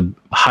a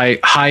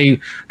high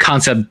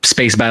concept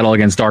space battle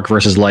against dark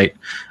versus light.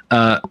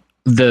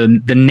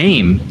 The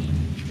name,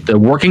 the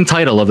working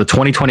title of the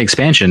 2020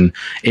 expansion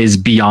is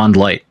Beyond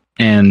Light,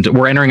 and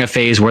we're entering a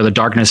phase where the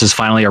darkness has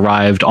finally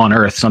arrived on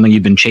Earth, something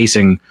you've been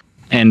chasing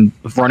and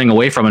running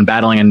away from and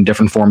battling in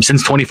different forms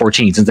since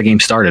 2014, since the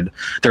game started.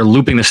 They're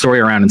looping the story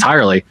around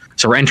entirely,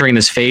 so we're entering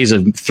this phase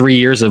of 3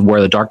 years of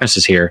where the darkness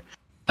is here.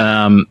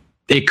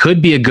 It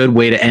could be a good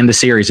way to end the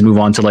series and move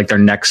on to like their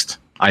next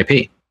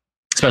IP.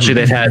 Especially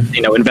they've had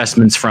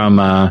investments from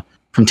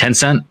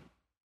Tencent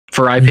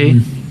for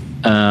IP.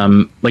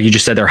 Like you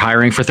just said, they're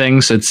hiring for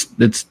things. It's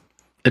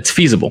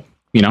feasible.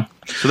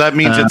 So that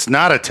means it's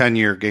not a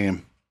 10-year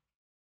game.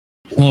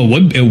 Well,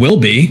 it will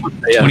be.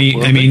 Yeah,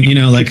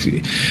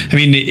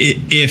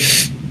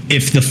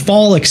 if the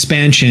fall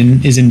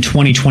expansion is in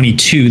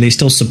 2022, they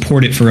still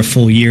support it for a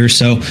full year.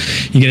 So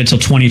you get it till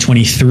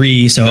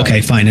 2023. So,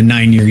 okay, fine. A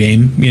 9-year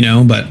game,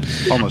 but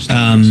almost,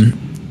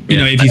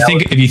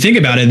 if you think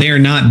about it, they are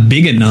not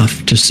big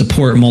enough to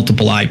support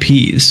multiple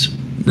IPs.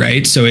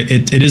 Right. So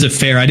it is a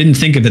fair, I didn't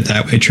think of it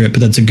that way, Trip, but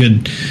that's a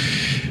good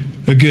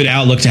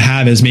outlook to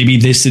have, is maybe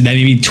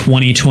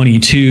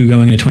 2022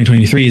 going into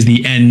 2023 is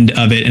the end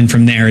of it, and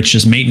from there it's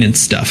just maintenance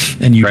stuff,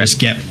 and you just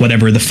get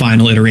whatever the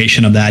final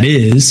iteration of that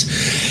is.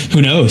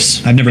 Who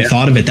knows? I've never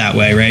thought of it that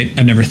way, right?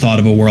 I've never thought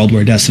of a world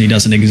where Destiny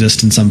doesn't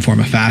exist in some form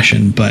or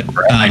fashion, but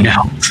I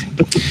know.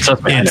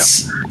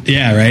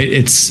 Yeah, right.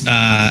 It's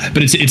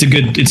but it's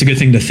a good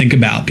thing to think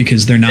about,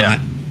 because they're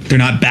not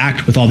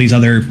backed with all these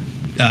other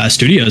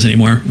studios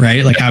anymore,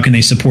 right? Like, how can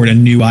they support a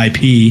new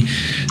IP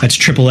that's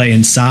AAA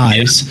in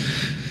size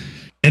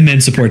and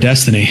then support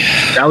Destiny?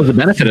 That was the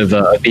benefit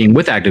of being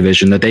with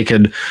Activision, that they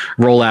could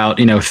roll out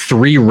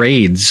 3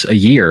 raids a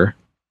year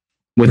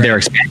with their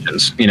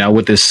expansions.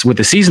 With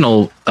the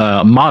seasonal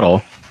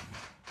model,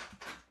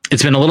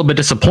 it's been a little bit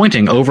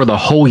disappointing over the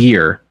whole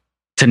year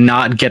to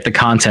not get the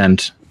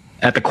content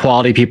at the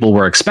quality people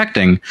were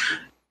expecting.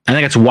 I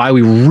think that's why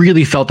we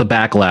really felt the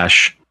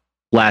backlash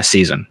last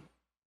season.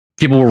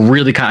 People were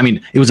really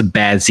it was a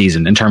bad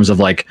season in terms of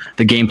like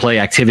the gameplay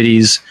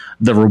activities,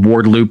 the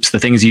reward loops, the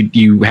things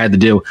you had to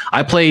do.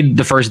 I played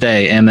the first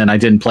day, and then I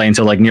didn't play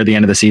until like near the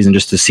end of the season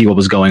just to see what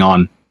was going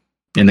on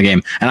in the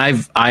game. And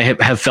I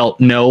have felt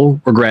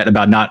no regret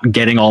about not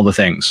getting all the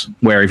things.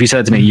 Where if you said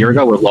that to me a year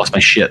ago, I would have lost my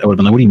shit. I would have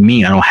been like, what do you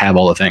mean I don't have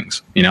all the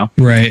things?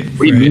 Right. What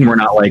do you mean we're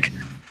not like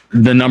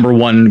the number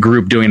one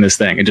group doing this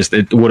thing?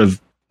 It would have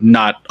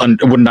not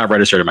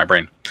registered in my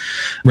brain.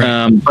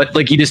 Right. But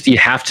like you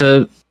have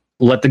to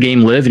let the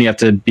game live, and you have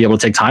to be able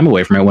to take time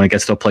away from it when it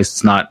gets to a place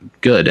that's not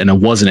good, and it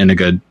wasn't in a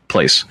good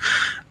place.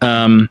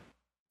 The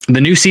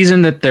new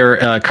season that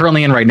they're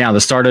currently in right now,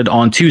 that started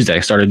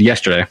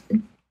yesterday,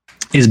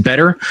 is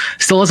better.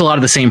 Still has a lot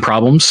of the same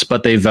problems,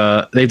 but they've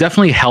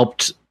definitely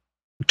helped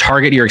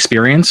target your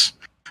experience.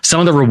 Some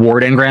of the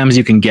reward engrams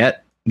you can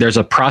get, there's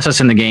a process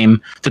in the game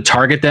to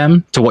target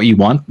them to what you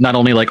want, not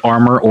only like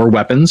armor or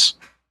weapons,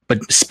 but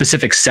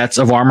specific sets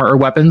of armor or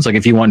weapons. Like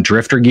if you want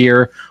drifter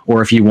gear,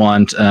 or if you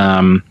want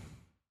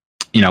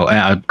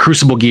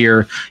crucible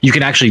gear, you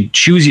can actually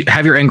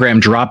have your engram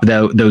drop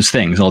those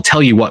things. It'll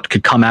tell you what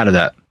could come out of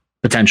that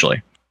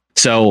potentially.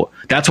 So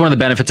that's one of the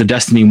benefits of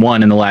Destiny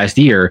 1 in the last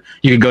year.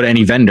 You could go to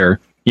any vendor,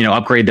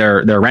 upgrade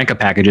their rank up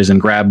packages and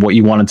grab what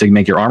you wanted to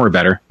make your armor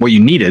better, what you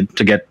needed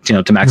to get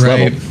to max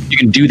level. You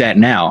can do that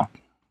now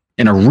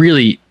in a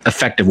really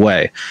effective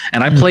way.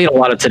 And I played a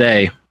lot of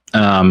today,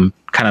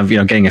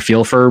 getting a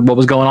feel for what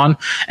was going on,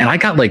 and I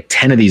got like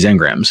 10 of these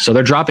engrams. So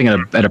they're dropping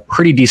at a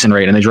pretty decent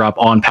rate, and they drop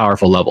on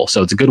powerful level.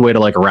 So it's a good way to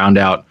like round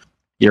out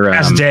your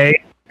last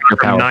day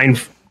from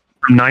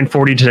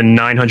 940 to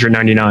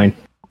 999.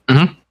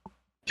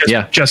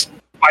 Just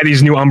buy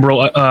these new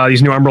Umbral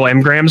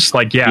engrams.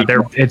 Like,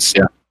 it's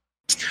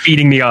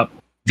feeding me up.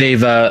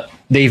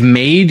 They've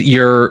made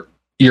your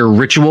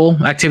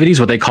ritual activities,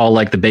 what they call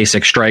like the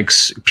basic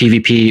strikes,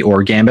 PvP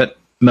or Gambit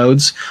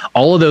modes,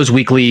 all of those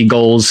weekly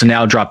goals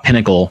now drop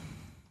pinnacle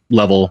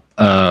level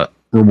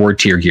reward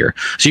tier gear,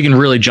 so you can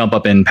really jump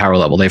up in power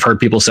level. They've heard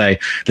people say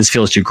this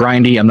feels too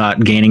grindy, I'm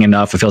not gaining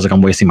enough, it feels like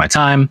I'm wasting my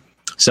time.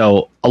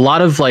 So a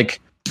lot of like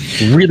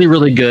really,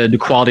 really good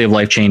quality of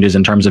life changes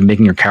in terms of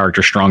making your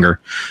character stronger.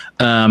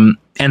 And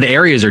the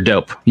areas are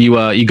dope. You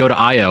go to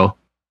Io,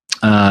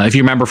 if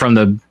you remember from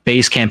the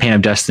base campaign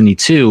of Destiny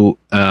 2,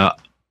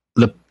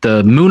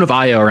 the moon of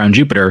Io around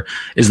Jupiter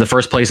is the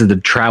first place that the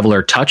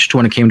traveler touched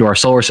when it came to our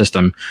solar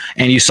system.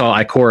 And you saw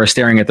Ikora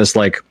staring at this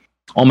like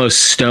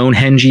almost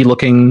Stonehenge-y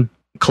looking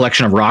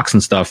collection of rocks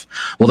and stuff.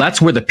 Well,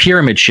 that's where the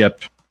pyramid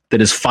ship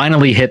that has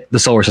finally hit the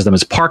solar system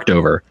is parked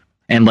over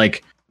and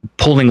like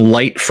pulling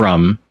light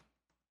from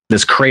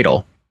this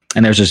cradle.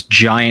 And there's this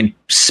giant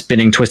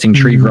spinning, twisting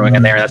tree growing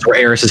in there. That's where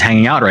Eris is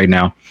hanging out right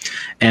now.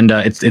 And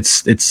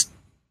it's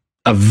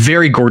a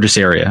very gorgeous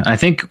area. I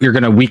think you're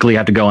going to weekly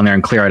have to go in there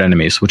and clear out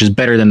enemies, which is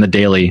better than the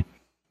daily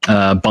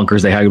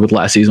bunkers they had with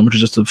last season, which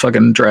is just a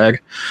fucking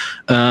drag.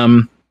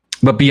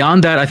 But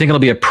beyond that, I think it'll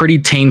be a pretty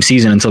tame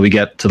season until we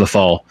get to the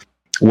fall,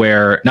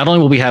 where not only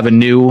will we have a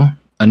new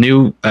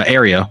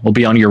area, we'll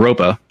be on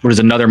Europa, which is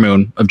another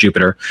moon of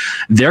Jupiter.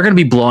 They're going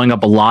to be blowing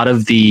up a lot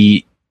of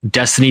the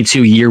Destiny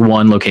 2 Year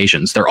 1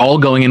 locations. They're all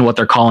going in what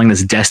they're calling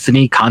this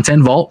Destiny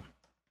content vault.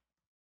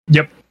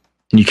 Yep.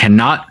 And you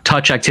cannot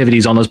touch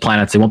activities on those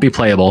planets. They won't be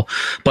playable.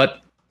 But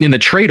in the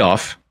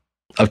trade-off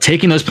of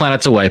taking those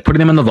planets away, putting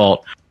them in the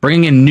vault,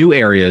 bringing in new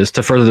areas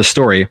to further the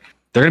story,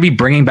 they're going to be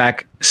bringing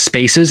back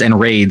spaces and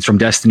raids from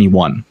Destiny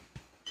 1.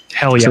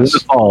 Hell yes. So in the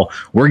fall,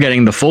 we're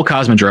getting the full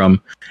Cosmodrome,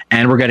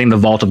 and we're getting the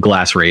Vault of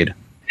Glass raid.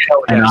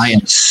 Hell and yes. I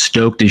am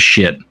stoked as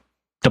shit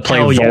to play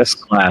Vault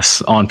of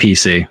Glass on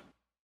PC.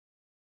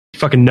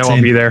 Fucking know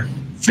I'll be there.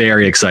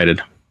 Very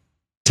excited.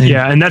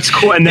 Yeah, and that's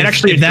cool. And then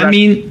actually, that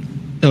mean?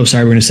 Oh,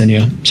 sorry, we're going to send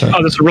you. Sorry.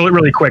 Oh, this is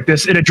really quick.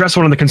 It addressed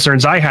one of the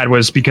concerns I had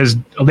was because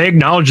they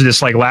acknowledged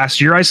this like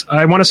last year.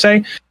 I want to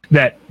say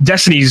that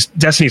Destiny's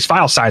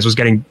file size was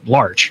getting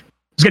large.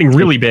 It was getting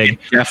really big.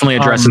 Definitely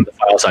addressing the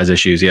file size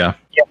issues. Yeah.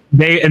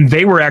 Yeah.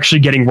 They were actually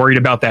getting worried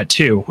about that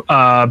too,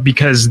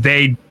 because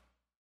the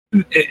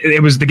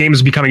game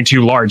was becoming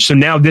too large. So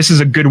now this is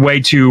a good way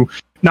to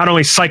not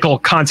only cycle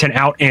content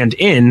out and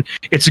in.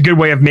 It's a good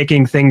way of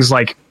making things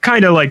like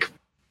kind of like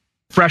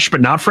fresh but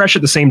not fresh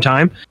at the same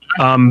time,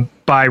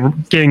 by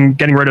getting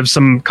rid of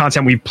some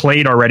content we've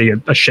played already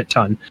a shit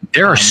ton.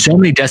 There are so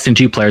many Destiny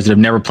 2 players that have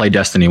never played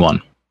Destiny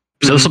 1.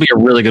 So this will be a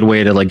really good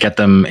way to like get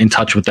them in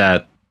touch with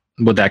that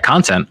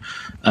content,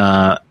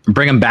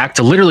 bring them back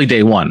to literally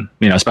day one,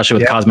 especially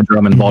with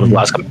Cosmodrome and Vault of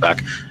Glass coming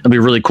back. It'll be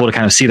really cool to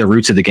kind of see the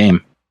roots of the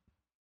game.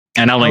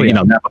 And not only,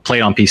 never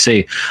played on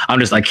PC.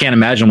 I can't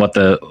imagine what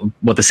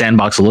the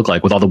sandbox will look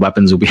like with all the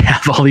weapons. We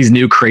have all these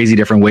new crazy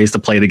different ways to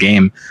play the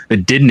game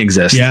that didn't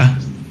exist. Yeah.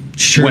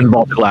 Sure. When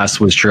Vault of Glass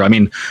was true. I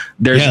mean,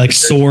 there's like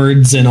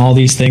swords and all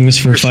these things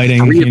for fighting.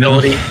 3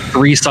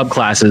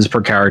 subclasses per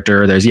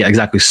character. There's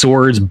exactly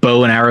swords,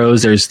 bow and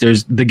arrows. There's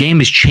the game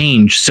has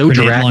changed so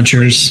dramatically. Grenade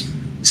launchers.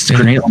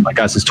 Grenade, oh my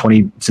god, since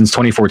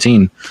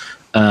 2014.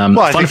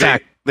 Fun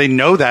fact, they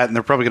know that and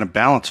they're probably going to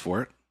balance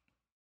for it.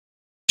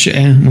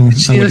 I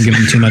wouldn't give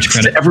them too much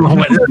credit. Everyone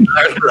went,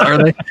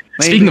 are they?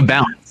 Speaking of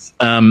balance,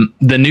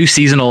 the new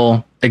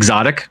seasonal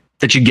exotic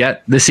that you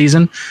get this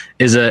season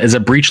is a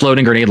breach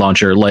loading grenade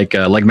launcher like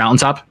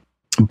Mountaintop,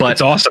 but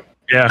it's awesome.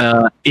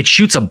 Yeah, it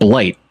shoots a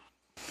blight,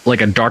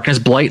 like a darkness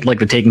blight, like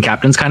the Taken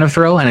Captains kind of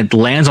throw, and it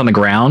lands on the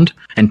ground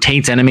and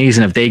taints enemies.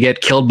 And if they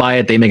get killed by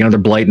it, they make another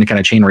blight, and it kind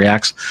of chain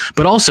reacts.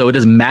 But also, it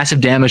does massive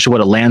damage to what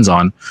it lands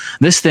on.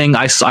 This thing,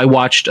 I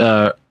watched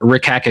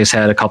Rick Hackis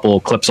had a couple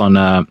clips on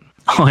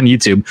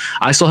YouTube.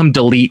 I saw him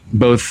delete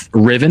both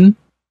Riven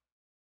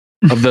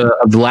of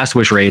the Last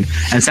Wish raid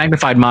and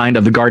Sanctified Mind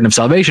of the Garden of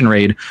Salvation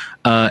raid.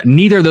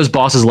 Neither of those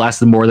bosses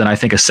lasted more than I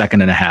think a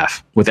second and a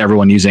half with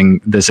everyone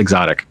using this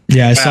exotic.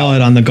 Yeah, I saw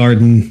it on the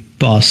Garden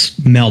boss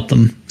melt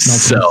them.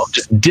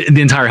 Just the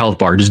entire health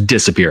bar just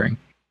disappearing.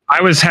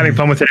 I was having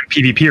fun with it in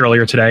PvP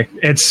earlier today.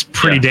 It's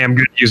pretty damn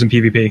good using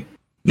PvP.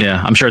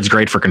 Yeah, I'm sure it's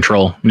great for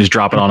control. You just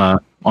drop it on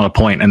a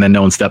point and then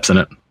no one steps in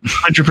it.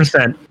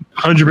 100%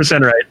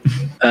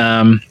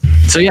 right.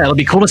 So yeah, it'll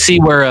be cool to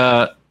see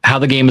where how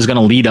the game is going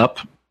to lead up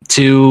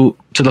to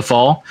the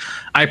fall.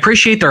 I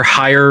appreciate their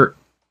higher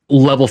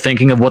level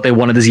thinking of what they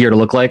wanted this year to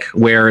look like,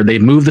 where they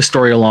move the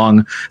story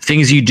along.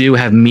 Things you do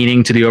have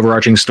meaning to the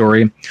overarching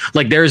story.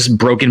 Like there's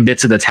broken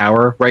bits of the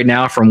tower right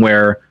now from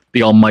where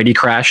the Almighty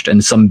crashed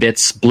and some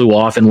bits blew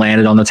off and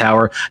landed on the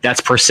tower.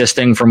 That's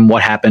persisting from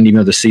what happened, even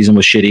though the season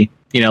was shitty.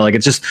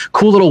 It's just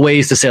cool little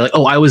ways to say like,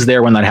 oh, I was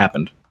there when that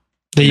happened.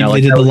 They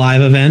did the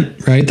live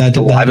event, right? That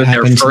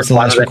happened since the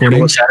last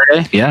recording.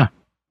 Saturday, yeah.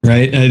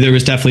 Right. There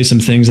was definitely some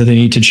things that they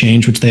need to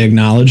change, which they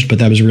acknowledged, but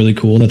that was really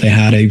cool that they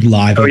had a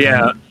live event.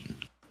 Yeah.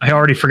 I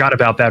already forgot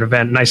about that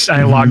event, and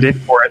I logged in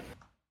for it.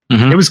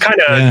 It was kind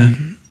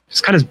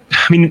of,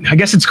 I mean, I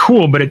guess it's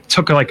cool, but it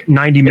took like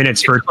 90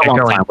 minutes for it to get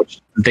going.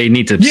 They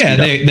need to. Yeah,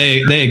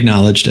 they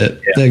acknowledged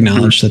it. Yeah. They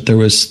acknowledged that there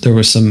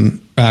was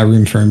some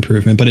room for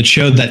improvement, but it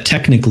showed that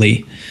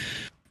technically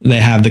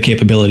they have the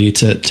capability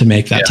to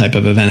make that type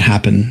of event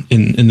happen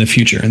in the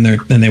future, and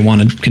they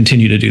want to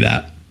continue to do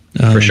that.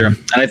 For sure.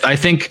 And I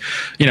think,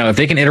 if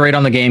they can iterate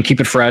on the game,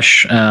 keep it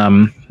fresh,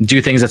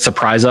 do things that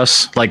surprise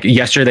us. Like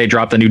yesterday, they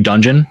dropped a new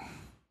dungeon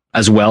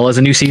as well as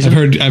a new season.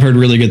 I've heard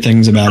really good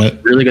things about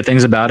it. Really good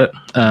things about it.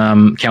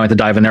 Can't wait to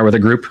dive in there with a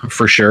group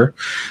for sure.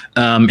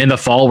 In the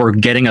fall, we're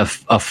getting a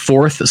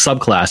fourth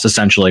subclass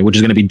essentially, which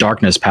is going to be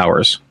darkness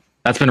powers.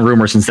 That's been a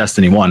rumor since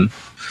Destiny 1.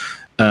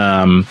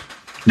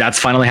 That's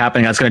finally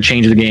happening. That's going to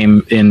change the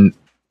game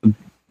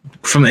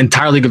from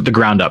entirely the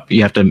ground up.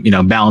 You have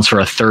to, balance for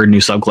a third new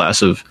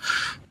subclass of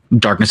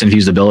darkness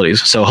infused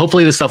abilities. So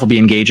hopefully this stuff will be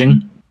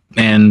engaging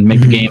and make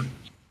the game,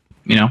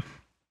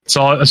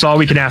 That's all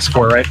we can ask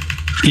for, right?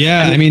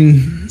 Yeah, I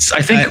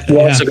think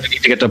we're also going to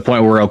need to get to a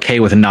point where we're okay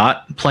with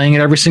not playing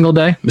it every single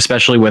day,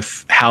 especially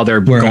with how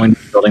they're going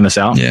building this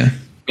out. Yeah,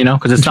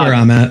 because it's not where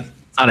I'm at.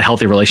 It's not a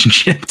healthy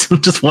relationship.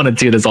 Just 1 and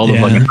 2. That's all the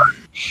fucking time.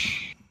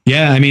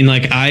 Yeah,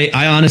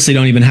 I honestly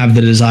don't even have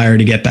the desire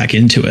to get back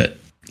into it.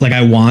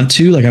 I want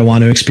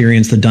to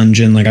experience the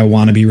dungeon. I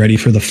want to be ready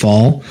for the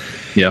fall.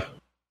 Yeah.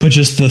 But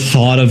just the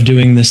thought of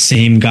doing the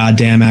same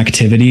goddamn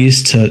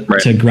activities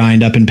to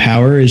grind up in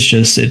power is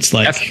just, it's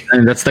like...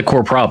 That's the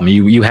core problem.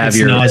 You have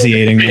your...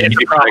 nauseating.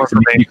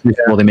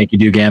 They make you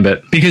do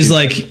Gambit. Because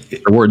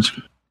rewards.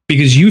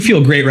 Because you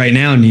feel great right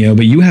now, Neo,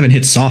 but you haven't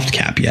hit soft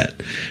cap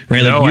yet,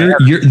 right?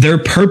 They're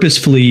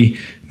purposefully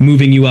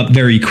moving you up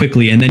very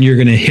quickly, and then you're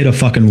going to hit a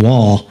fucking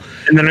wall.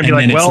 And then I'd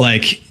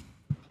be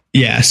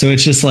so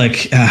it's just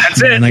like...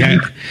 that's it.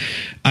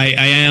 I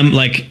am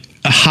a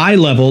high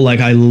level,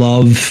 I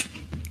love...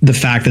 the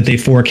fact that they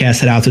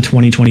forecast it out to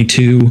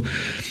 2022.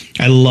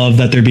 I love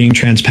that they're being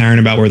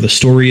transparent about where the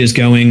story is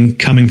going,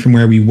 coming from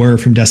where we were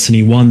from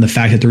Destiny 1. The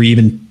fact that they're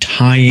even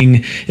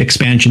tying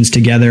expansions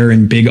together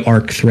and big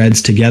arc threads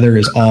together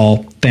is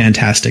all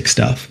fantastic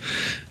stuff.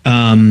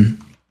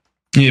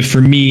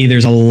 For me,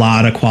 there's a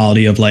lot of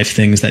quality of life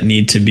things that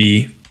need to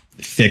be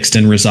fixed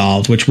and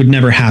resolved, which would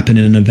never happen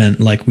in an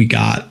event like we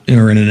got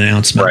or in an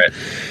announcement. Right.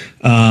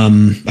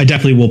 I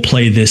definitely will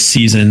play this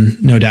season,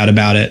 no doubt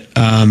about it.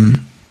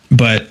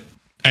 But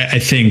I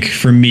think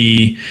for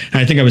me, and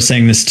I think I was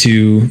saying this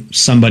to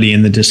somebody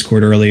in the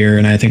Discord earlier,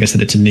 and I think I said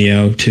it to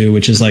Neo too,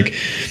 which is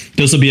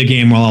this will be a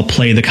game where I'll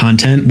play the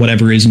content,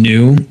 whatever is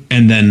new,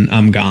 and then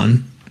I'm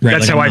gone. Right?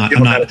 That's how I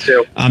feel about it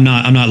too. I'm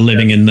not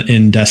living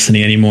in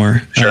Destiny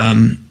anymore. Sure.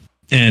 Like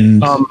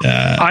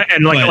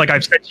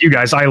I've said to you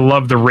guys, I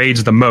love the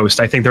raids the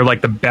most. I think they're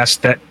the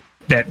best that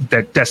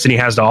Destiny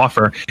has to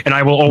offer, and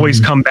I will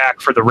always come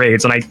back for the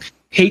raids. And I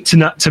hate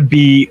to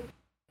be.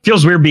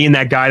 Feels weird being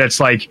that guy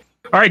that's all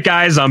right,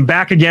 guys, I'm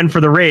back again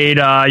for the raid.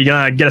 You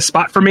gonna get a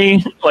spot for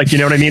me? You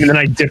know what I mean? And then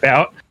I dip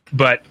out,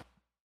 but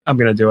I'm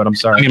gonna do it. I'm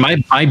sorry.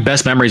 My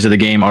best memories of the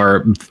game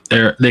are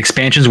the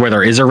expansions where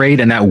there is a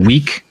raid and that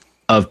week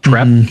of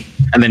prep,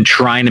 and then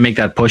trying to make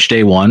that push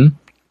day one,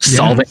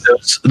 solving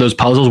those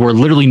puzzles where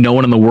literally no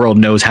one in the world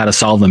knows how to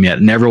solve them yet,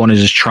 and everyone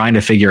is just trying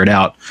to figure it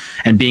out.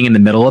 And being in the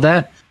middle of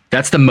that,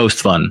 that's the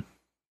most fun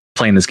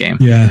playing this game.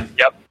 Yeah.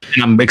 Yep.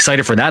 And I'm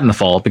excited for that in the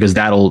fall because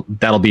that'll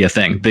be a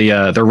thing.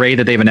 The raid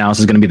that they've announced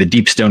is going to be the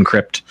Deep Stone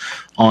Crypt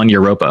on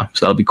Europa,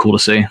 so that'll be cool to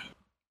see.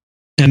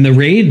 And the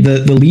raid, the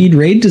lead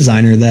raid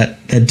designer that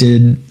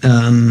did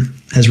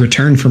has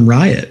returned from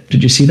Riot.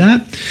 Did you see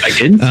that? I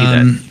didn't see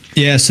that.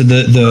 Yeah, so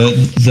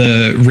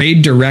the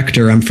raid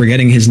director, I'm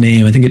forgetting his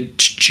name. I think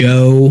it's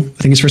Joe.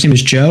 I think his first name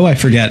is Joe. I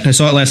forget. I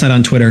saw it last night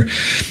on Twitter.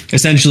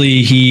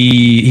 Essentially,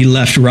 he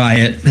left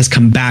Riot, has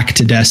come back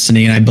to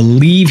Destiny, and I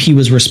believe he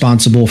was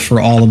responsible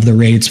for all of the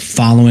raids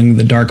following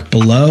the Dark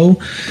Below.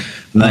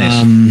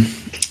 Nice.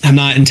 I'm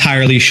not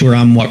entirely sure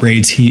on what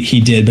raids he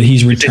did, but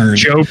he's returned.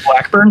 Joe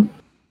Blackburn?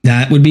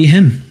 That would be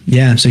him.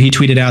 Yeah. So he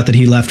tweeted out that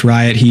he left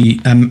Riot.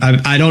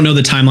 I don't know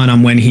the timeline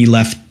on when he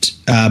left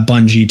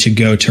Bungie to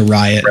go to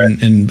Riot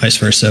and vice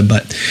versa,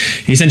 but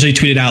he essentially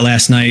tweeted out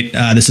last night,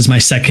 this is my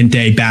second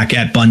day back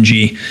at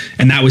Bungie.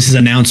 And that was his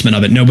announcement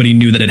of it. Nobody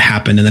knew that it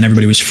happened. And then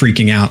everybody was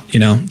freaking out,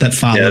 that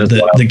followed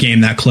the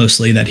game that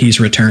closely, that he's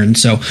returned.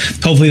 So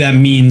hopefully that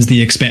means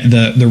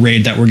the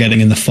raid that we're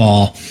getting in the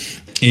fall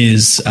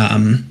is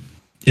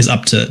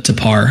up to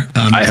par.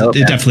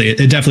 It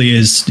definitely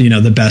is,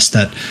 the best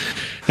that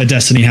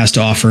Destiny has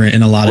to offer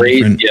in a lot of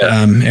different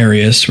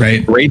areas,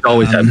 right? Raid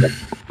always has been.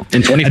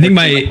 In 2014, I think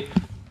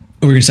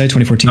what were we going to say,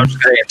 2014? In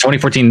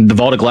 2014, the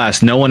Vault of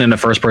Glass, no one in a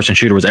first-person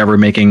shooter was ever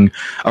making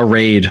a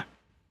raid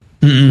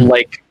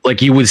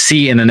like you would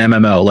see in an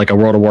MMO, like a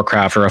World of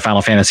Warcraft or a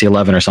Final Fantasy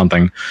 11 or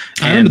something.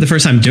 I remember the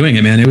first time doing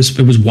it, man. It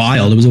was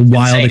wild. It was a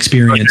wild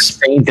experience.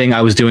 The same thing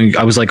I was doing.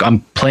 I was like,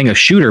 I'm playing a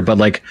shooter, but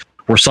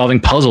we're solving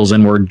puzzles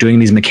and we're doing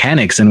these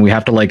mechanics and we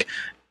have to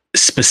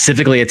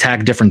specifically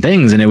attack different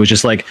things, and it was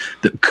just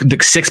the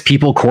 6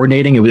 people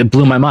coordinating. It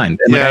blew my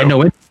mind. And I had no.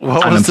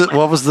 What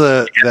was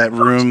that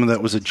room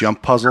that was a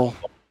jump puzzle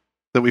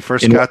that we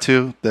first got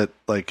to that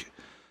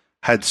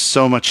had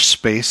so much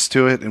space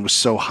to it and was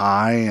so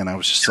high, and I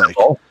was just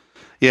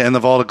in the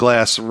Vault of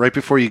Glass, right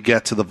before you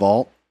get to the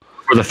vault.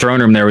 For the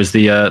throne room, there was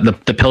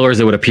the pillars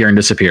that would appear and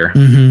disappear.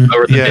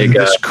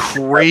 This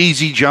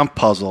crazy jump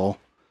puzzle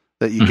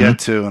that you get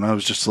to, and I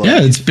was just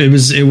it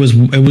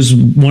was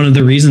one of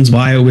the reasons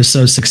why it was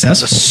so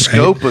successful. The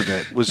scope of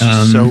it was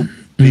so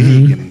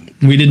big and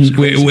We didn't.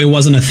 It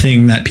wasn't a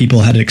thing that people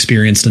had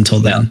experienced until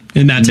then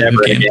in that type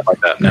of game like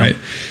that, no.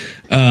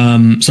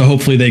 Right? So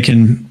hopefully they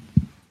can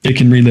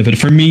relive it.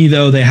 For me,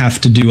 though, they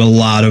have to do a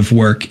lot of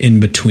work in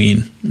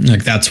between.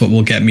 Like that's what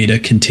will get me to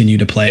continue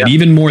to play it,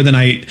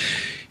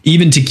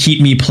 even to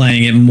keep me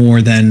playing it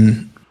more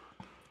than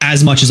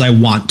as much as I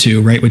want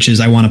to. Right, which is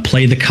I want to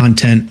play the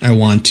content. I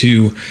want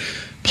to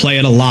play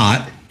it a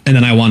lot. And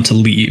then I want to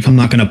leave. I'm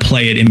not going to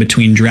play it in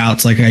between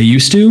droughts like I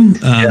used to.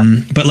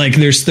 But like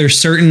there's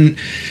certain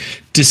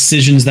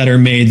decisions that are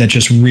made that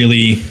just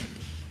really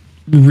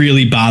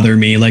bother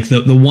me. Like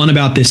the one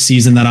about this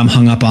season that I'm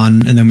hung up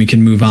on, and then we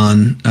can move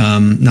on.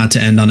 Not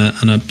to end on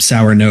a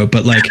sour note,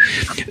 but like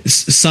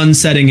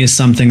sunsetting is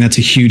something that's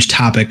a huge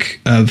topic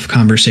of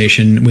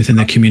conversation within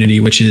the community,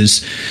 which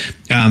is,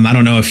 I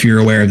don't know if you're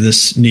aware of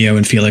this, Neo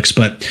and Felix,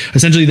 but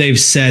essentially they've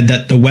said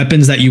that the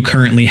weapons that you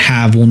currently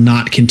have will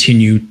not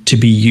continue to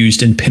be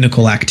used in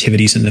pinnacle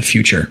activities in the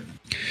future.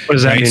 What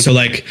does that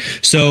mean?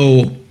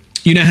 So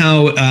you know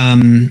how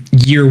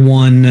year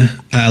one,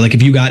 like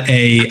if you got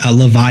a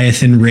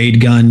Leviathan raid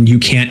gun, you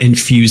can't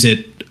infuse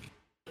it.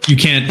 You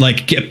can't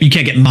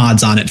get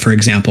mods on it, for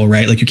example,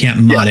 right? Like you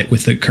can't mod it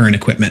with the current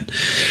equipment.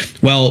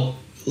 Well,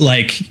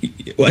 like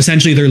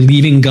essentially they're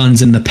leaving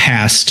guns in the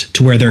past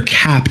to where they're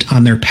capped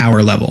on their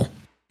power level.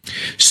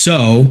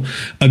 So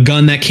a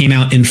gun that came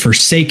out in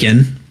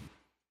Forsaken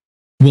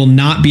will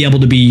not be able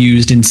to be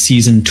used in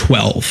season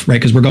 12,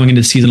 right? Because we're going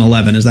into season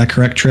 11. Is that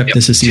correct, Trip? Yep.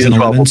 This is season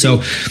 11.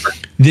 So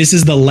this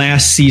is the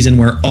last season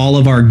where all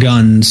of our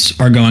guns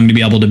are going to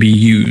be able to be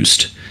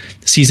used.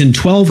 Season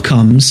 12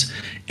 comes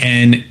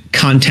and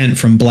content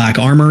from Black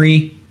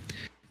Armory,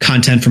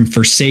 content from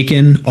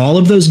Forsaken, all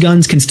of those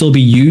guns can still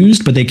be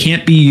used, but they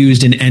can't be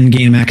used in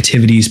endgame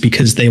activities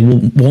because they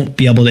won't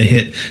be able to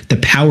hit the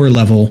power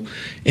level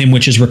in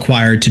which is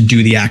required to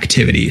do the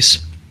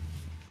activities.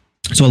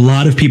 So a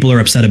lot of people are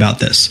upset about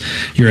this.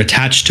 You're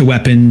attached to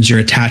weapons, you're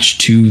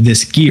attached to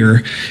this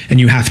gear, and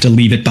you have to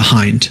leave it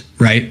behind,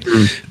 right?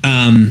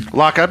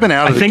 Locke, I've been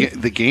out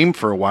of the game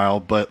for a while,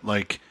 but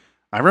like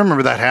I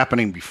remember that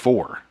happening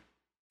before.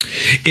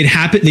 It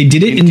happened. They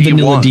did it in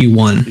Vanilla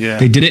D1. Yeah.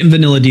 They did it in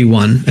Vanilla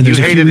D1, and there's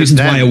a few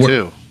reasons why it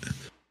worked.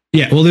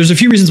 Yeah, well, there's a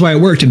few reasons why it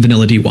worked in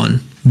Vanilla D1.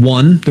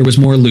 One, there was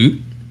more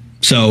loot,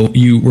 so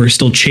you were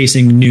still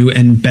chasing new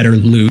and better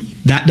loot.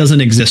 That doesn't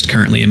exist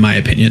currently, in my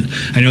opinion.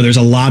 I know there's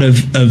a lot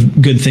of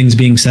good things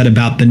being said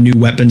about the new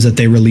weapons that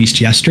they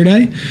released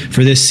yesterday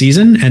for this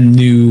season and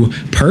new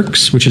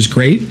perks, which is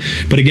great.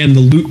 But again, the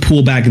loot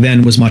pool back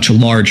then was much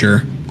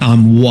larger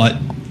on what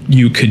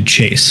you could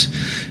chase.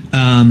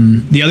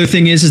 The other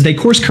thing is they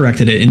course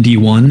corrected it in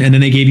D1, and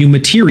then they gave you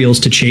materials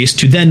to chase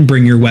to then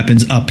bring your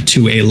weapons up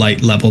to a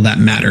light level that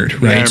mattered,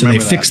 right? Yeah, so they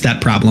fixed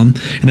that problem,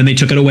 and then they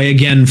took it away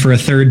again for a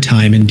third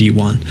time in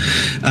D1.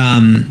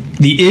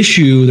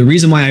 The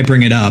reason why I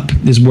bring it up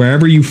is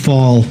wherever you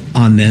fall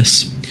on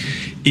this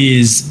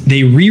is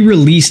they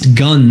re-released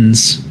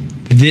guns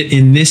that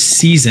in this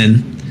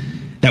season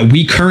that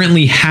we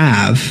currently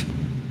have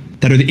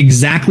that are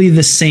exactly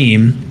the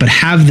same, but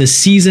have the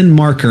season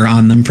marker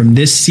on them from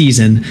this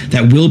season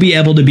that will be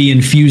able to be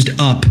infused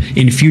up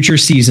in future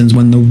seasons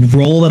when the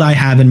role that I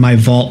have in my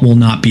vault will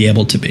not be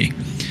able to be.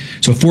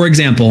 So for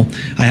example,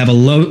 I have a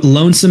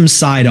lonesome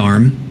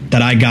sidearm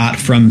that I got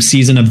from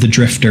Season of the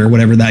Drifter,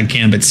 whatever that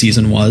Gambit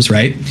season was,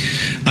 right?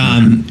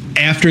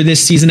 After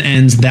this season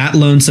ends, that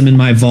lonesome in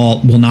my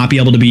vault will not be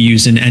able to be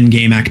used in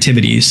endgame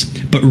activities.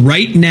 But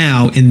right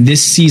now in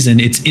this season,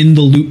 it's in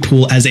the loot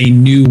pool as a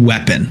new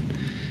weapon,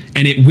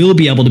 and it will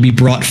be able to be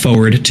brought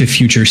forward to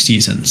future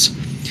seasons.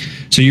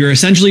 So you're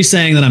essentially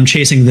saying that I'm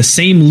chasing the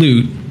same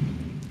loot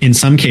in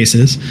some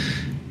cases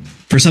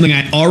for something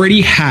I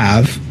already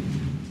have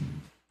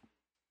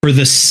for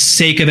the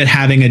sake of it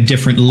having a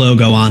different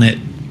logo on it,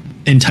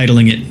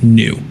 entitling it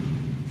new.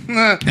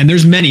 And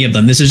there's many of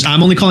them.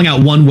 I'm only calling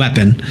out one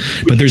weapon,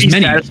 but there's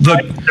many.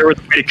 There was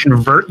a way to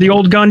convert the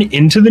old gun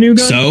into the new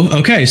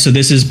gun? So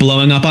this is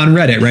blowing up on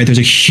Reddit, right? There's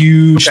a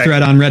huge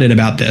thread on Reddit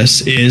about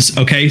this.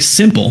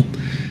 Simple.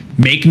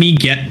 Make me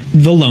get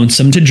the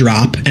lonesome to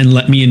drop and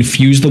let me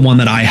infuse the one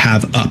that I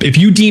have up. If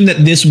you deem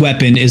that this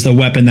weapon is the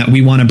weapon that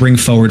we want to bring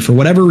forward for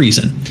whatever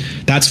reason,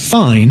 that's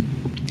fine.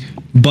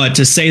 But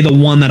to say the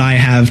one that I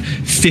have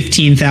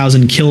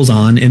 15,000 kills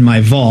on in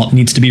my vault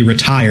needs to be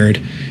retired,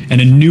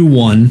 and a new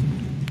one,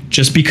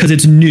 just because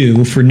it's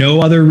new for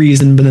no other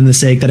reason but in the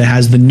sake that it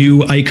has the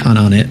new icon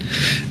on it,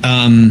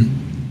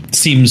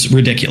 seems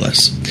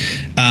ridiculous.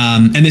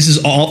 And this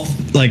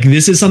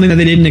is something that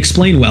they didn't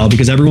explain well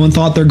because everyone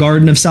thought their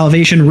Garden of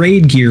Salvation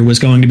raid gear was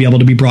going to be able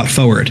to be brought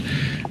forward.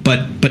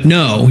 But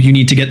no, you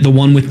need to get the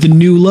one with the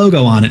new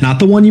logo on it, not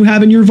the one you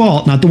have in your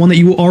vault, not the one that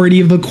you already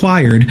have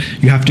acquired.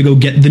 You have to go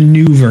get the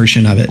new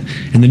version of it.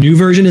 And the new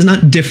version is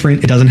not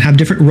different. It doesn't have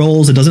different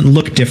roles. It doesn't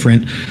look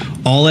different.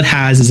 All it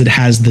has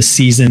this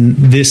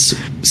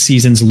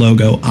season's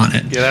logo on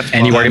it. Yeah,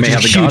 and you already may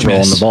have the god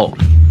roll in the vault.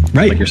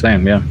 Right. Like you're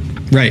saying, yeah.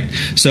 Right.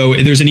 So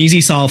there's an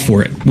easy solve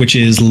for it, which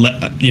is,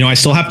 I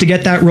still have to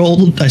get that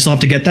rolled. I still have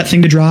to get that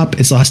thing to drop.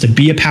 It still has to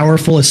be a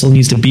powerful. It still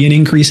needs to be an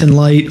increase in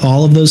light,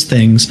 all of those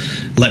things.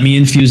 Let me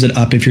infuse it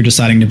up if you're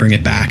deciding to bring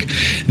it back.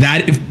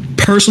 That,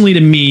 personally,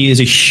 to me, is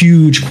a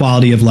huge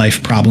quality of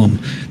life problem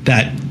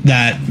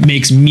that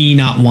makes me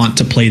not want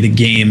to play the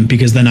game,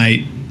 because then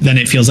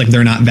it feels like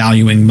they're not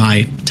valuing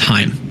my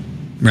time.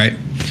 Right.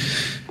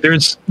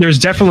 There's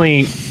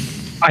definitely,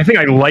 I think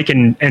I like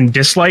and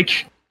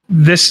dislike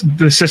the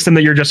system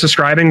that you're just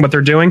describing, what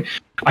they're doing.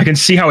 I can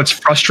see how it's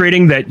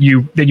frustrating that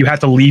you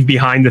have to leave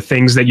behind the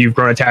things that you've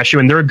grown attached to.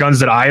 And there are guns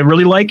that I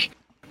really like,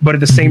 but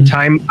at the same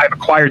time, I've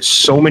acquired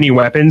so many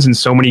weapons and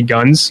so many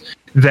guns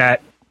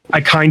that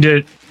I kind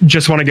of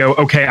just want to go,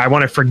 okay, I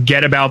want to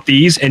forget about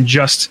these and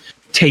just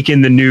take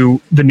in the new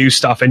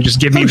stuff and just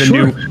give me the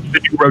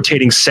new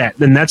rotating set.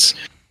 Then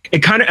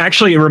it kind of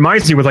actually, it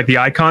reminds me with like the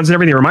icons and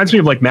everything. It reminds me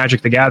of like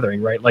Magic the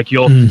Gathering, right? Like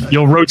you'll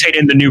rotate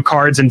in the new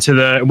cards into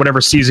the whatever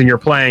season you're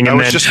playing, and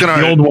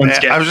the old ones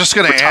get. I was just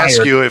going to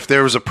ask you if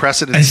there was a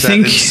precedent set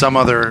in some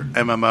other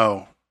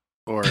MMO.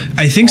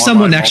 I think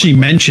someone actually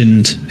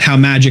mentioned how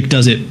Magic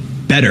does it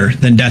better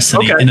than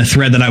Destiny in a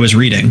thread that I was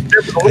reading.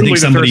 I think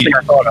somebody. The first thing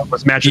I thought of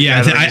was Magic.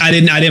 Yeah, I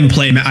didn't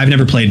play. I've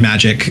never played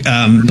Magic,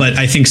 but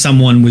I think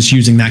someone was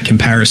using that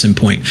comparison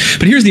point.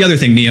 But here's the other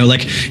thing, Neo.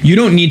 Like, you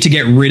don't need to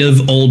get rid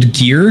of old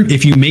gear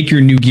if you make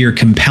your new gear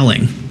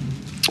compelling.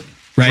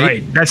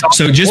 Right. That's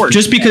also so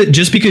just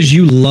because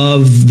you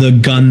love the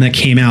gun that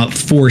came out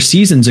 4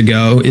 seasons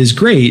ago is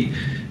great.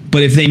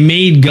 But if they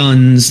made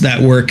guns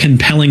that were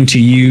compelling to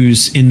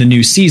use in the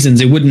new seasons,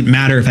 it wouldn't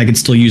matter if I could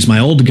still use my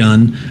old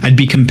gun. I'd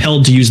be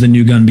compelled to use the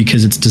new gun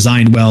because it's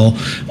designed well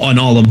on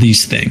all of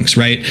these things,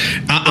 right?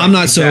 I'm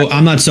not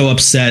so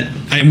upset,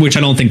 which I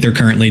don't think they're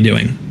currently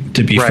doing,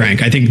 to be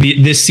frank. I think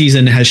this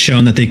season has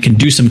shown that they can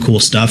do some cool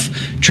stuff.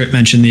 Trip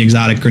mentioned the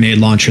exotic grenade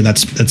launcher.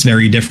 That's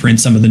very different.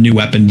 Some of the new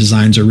weapon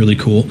designs are really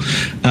cool.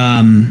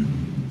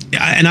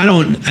 And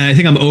I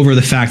think I'm over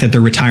the fact that they're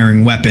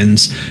retiring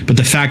weapons, but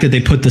the fact that they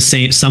put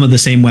some of the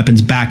same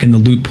weapons back in the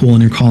loot pool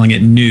and they're calling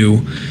it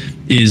new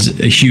is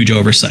a huge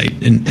oversight,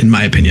 in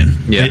my opinion.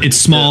 Yeah. It's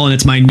small and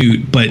it's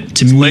minute, but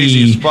to me,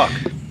 lazy as fuck.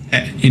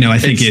 I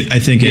think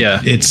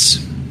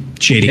it's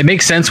shady. It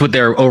makes sense with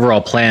their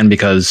overall plan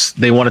because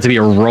they want it to be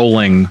a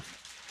rolling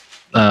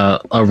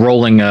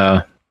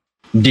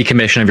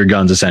decommission of your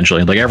guns,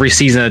 essentially. Like every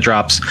season that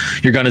drops,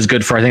 your gun is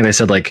good for, I think they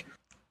said like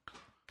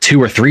 2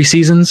 or 3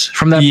 seasons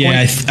from that point. Yeah,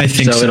 I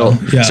think so.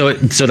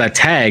 So that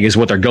tag is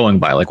what they're going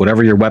by. Like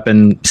whatever your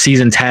weapon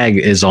season tag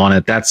is on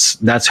it,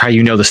 that's how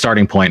you know the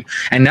starting point.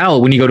 And now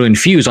when you go to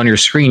infuse on your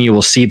screen, you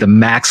will see the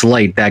max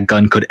light that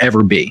gun could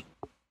ever be.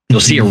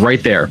 You'll see it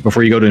right there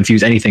before you go to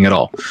infuse anything at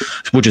all,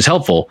 which is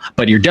helpful.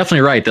 But you're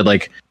definitely right that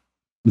like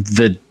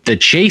the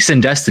chase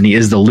in Destiny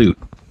is the loot.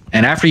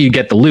 And after you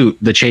get the loot,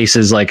 the chase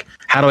is like,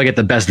 how do I get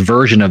the best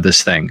version of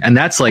this thing? And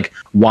that's like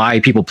why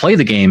people play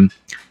the game.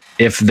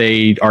 If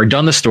they are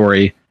done the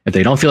story, if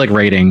they don't feel like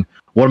raiding,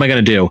 what am I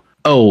going to do?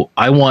 Oh,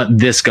 I want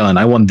this gun.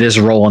 I want this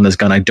roll on this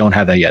gun. I don't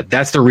have that yet.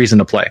 That's the reason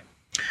to play.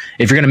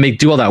 If you're going to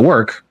do all that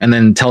work and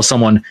then tell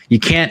someone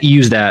you can't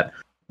use that,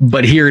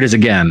 but here it is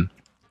again,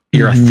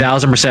 you're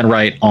 1,000%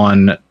 right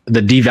on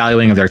the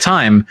devaluing of their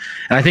time.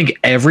 And I think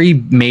every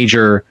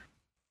major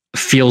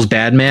feels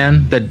bad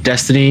man that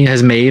Destiny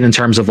has made in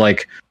terms of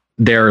like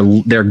their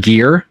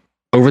gear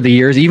over the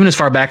years, even as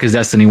far back as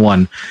Destiny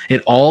 1,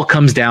 it all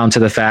comes down to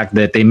the fact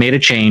that they made a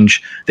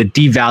change that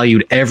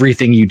devalued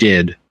everything you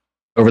did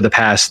over the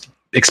past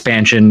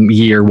expansion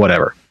year,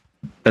 whatever.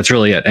 That's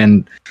really it.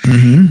 And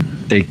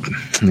they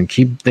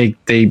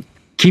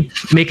keep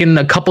making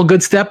a couple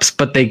good steps,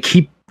 but they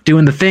keep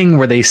doing the thing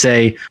where they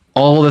say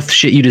all the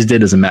shit you just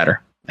did doesn't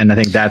matter. And I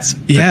think that's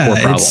the core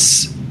problem.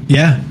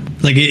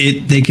 Like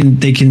they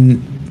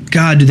can.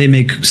 God, do they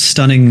make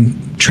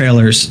stunning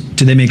trailers?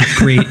 Do they make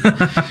great?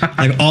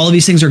 Like all of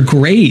these things are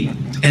great,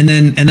 and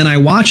then I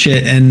watch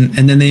it, and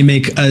then they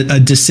make a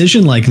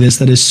decision like this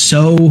that is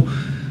so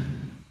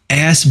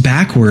ass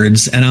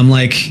backwards, and I'm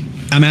like,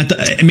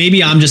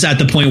 maybe I'm just at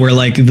the point where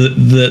like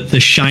the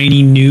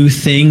shiny new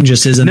thing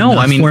just isn't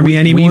enough for me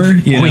anymore.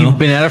 We've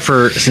been at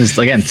it since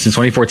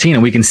 2014,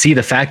 and we can see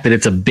the fact that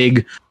it's a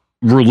big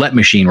roulette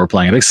machine we're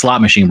playing, a big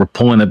slot machine. We're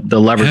pulling the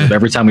levers of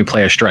every time we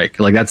play a strike.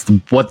 Like that's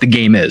what the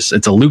game is.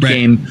 It's a loot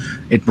game.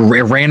 It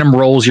random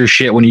rolls your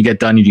shit when you get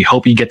done. You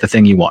hope you get the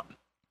thing you want.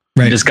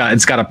 Right. It's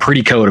got a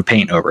pretty coat of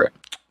paint over it.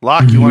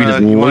 Locke,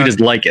 we just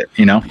like it,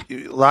 you know?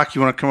 Locke,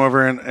 you want to come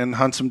over and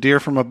hunt some deer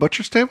from a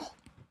butcher's table?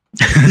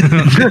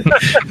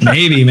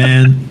 Maybe,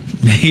 man.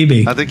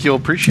 Maybe. I think you'll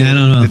appreciate it. I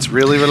don't know. It's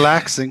really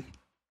relaxing.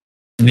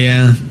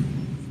 Yeah.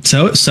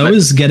 So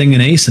is getting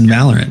an ace in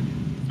Valorant.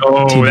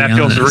 Oh, that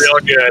feels real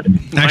good.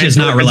 Actually, it's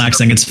not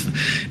relaxing. It's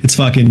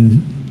fucking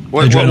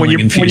when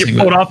you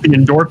pulled off the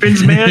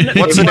endorphins, man.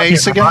 What's an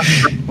ace again?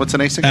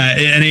 An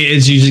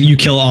ace is you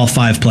kill all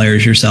 5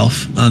 players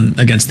yourself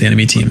against the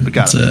enemy team.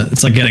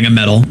 It's like getting a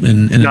medal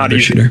in another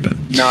shooter, but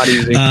not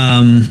easy.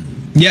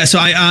 Yeah. So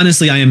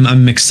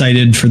I'm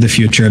excited for the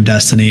future of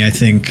Destiny. I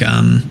think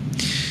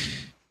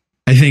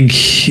I think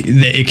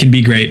that it can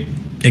be great.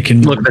 It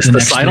can look. The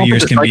next 3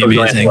 years can be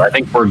amazing. I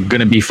think we're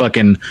gonna be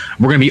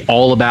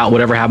all about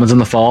whatever happens in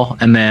the fall,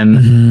 and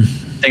then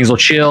things will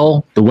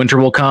chill. The winter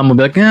will come. We'll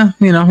be like, yeah,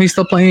 he's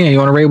still playing. Yeah, you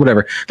want to raid,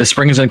 whatever. The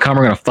spring is gonna come.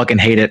 We're gonna fucking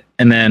hate it,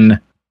 and then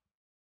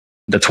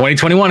the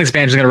 2021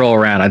 expansion is gonna roll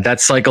around.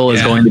 That cycle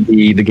is going to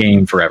be the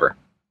game forever.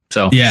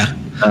 So yeah.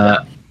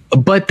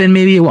 But then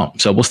maybe it won't.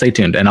 So we'll stay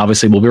tuned, and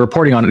obviously we'll be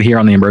reporting on it here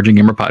on the Emerging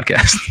Gamer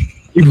podcast.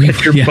 You will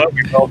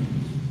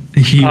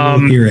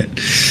hear it.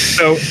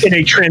 So in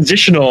a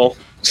transitional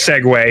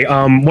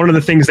segue, one of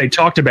the things they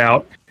talked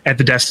about at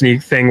the Destiny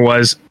thing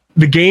was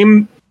the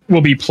game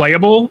will be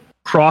playable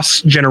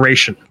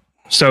cross-generation.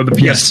 So the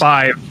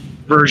PS5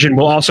 version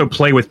will also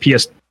play with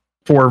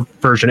PS4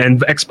 version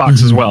and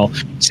Xbox as well.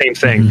 Same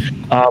thing.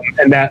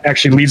 And that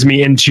actually leads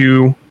me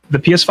into the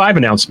PS5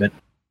 announcement.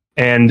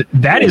 And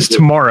that is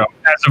tomorrow.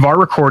 As of our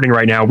recording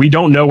right now, we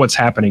don't know what's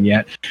happening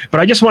yet. But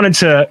I just wanted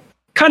to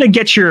kind of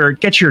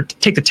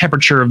take the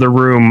temperature of the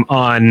room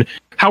on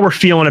how we're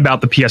feeling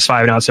about the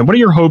PS5 announcement. What are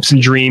your hopes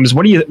and dreams?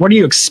 What are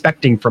you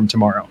expecting from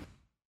tomorrow?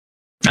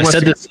 I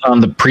said this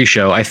on the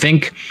pre-show. I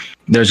think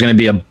there's going to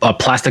be a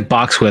plastic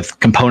box with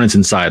components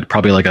inside,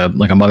 probably like a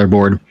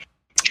motherboard,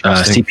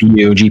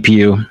 CPU,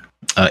 GPU,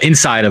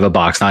 inside of a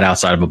box, not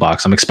outside of a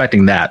box. I'm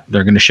expecting that.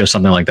 They're going to show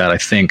something like that, I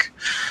think.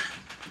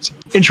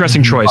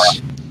 Interesting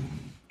choice.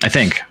 I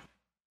think.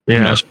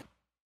 Yeah.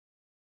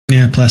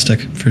 Yeah,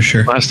 plastic for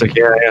sure. Plastic,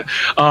 yeah.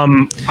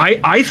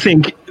 I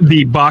think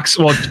the box.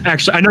 Well,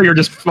 actually, I know you're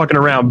just fucking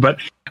around, but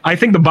I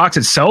think the box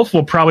itself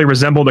will probably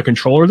resemble the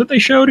controller that they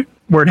showed,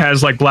 where it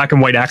has like black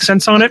and white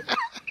accents on it.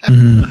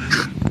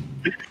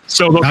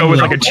 So they'll go with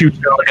like a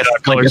two-tone,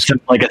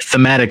 like a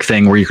thematic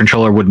thing where your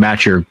controller would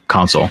match your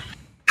console.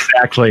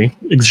 Exactly.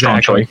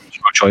 Strong choice.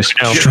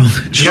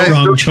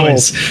 Strong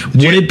choice.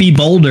 Would it be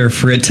bolder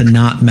for it to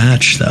not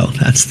match, though?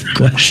 That's the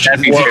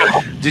question.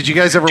 Did you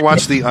guys ever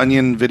watch the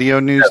Onion Video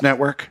News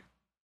Network?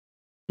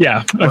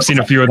 Yeah, I've seen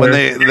a few of them.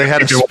 They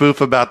had a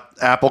spoof about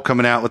Apple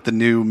coming out with the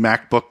new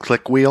MacBook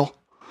click wheel.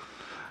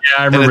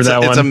 Yeah, I remember that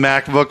one. It's a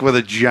MacBook with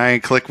a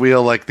giant click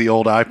wheel like the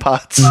old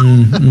iPods.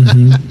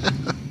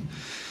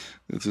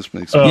 It just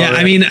makes sense.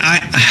 I mean,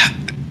 I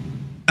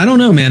don't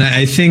know, man.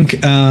 I think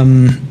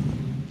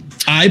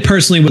I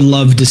personally would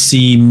love to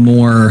see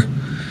more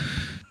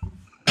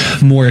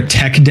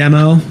tech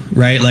demo,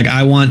 right? Like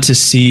I want to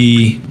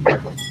see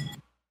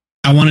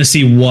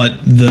what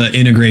the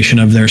integration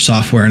of their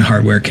software and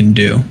hardware can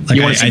do. Like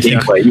you want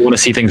to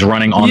see things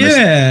running on this.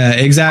 Yeah,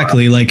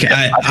 exactly. Like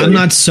I'm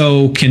not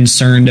so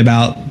concerned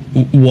about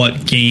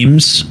what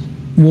games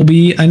will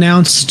be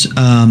announced.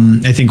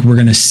 I think we're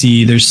going to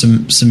see there's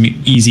some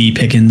easy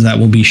pickings that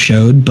will be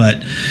showed,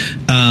 but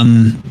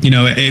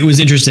it was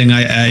interesting.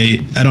 I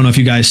don't know if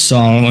you guys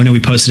saw. I know we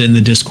posted it in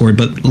the Discord,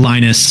 but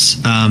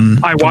Linus,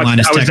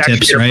 Linus Tech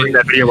Tips, right?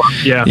 That video up.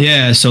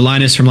 Yeah. So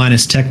Linus from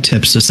Linus Tech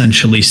Tips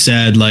essentially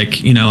said,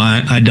 like,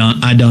 I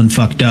done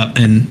fucked up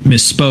and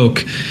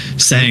misspoke,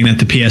 saying that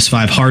the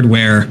PS5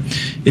 hardware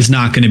is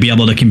not going to be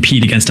able to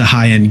compete against a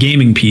high-end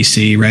gaming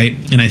PC, right?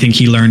 And I think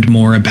he learned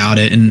more about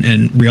it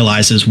and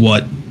realizes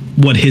what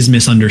his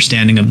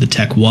misunderstanding of the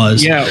tech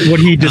was. Yeah, what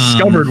he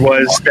discovered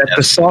was that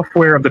the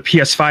software of the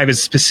PS5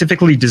 is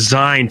specifically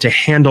designed to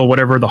handle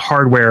whatever the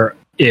hardware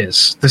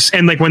is.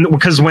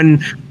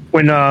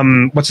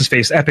 When what's his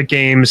face, Epic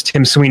Games,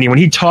 Tim Sweeney, when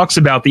he talks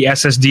about the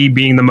SSD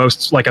being the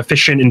most like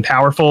efficient and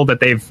powerful that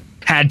they've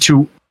had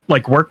to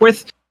like work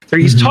with,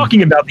 he's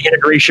talking about the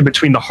integration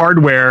between the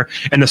hardware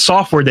and the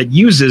software that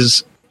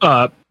uses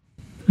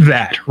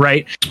that,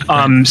 right?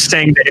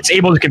 Saying that it's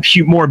able to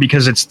compute more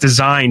because it's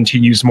designed to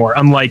use more,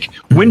 unlike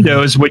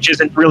Windows, which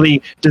isn't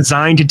really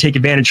designed to take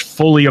advantage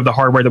fully of the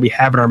hardware that we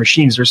have in our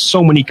machines. There's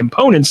so many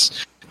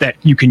components that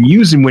you can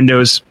use in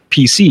Windows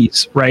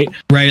PCs, right?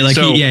 Right. Like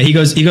he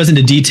goes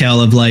into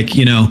detail of like,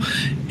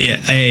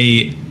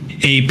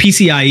 a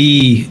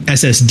PCIe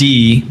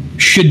SSD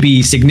should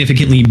be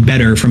significantly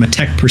better from a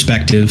tech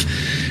perspective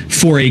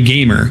for a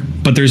gamer,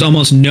 but there's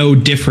almost no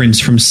difference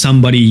from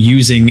somebody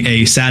using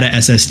a SATA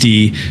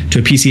SSD to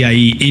a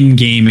PCIe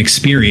in-game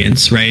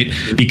experience, right?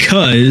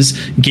 Because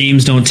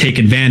games don't take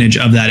advantage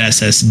of that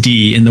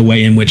SSD in the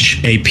way in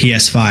which a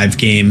PS5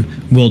 game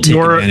will take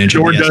advantage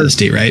of the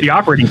SSD, right? The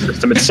operating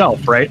system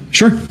itself, right?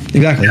 Sure,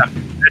 exactly. Yeah.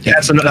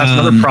 That's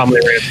another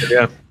problem they ran into,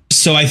 yeah.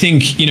 So I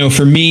think,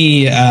 for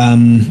me,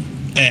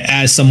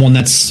 as someone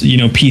that's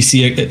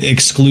PC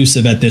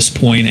exclusive at this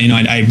point,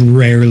 I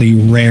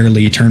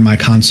rarely turn my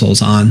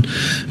consoles on.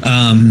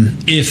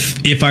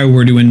 If I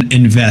were to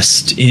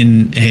invest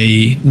in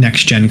a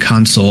next gen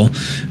console,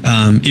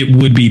 it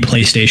would be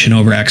PlayStation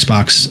over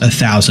Xbox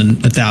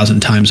 1,000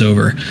 times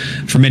over,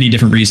 for many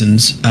different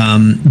reasons.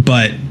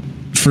 But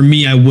for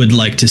me, I would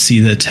like to see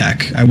the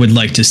tech. I would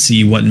like to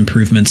see what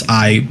improvements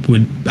I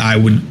would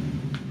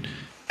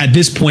at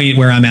this point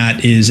where I'm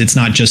at is it's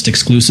not just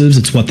exclusives,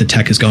 it's what the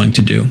tech is going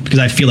to do, because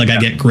I feel like I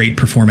get great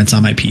performance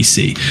on my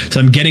PC.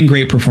 So I'm getting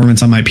great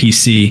performance on my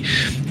PC.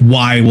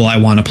 Why will I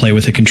want to play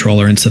with a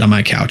controller and sit on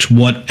my couch?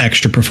 What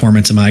extra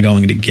performance am I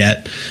going to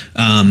get?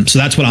 So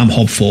that's what I'm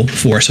hopeful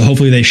for. So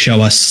hopefully they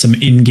show us some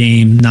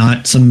in-game,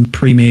 not some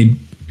pre-made,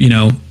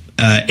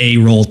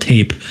 A-roll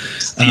tape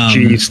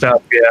CG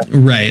stuff,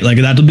 right, like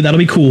that'll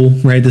be cool,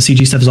 right? The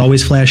CG stuff is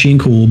always flashy and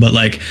cool, but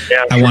like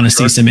I want to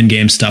see some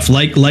in-game stuff,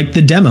 like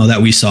the demo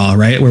that we saw,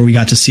 right, where we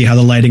got to see how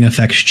the lighting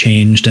effects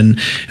changed and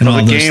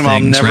all those things.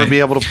 I'll never be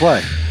able to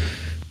play.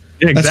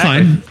 Yeah, exactly. That's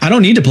fine. I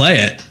don't need to play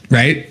it,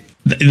 right?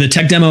 The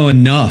tech demo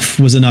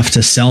was enough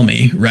to sell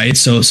me, right?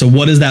 So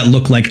what does that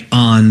look like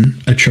on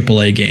a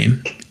AAA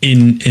game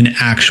in an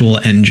actual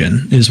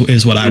engine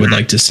is what I would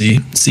like to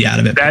see out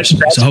of it.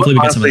 So hopefully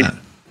we get some of that.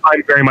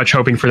 I'm very much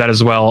hoping for that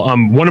as well.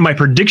 One of my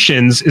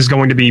predictions is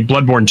going to be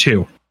Bloodborne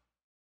 2,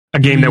 a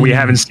game that we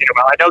haven't seen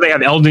about. I know they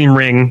have Elden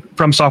Ring.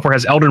 From Software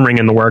has Elden Ring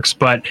in the works,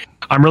 but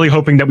I'm really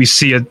hoping that we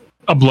see a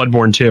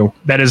Bloodborne 2.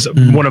 That is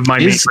one of my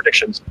main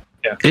predictions.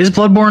 Yeah. Is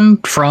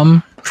Bloodborne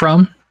from?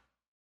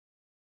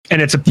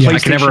 And it's a PlayStation. I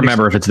can never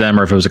remember if it's them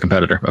or if it was a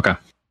competitor. Okay.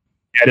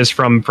 Yeah, it is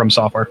from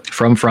Software.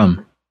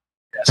 From.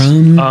 Yes.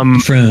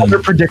 Other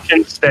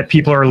predictions that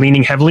people are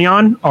leaning heavily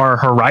on are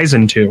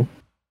Horizon 2.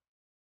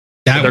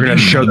 They're going to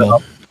show that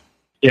up.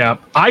 Yeah.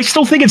 I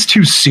still think it's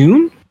too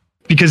soon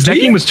because that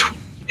game was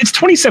it's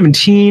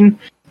 2017.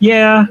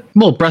 Yeah.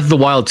 Well, Breath of the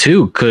Wild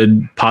 2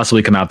 could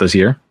possibly come out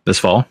this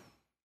fall.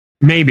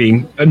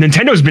 Maybe.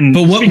 Nintendo's been.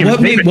 But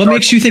what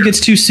makes you think it's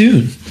too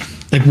soon?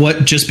 Like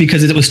what? Just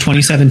because it was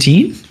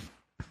 2017?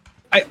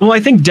 I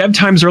think dev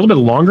times are a little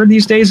bit longer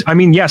these days. I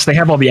mean, yes, they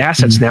have all the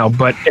assets now,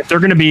 but if they're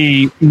going to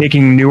be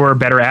making newer,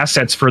 better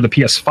assets for the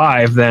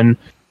PS5, then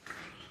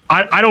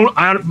I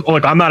don't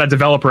look. I'm not a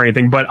developer or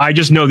anything, but I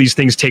just know these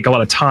things take a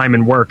lot of time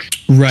and work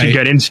to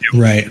get into.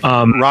 Right.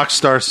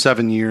 Rockstar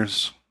 7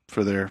 years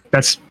for their.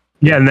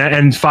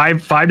 And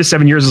 5 to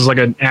 7 years is like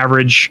an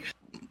average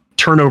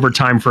turnover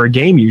time for a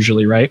game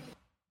usually, right?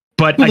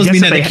 But I guess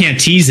mean that they can't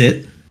tease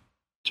it.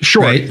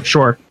 Sure, right?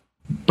 Sure.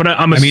 But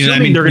I'm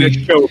assuming they're going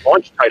to show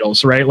launch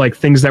titles, right? Like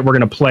things that we're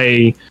going to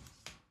play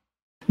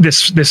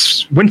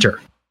this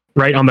winter,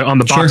 right? On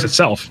the box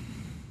itself.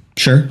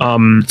 Sure.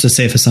 It's a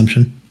safe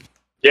assumption.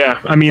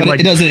 Yeah, I mean, but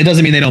it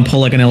doesn't mean they don't pull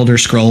like an Elder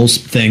Scrolls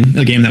thing,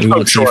 a game that we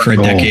won't see for a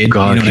decade. Oh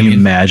God, can you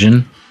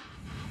imagine?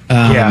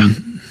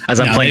 As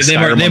I'm playing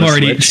Skyrim, they've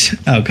already.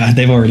 Oh God,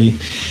 they've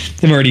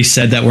already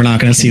said that we're not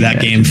going to see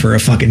that game for a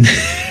fucking.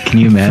 Can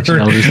you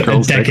imagine Elder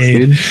Scrolls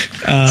decade?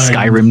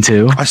 Skyrim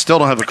 2. I still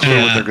don't have a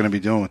clue what they're going to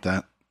be doing with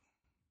that.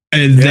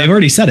 They've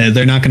already said it.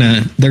 They're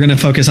going to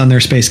focus on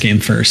their space game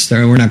first.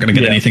 We're not going to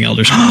get anything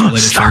Elder Scrolls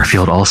related.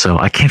 Starfield also.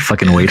 I can't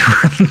fucking wait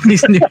for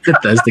these new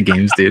Bethesda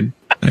games, dude.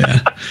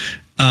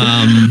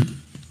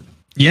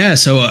 Yeah.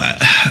 So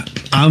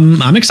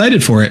I'm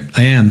excited for it.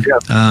 I am.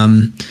 Yeah.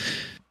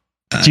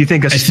 Do you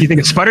think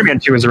Spider-Man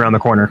 2 is around the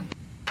corner?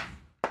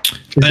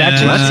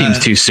 That seems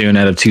too soon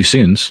out of too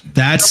soons.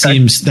 I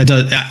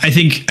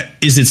think,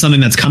 is it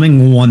something that's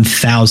coming?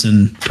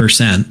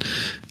 1,000%.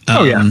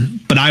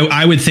 But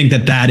I would think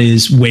that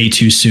is way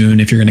too soon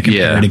if you're going to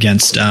compare it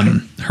against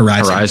Horizon.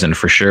 Horizon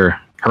for sure.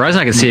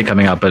 Horizon, I can see it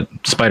coming out, but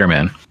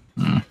Spider-Man.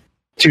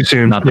 Too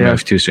soon. Not the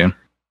most too soon.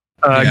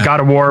 God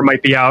of War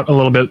might be out a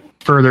little bit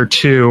further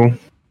too,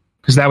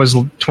 because that was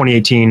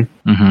 2018.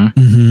 I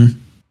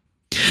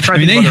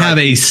mean, they have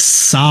a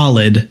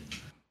solid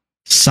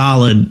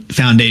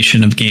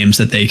foundation of games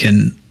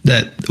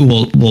that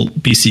will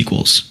be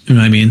sequels. You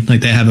know what I mean?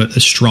 Like they have a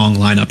strong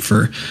lineup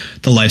for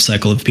the life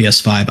cycle of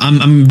PS5.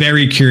 I'm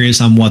very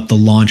curious on what the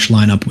launch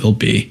lineup will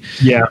be.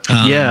 Yeah.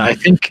 I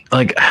think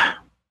like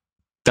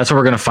that's what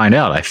we're going to find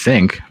out, I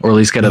think, or at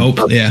least get a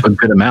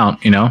good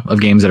amount, of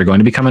games that are going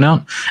to be coming out.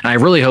 And I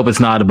really hope it's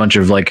not a bunch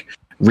of like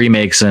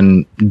remakes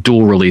and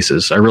dual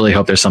releases. I really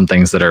hope there's some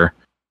things that are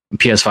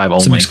PS5 only.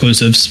 Some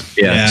exclusives.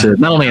 Yeah. To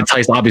not only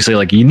entice, obviously,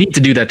 like you need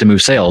to do that to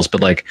move sales, but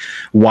like,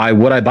 why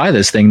would I buy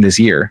this thing this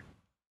year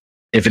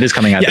if it is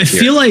coming out this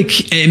year? I feel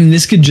like, and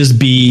this could just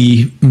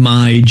be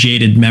my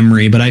jaded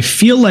memory, but I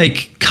feel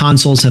like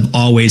consoles have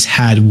always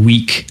had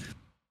weak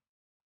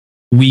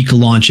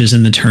launches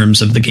in the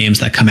terms of the games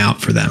that come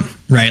out for them,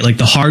 right? Like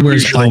the hardware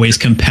is always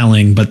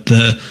compelling, but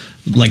the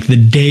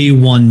day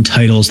one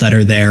titles that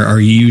are there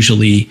are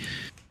usually,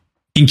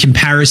 in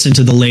comparison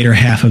to the later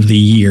half of the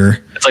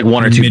year, it's like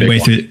one or two midway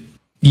through.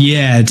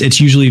 Yeah, it's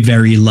usually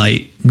very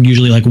light.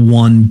 Usually like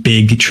one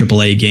big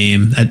AAA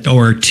game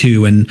or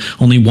two, and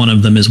only one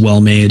of them is well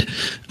made.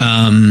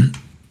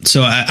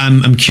 So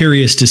I'm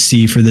curious to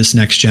see for this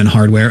next gen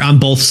hardware on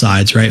both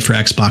sides, right? For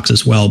Xbox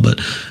as well,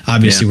 but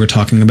obviously we're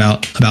talking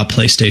about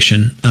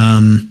PlayStation.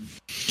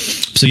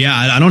 So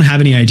yeah, I don't have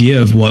any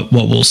idea of what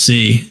we'll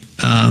see.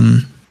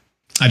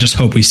 I just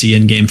hope we see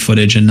in-game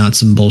footage and not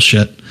some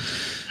bullshit.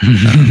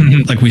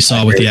 Like we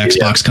saw with the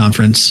Xbox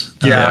conference.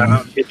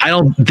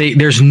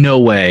 There's no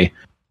way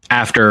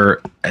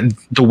after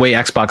the way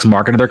Xbox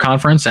marketed their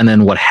conference and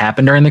then what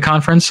happened during the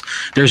conference,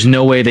 there's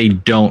no way they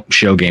don't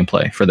show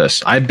gameplay for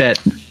this. I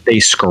bet they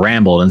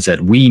scrambled and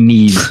said, we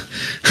need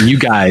you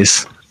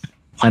guys.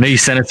 I know you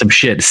sent us some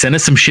shit. Send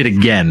us some shit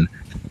again.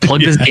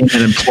 Plug this game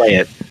in and play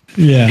it.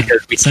 Yeah.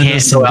 Because we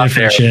can't go out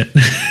there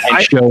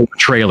and show a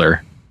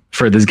trailer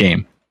for this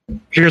game.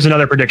 Here's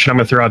another prediction I'm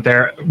going to throw out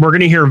there. We're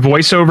going to hear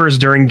voiceovers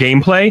during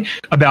gameplay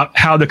about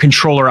how the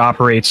controller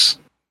operates.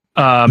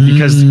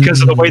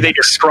 Because of the way they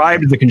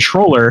described the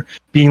controller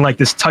being like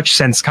this touch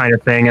sense kind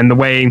of thing, and the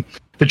way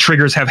the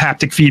triggers have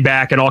haptic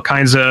feedback and all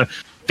kinds of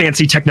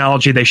fancy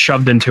technology they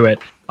shoved into it.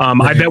 Right.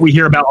 I bet we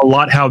hear about a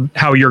lot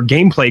how your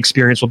gameplay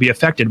experience will be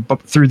affected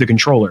through the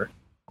controller.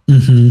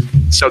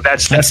 Mm-hmm. So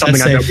that's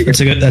something I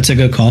bet that's a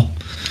good call.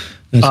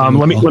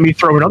 Let me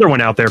throw another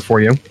one out there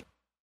for you.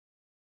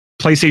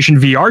 PlayStation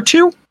VR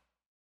 2?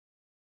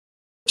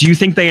 Do you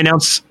think they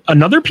announce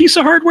another piece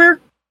of hardware?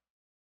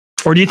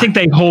 Or do you think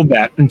they hold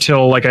that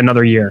until like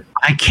another year?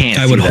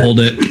 I would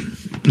hold it.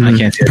 I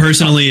can't see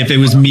personally, if it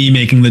was me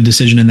making the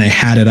decision and they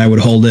had it, I would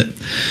hold it.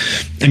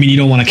 I mean, you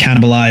don't want to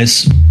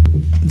cannibalize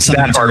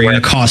something that's going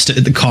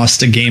to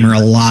cost a gamer a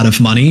lot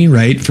of money,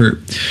 right? For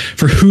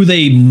who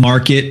they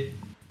market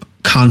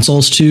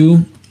consoles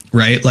to,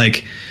 right?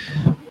 Like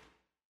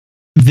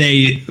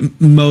the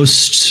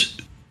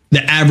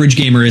average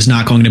gamer is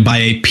not going to buy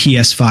a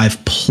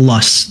PS5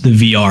 plus the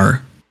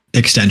VR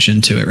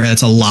extension to it, right?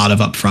 That's a lot of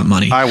upfront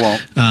money. I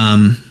won't.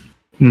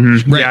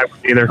 Right. Yeah, I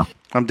won't either.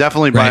 I'm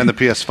definitely buying the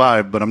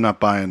PS5, but I'm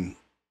not buying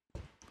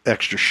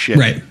extra shit.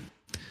 Right.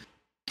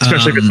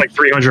 Especially if it's like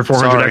 300,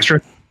 400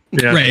 extra.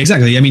 Yeah. Right,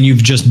 exactly. I mean,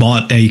 you've just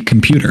bought a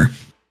computer,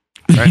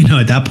 right?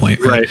 At that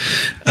point. Right.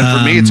 And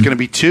for me, it's going to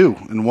be 2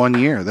 in 1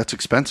 year. That's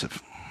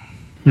expensive.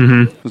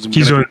 Mm-hmm.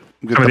 He's doing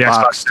the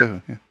box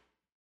too. Yeah.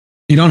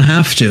 You don't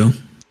have to.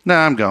 No,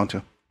 I'm going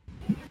to.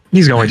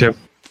 He's going to.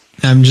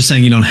 I'm just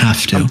saying you don't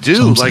have to.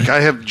 I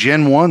have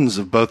Gen 1s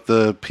of both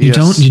the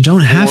PS. You don't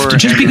have to.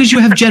 Just because you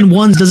have Gen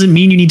 1s doesn't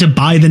mean you need to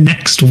buy the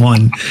next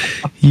one.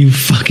 You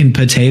fucking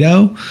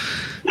potato.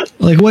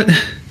 Like what?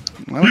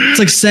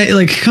 It's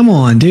like come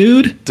on,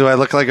 dude. Do I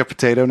look like a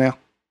potato now?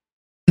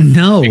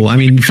 No, I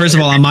mean, first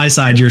of all, on my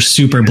side, you're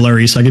super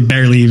blurry, so I could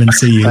barely even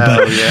see you.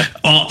 But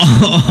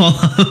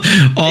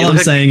all I'm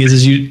saying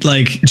is you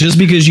like just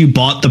because you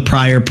bought the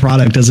prior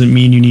product doesn't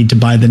mean you need to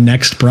buy the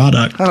next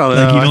product. I don't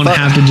know. Like you don't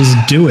have to just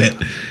do it.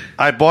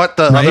 I bought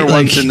the other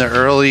ones in the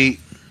early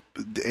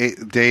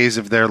days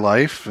of their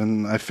life,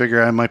 and I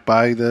figure I might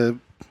buy the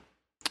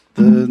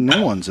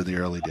new ones in the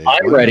early days.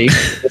 I'm ready.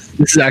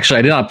 This is actually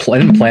I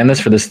didn't plan this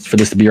for this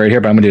to be right here,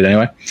 but I'm gonna do it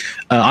anyway.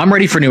 I'm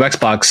ready for new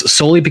Xbox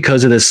solely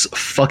because of this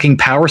fucking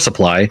power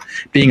supply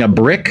being a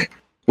brick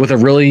with a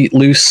really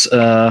loose.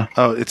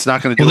 It's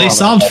not gonna do. Well,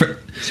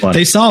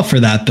 they solved for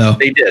that though.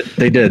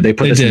 They did. They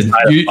put this.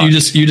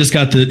 You just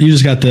got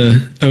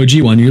the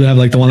OG one. You have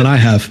like the one that I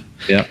have.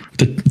 Yeah.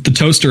 The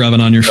toaster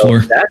oven on your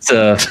floor. That's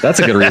a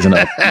good reason.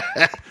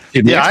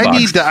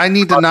 I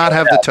need to not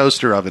have the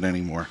toaster oven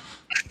anymore.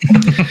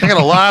 I got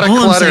a lot of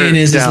clutter. All I'm saying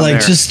is like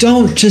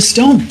there. just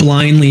don't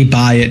blindly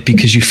buy it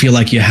because you feel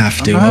like you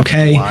have to.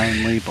 Okay,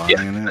 blindly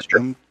buying it.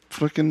 I'm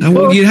fucking.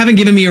 Well, you haven't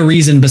given me a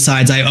reason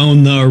besides I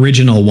own the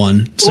original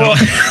one. So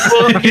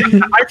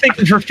I think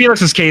for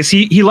Felix's case,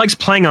 he likes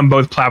playing on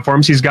both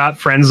platforms. He's got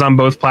friends on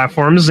both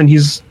platforms, and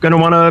he's going to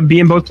want to be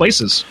in both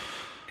places.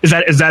 Is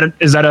that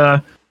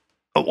a?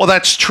 Well,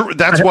 that's true.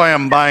 That's why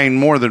I'm buying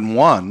more than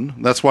one.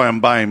 That's why I'm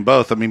buying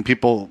both. I mean,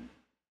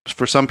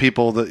 for some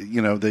people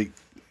that they.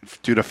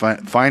 Due to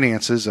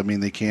finances, I mean,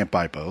 they can't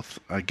buy both.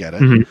 I get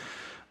it.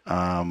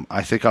 Mm-hmm.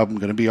 I think I'm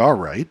going to be all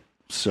right,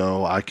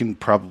 so I can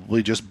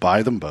probably just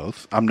buy them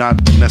both. I'm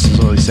not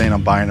necessarily saying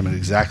I'm buying them at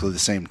exactly the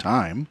same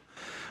time.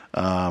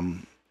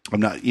 I'm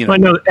not, I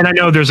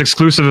know there's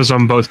exclusives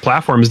on both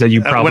platforms that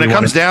you probably. When it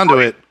comes down to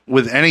it,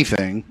 with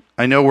anything,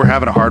 I know we're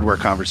having a hardware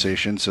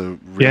conversation, so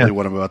really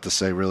what I'm about to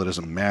say really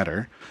doesn't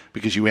matter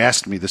because you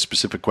asked me the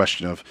specific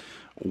question of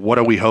what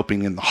are we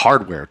hoping in the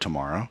hardware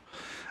tomorrow.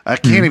 I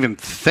can't even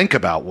think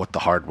about what the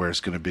hardware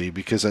is going to be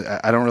because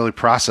I don't really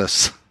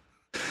process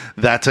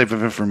that type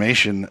of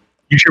information.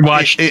 You should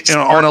watch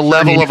on a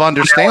level of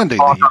understanding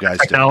that you guys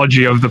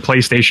technology of the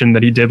PlayStation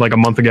that he did like a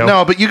month ago.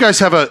 No, but you guys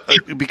have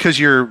because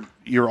you're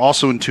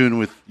also in tune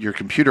with your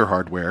computer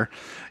hardware.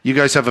 You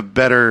guys have a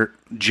better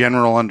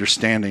general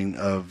understanding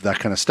of that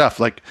kind of stuff.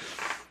 Like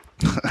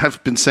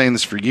I've been saying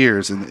this for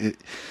years, and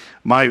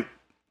my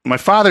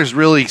father's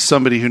really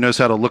somebody who knows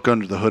how to look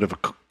under the hood of a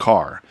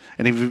car.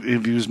 And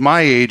if he was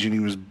my age and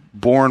he was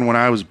born when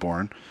I was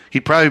born,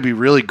 he'd probably be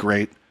really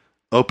great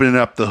opening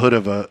up the hood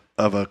of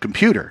a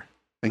computer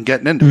and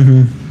getting into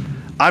it.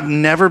 I've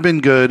never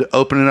been good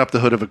opening up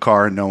the hood of a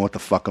car and knowing what the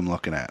fuck I'm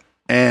looking at.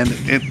 And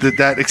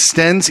that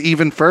extends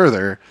even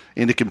further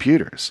into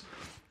computers.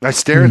 I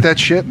stare at that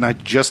shit and I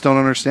just don't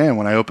understand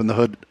when I open the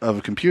hood of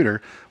a computer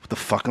what the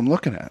fuck I'm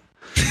looking at.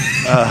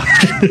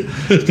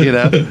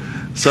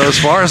 So as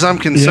far as I'm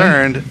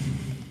concerned,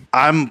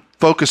 I'm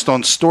focused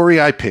on story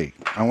IP.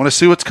 I want to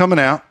see what's coming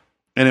out.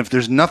 And if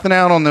there's nothing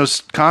out on those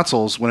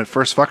consoles when it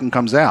first fucking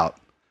comes out,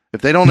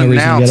 If they don't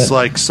announce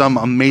like some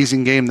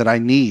amazing game that I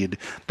need,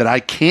 that I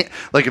can't,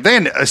 like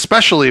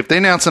especially if they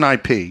announce an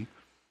IP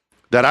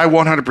that I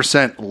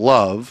 100%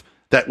 love,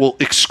 that will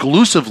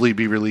exclusively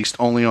be released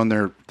only on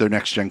their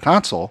next gen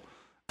console,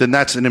 then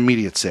that's an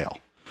immediate sale.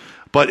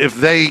 But if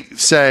they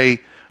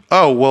say,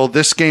 oh, well,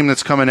 this game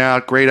that's coming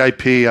out, great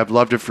IP, I've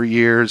loved it for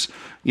years,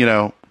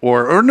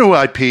 or new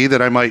IP that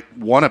I might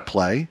want to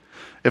play,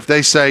 if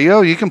they say,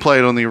 oh, you can play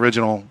it on the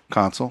original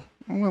console,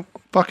 well,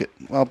 fuck it.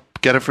 I'll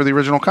get it for the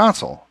original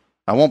console.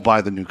 I won't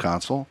buy the new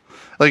console.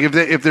 Like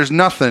if there's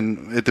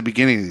nothing at the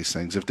beginning of these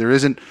things, if there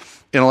isn't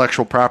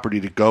intellectual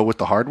property to go with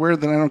the hardware,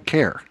 then I don't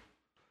care.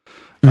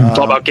 It's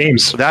all about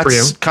games.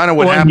 That's kind of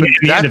what happened.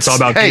 It's all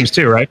about games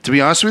too, right? To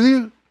be honest with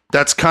you,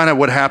 that's kind of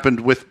what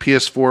happened with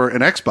PS4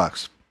 and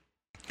Xbox.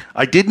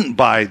 I didn't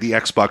buy the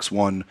Xbox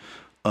One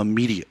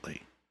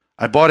immediately.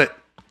 I bought it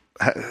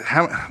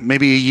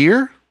maybe a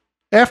year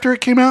after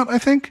it came out, I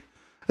think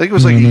it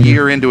was like a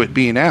year into it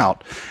being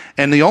out.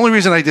 And the only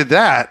reason I did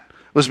that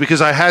was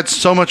because I had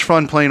so much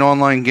fun playing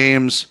online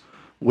games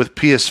with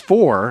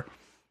PS4,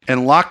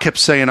 and Locke kept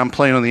saying, I'm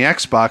playing on the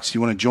Xbox.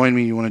 You want to join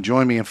me? You want to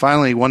join me? And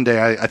finally, one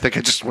day, I think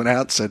I just went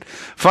out and said,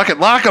 fuck it,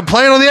 Locke, I'm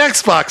playing on the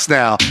Xbox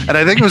now. And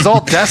I think it was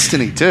all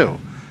Destiny, too.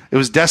 It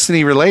was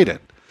Destiny related.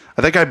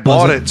 I think I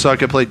bought it so I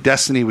could play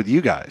Destiny with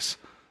you guys.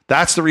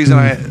 That's the reason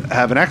I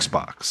have an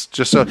Xbox.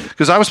 Just so,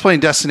 because I was playing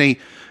Destiny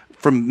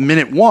from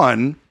minute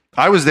one.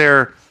 I was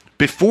there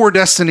before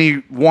Destiny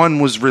 1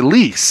 was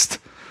released.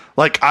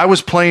 Like, I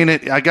was playing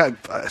it.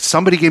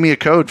 Somebody gave me a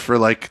code for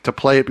to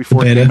play it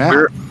before it came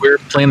out. We're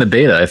playing the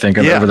beta, I think,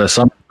 over the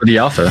summer for the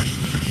alpha.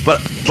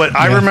 But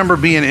I remember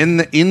being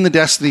in the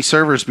Destiny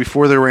servers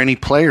before there were any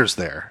players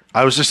there.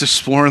 I was just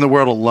exploring the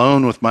world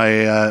alone with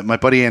my my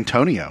buddy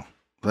Antonio.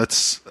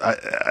 That's all.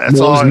 It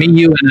was me,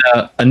 you,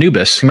 and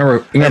Anubis.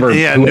 Remember?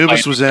 Yeah,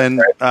 Anubis was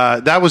in.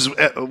 That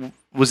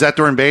was that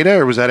during beta,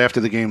 or was that after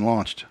the game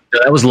launched? Yeah,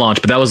 that was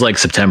launched, but that was like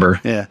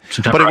September. Yeah,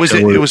 but it was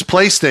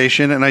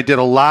PlayStation, and I did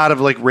a lot of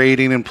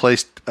raiding and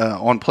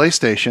on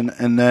PlayStation.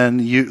 And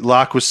then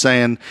Locke was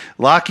saying,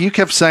 Locke, you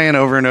kept saying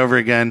over and over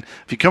again,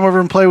 if you come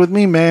over and play with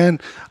me, man,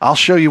 I'll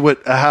show you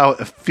how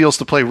it feels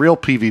to play real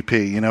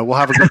PvP. We'll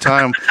have a good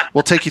time.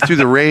 We'll take you through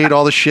the raid,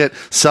 all the shit,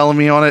 selling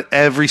me on it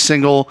every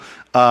single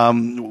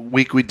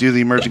week. We'd do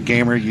the Emergent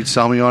Gamer. You'd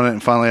sell me on it,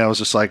 and finally I was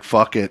just like,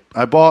 fuck it.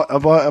 I bought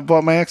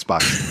my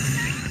Xbox.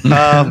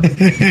 I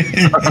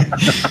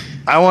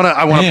want to.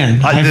 I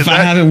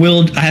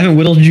haven't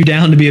whittled you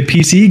down to be a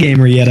PC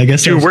gamer yet. I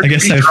guess I failed.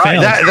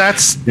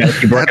 That's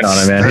working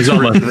on it, man.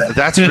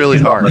 That's really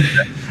hard.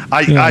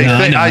 I think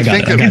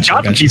that good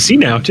job PC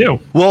now too.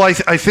 Well, I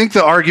think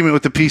the argument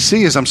with the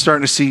PC is I'm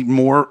starting to see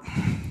more.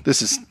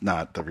 This is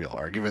not the real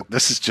argument.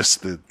 This is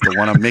just the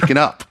one I'm making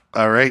up.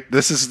 All right,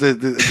 this is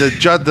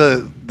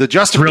the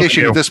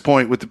justification at this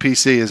point with the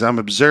PC is I'm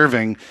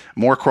observing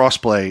more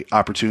crossplay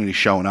opportunities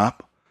showing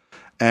up.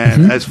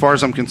 And as far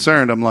as I'm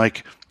concerned, I'm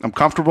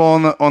comfortable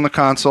on the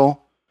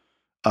console.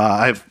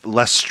 I have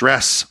less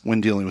stress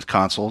when dealing with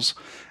consoles.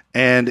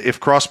 And if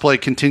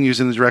crossplay continues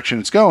in the direction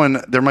it's going,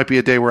 there might be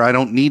a day where I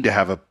don't need to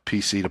have a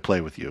PC to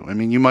play with you. I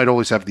mean, you might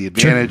always have the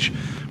advantage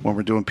when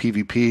we're doing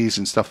PvPs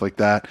and stuff like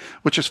that,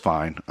 which is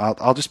fine.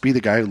 I'll just be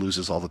the guy who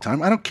loses all the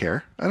time. I don't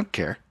care.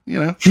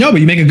 No, but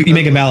you make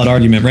a valid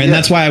argument, right? Yeah. And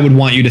that's why I would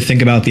want you to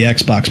think about the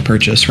Xbox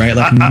purchase, right?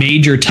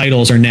 Major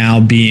titles are now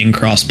being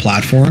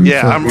cross-platform.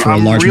 Yeah, for a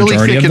large really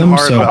majority of them.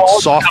 So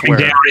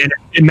software.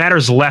 It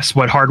matters less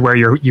what hardware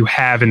you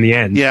have in the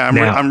end. Yeah,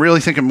 I'm really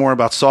thinking more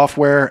about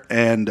software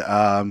and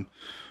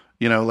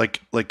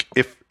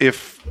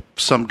if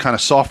some kind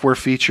of software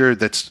feature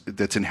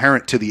that's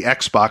inherent to the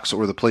Xbox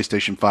or the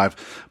PlayStation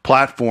 5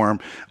 platform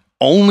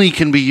only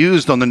can be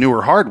used on the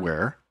newer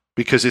hardware,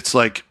 because it's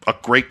like a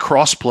great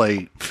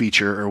cross-play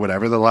feature or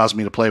whatever that allows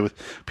me to play with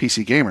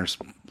PC gamers,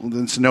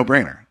 it's a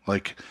no-brainer.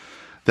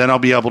 Then I'll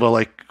be able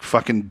to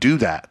fucking do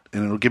that,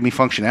 and it'll give me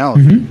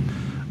functionality.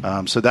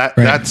 So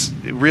that's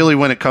really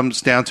when it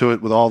comes down to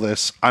it with all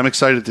this. I'm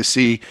excited to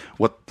see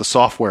what the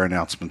software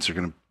announcements are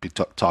going to be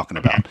talking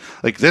about.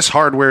 This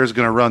hardware is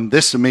going to run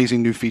this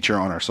amazing new feature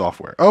on our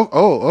software.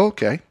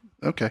 Okay.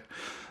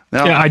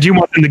 Now, I do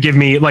want them to give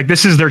me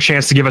this is their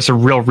chance to give us a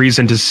real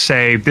reason to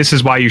say this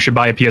is why you should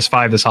buy a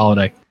PS5 this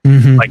holiday.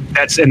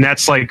 That's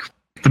exactly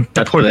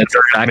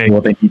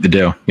what they need to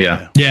do.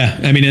 Yeah.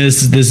 I mean,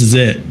 this is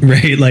it,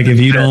 right? If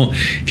you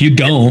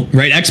don't,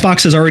 right?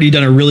 Xbox has already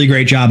done a really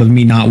great job of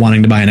me not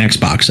wanting to buy an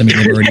Xbox. I mean,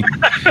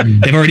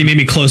 they've already made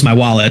me close my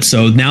wallet.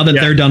 So now that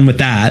they're done with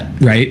that,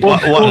 right?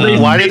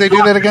 Why did they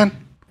do that again?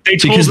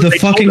 Because the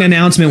fucking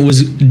announcement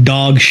was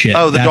dog shit.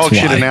 Oh, the dog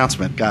shit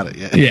announcement. Got it.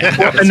 Yeah.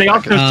 Well, and they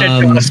also said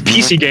to us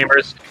PC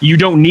gamers, you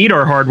don't need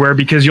our hardware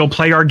because you'll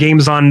play our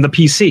games on the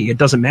PC. It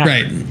doesn't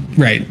matter.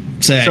 Right.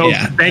 So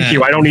thank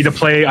you. I don't need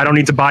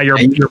to buy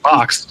your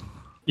box.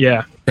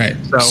 Yeah. Right.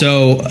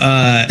 So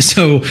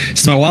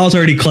my wallet's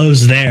already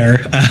closed there.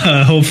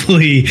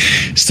 Hopefully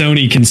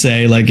Sony can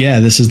say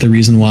this is the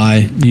reason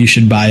why you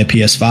should buy a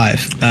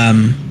PS5.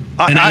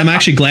 I'm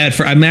actually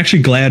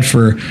glad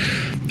for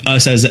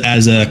us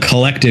as a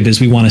collective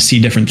is we want to see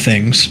different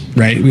things,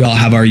 right? We all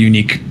have our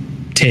unique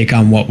take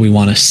on what we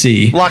want to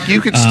see. Locke,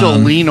 you could still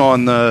lean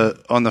on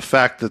the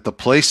fact that the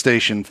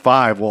PlayStation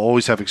 5 will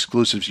always have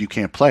exclusives you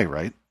can't play,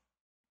 right?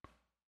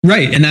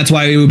 Right, and that's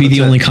why it would be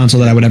the only console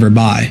that I would ever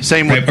buy.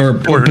 Same right?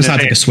 with, or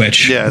besides like a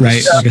Switch, right?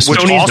 Like a Switch.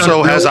 Which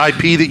also has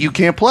IP that you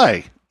can't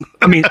play.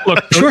 I mean, look,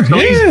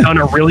 Sony's done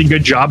a really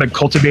good job at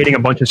cultivating a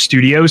bunch of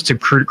studios to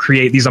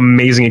create these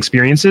amazing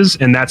experiences,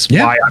 and that's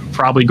why I'm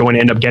probably going to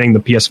end up getting the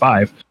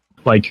PS5.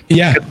 Like,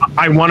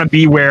 I want to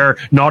be where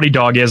Naughty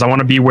Dog is. I want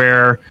to be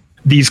where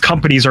these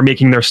companies are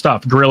making their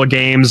stuff. Guerrilla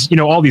Games,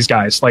 all these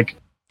guys. Like,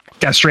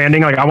 Death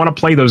Stranding, like I want to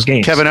play those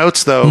games. Kevin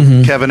Oates, though,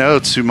 Kevin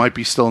Oates, who might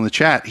be still in the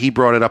chat, he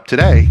brought it up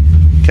today.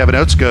 Kevin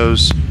Oates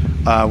goes,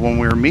 when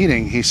we were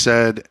meeting, he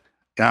said,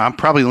 I'm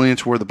probably leaning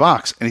toward the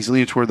box. And he's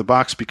leaning toward the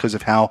box because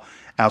of how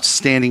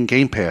outstanding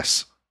Game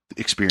Pass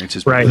experience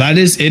is. Right. It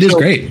is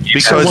great.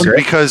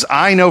 Because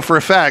I know for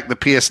a fact the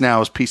PS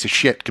Now is a piece of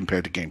shit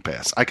compared to Game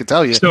Pass. I can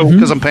tell you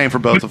because I'm paying for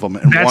both of them.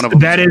 And one of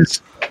them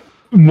is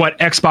what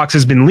Xbox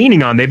has been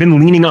leaning on. They've been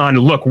leaning on,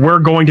 look, we're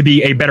going to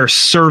be a better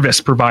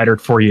service provider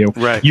for you.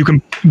 Right. You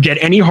can get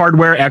any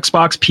hardware,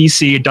 Xbox,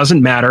 PC, it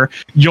doesn't matter.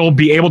 You'll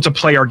be able to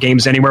play our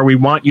games anywhere. We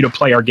want you to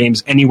play our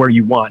games anywhere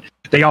you want.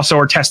 They also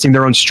are testing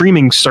their own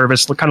streaming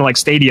service, kind of like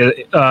Stadia,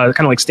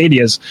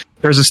 Stadia's.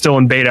 Theirs is still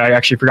in beta. I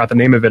actually forgot the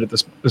name of it at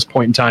this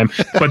point in time.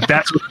 But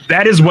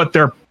that is what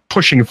they're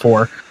pushing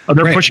for.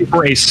 They're pushing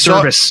for a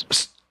service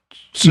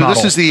model.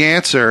 This is the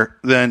answer.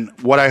 Then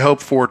what I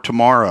hope for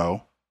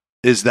tomorrow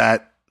is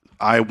that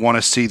I want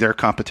to see their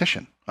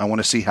competition. I want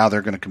to see how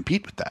they're going to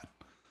compete with that.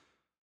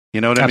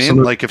 You know what I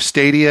mean? Like if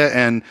Stadia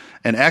and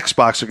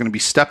Xbox are going to be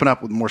stepping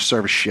up with more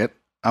service shit,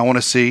 I want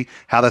to see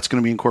how that's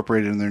going to be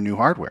incorporated in their new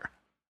hardware.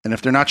 And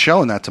if they're not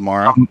showing that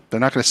tomorrow, they're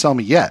not going to sell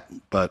me yet.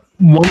 But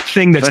one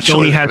thing that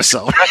Sony has,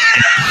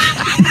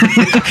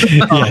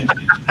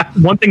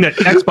 one thing that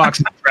Xbox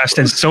has addressed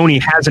and Sony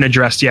hasn't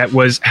addressed yet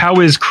was how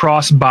is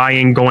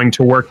cross-buying going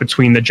to work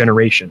between the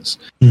generations?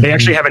 They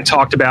actually haven't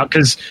talked about,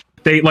 because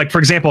they, like, for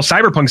example,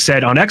 Cyberpunk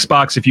said on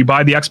Xbox, if you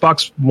buy the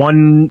Xbox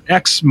One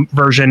X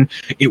version,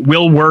 it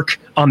will work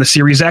on the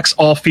Series X,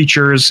 all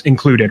features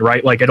included,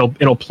 right? Like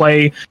it'll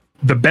play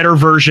the better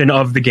version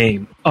of the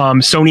game.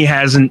 Sony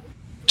hasn't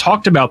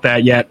talked about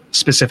that yet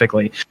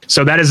specifically.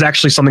 So that is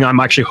actually something I'm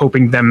actually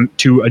hoping them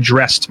to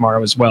address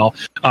tomorrow as well.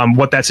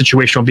 What that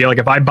situation will be like.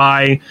 If I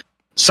buy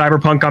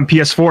Cyberpunk on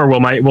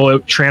PS4, will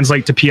it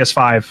translate to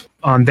PS5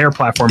 on their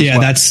platform?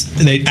 Yeah,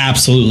 they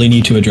absolutely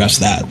need to address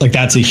that. Like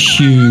that's a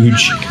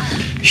huge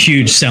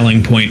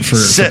selling point for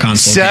console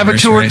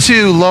Saboteur gamers, right?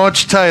 2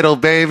 launch title,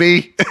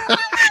 baby.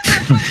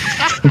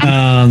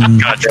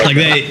 Like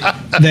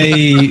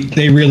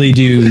they really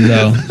do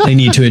though. They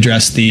need to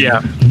address the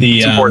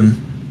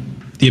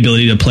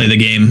ability to play the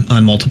game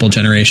on multiple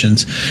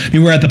generations. I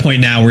mean, we're at the point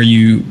now where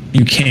you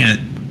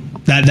can't.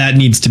 That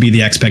needs to be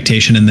the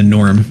expectation and the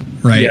norm,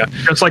 right? Yeah,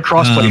 it's like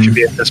crossplay should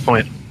be at this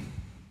point.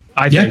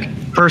 I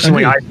think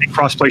personally, I think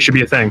crossplay should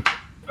be a thing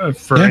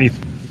for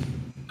anything.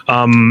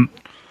 And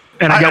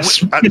I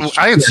guess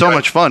I had so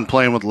much fun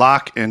playing with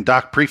Locke and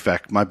Doc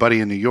Prefect, my buddy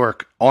in New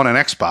York, on an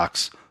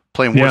Xbox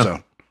playing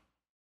Warzone.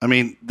 I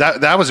mean,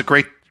 that was a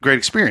great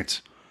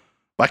experience.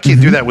 I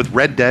can't do that with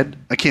Red Dead.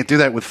 I can't do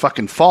that with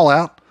fucking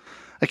Fallout.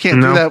 I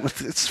can't do that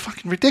with. It's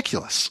fucking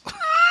ridiculous.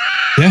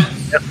 Yeah,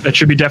 that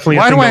should be definitely.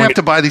 Why do I have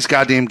to buy these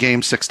goddamn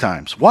games 6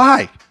 times?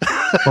 Why?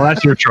 Well,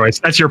 that's your choice.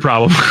 That's your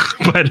problem.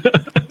 But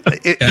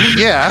it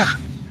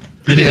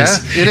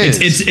is.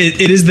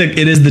 It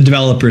is the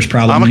developer's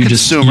problem. I'm a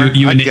consumer.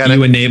 You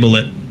enable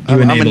it.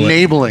 I'm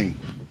enabling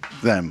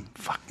them.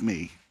 Fuck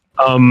me.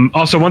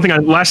 Also,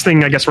 last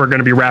thing, I guess we're going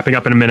to be wrapping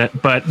up in a minute,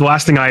 but the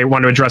last thing I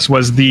wanted to address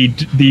was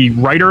the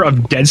writer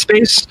of Dead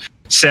Space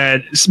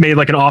made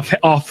like an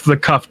off the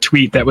cuff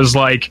tweet that was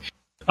like,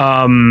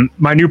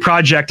 my new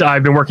project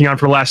I've been working on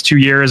for the last 2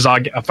 years.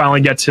 I finally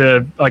get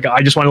to, like,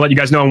 I just want to let you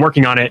guys know I'm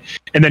working on it.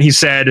 And then he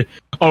said,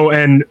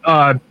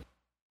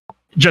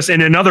 just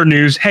in another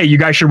news, hey, you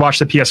guys should watch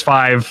the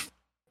PS5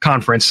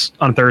 conference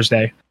on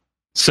Thursday.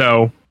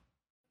 So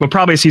we'll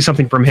probably see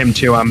something from him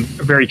too. I'm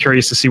very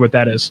curious to see what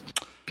that is,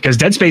 because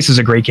Dead Space is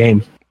a great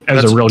game. It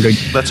was a real good.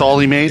 That's all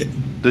he made.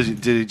 Did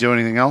he do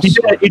anything else?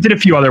 He did a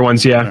few other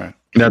ones. Yeah. All right.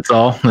 That's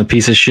all. A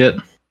piece of shit.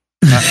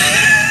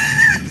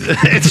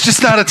 It's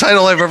just not a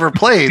title I've ever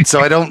played,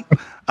 so it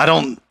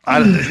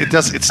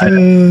doesn't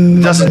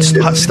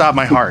stop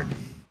my heart.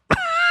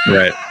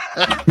 Right.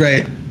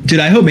 Dude,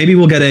 I hope maybe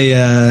we'll get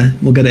a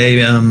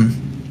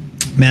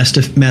Mass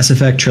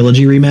Effect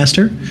trilogy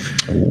remaster.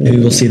 Maybe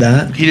we'll see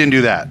that. He didn't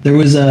do that. There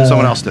was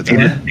someone else did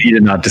that. He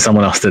did not.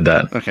 Someone else did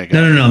that. Okay.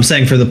 No. I'm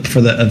saying for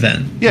the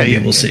event.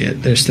 Yeah, we'll see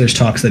it. There's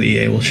talks that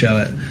EA will show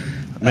it.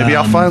 Maybe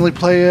I'll finally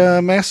play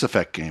a Mass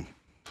Effect game.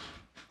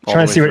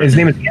 Trying to see what his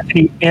name is.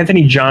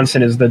 Anthony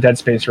Johnson is the Dead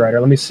Space writer.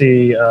 Let me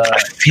see. I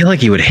feel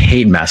like you would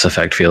hate Mass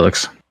Effect,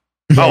 Felix.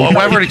 I've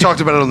already talked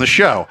about it on the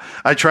show.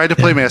 I tried to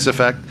play Mass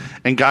Effect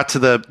and got to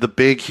the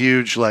big,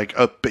 huge, like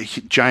a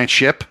giant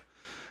ship,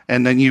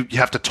 and then you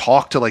have to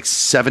talk to like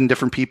 7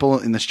 different people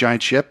in this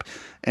giant ship,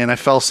 and I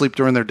fell asleep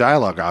during their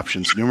dialogue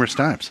options numerous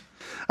times.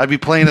 I'd be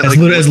playing it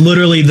as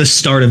literally the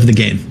start of the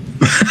game.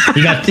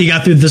 You got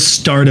through the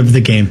start of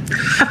the game.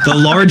 The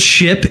large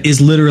ship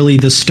is literally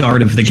the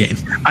start of the game.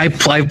 I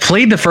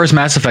played the first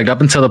Mass Effect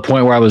up until the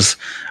point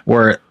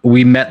where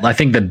we met, I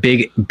think, the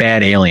big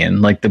bad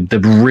alien, like the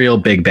real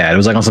big bad. It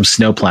was like on some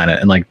snow planet,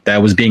 and like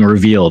that was being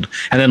revealed,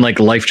 and then like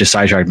life just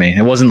sidetracked me.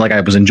 It wasn't like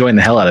I was enjoying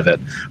the hell out of it,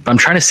 but I'm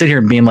trying to sit here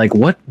and being like,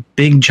 what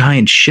big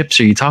giant ships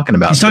are you talking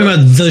about? He's talking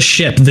about the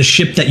ship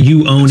that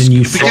you own and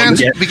you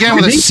began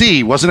with a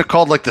C. Wasn't it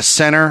called like the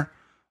Center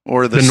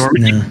or the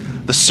Normandy? No.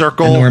 The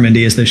Circle. The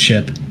Normandy is the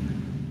ship.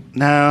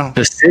 No,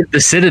 the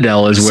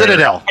Citadel is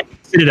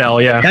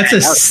Citadel, yeah. That's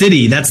a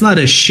city. That's not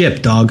a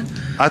ship, dog.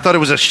 I thought it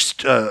was a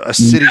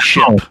city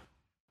ship.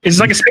 It's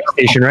like a space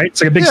station, right?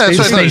 It's like a big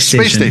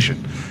space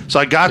station. So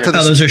I got to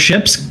those are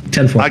ships?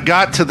 10-4. I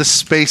got to the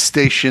space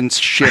station's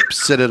ship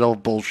Citadel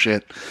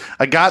bullshit.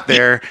 I got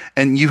there,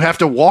 and you have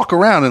to walk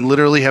around and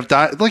literally have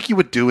like you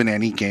would do in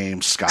any game.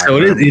 Skyrim. So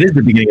it is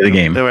the beginning of the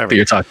game that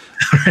you're talking.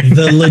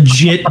 The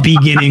legit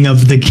beginning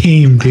of the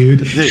game,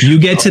 dude. You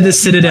get to the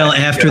Citadel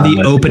after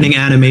the opening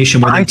animation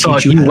where they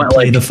teach you how to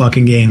play the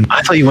fucking game.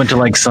 I thought you went to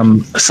like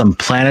some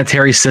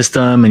planetary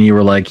system, and you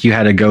were like you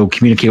had to go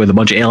communicate with a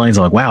bunch of aliens.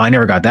 I'm like, wow, I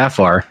never got that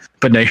far.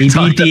 But no, he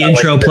beat the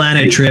intro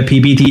planet trip. He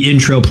beat the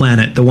intro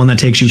planet, the one that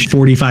takes you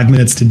 45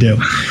 minutes to do.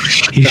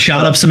 He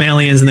shot up some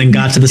aliens and then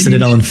got to the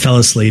Citadel and fell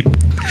asleep.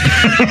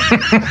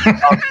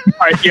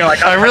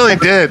 I really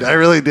did,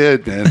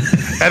 man.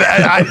 And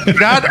I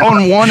not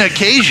on one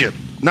occasion.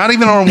 Not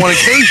even on one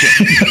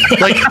occasion.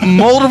 Like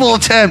multiple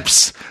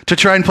attempts to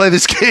try and play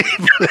this game.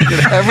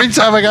 Every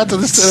time I got to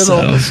the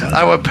Citadel,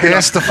 I would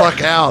pass the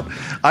fuck out.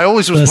 I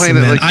always was playing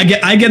it like I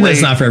get that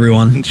it's not for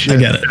everyone. I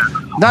get it.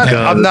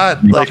 I'm not.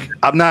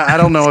 I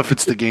don't know if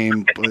it's the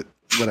game, but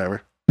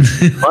whatever.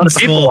 A lot of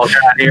people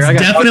here.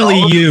 It's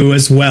definitely you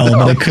as well,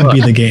 but it could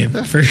be the game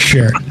for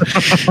sure.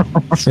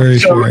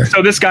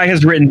 So this guy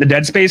has written the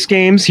Dead Space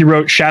games. He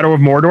wrote Shadow of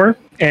Mordor,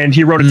 and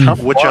he wrote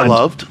Atomic Blonde, I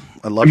loved.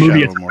 I love Shadow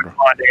of Mordor.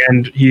 Blonde,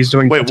 and he's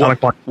doing Atomic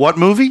Blonde. What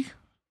movie?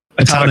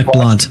 Atomic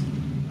Blonde.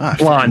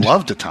 I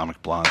loved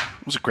Atomic Blonde.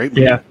 It was a great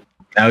movie. Yeah.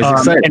 I was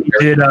excited. And he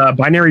did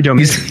Binary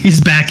Domain.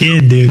 He's back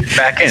in, dude.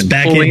 He's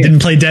back in. Didn't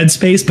play Dead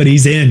Space, but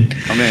he's in.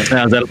 I'm in.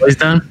 Now, is that what he's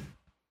done?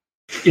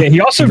 Yeah,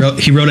 he also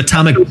he wrote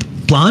Atomic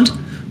Blonde.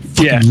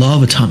 Fucking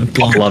love Atomic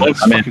Blonde. Love it.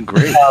 It's fucking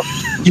great.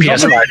 He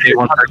also did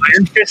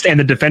Iron Fist and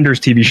the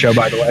Defenders TV show,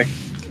 by the way,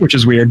 which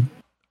is weird.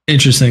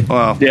 Interesting.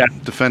 Well,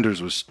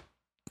 Defenders was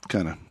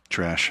kind of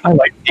trash. I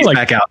like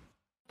back out.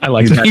 I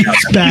like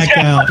back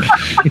out.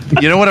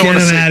 You know what I want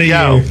to see?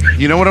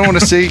 You know what I want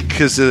to see?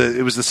 Because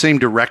it was the same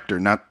director,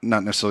 not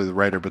necessarily the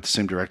writer, but the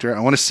same director. I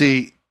want to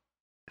see.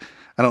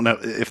 I don't know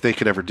if they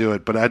could ever do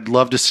it, but I'd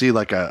love to see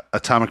like a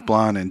Atomic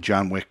Blonde and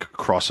John Wick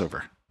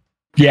crossover.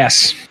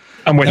 Yes,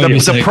 I'm with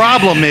you. The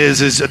problem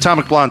is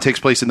Atomic Blonde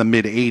takes place in the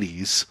mid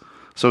 '80s,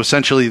 so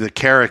essentially the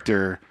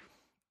character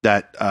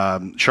that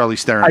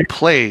Charlize Theron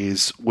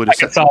plays would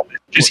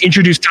just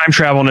introduce time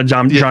travel into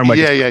John Wick.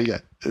 Yeah.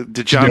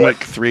 The John Wick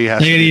 3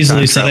 has. They could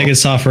easily they could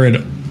suffer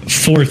it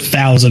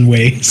 4,000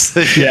 ways.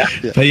 Yeah.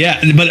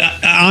 But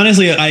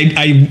honestly,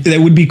 I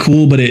that would be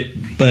cool, but it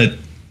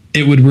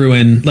would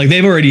ruin. Like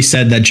they've already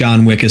said that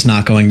John Wick is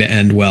not going to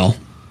end well.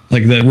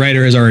 Like the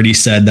writer has already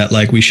said that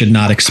like we should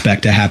not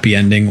expect a happy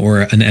ending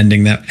or an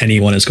ending that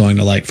anyone is going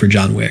to like for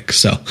John Wick.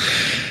 So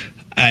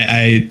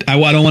I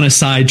don't want to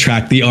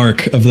sidetrack the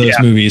arc of those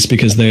movies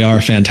because they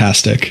are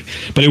fantastic,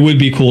 but it would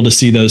be cool to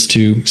see those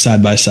two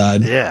side by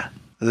side. Yeah.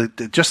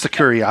 Just the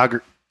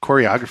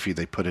choreography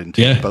they put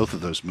into both of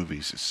those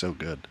movies is so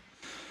good.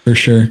 For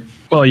sure.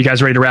 Well, you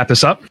guys ready to wrap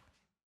this up?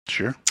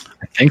 Sure.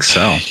 I think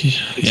so.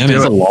 It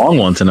was a long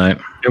one tonight.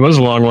 It was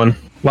a long one.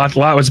 Lot.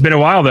 It's been a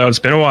while, though. It's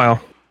been a while.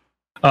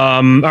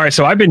 All right,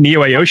 so I've been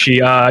Neo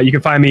Ayoshi. You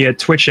can find me at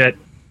Twitch at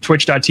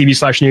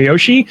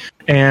twitch.tv/NeoYoshi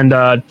and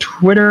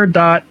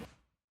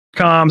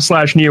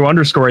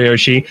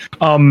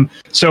twitter.com/Neo_Yoshi.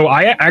 So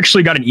I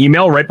actually got an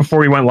email right before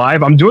we went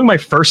live. I'm doing my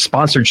first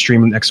sponsored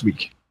stream next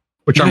week,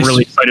 which I'm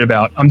really excited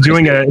about. I'm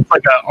doing it's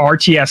like a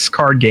RTS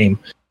card game.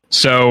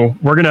 So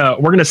we're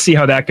gonna see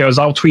how that goes.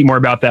 I'll tweet more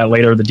about that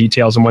later, the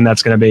details and when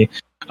that's gonna be.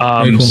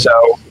 Cool.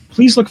 So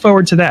please look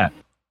forward to that.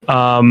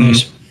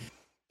 Nice.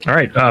 All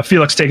right,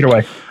 Felix, take it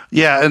away.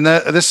 Yeah, and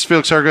this is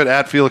Felix Hergood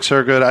at Felix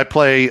Hergood. I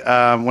play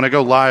when I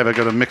go live. I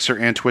go to Mixer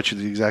and Twitch at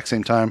the exact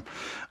same time.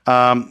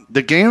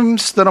 The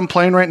games that I'm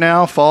playing right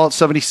now: Fallout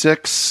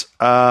 76,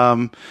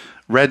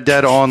 Red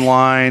Dead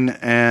Online,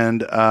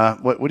 and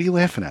what are you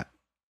laughing at?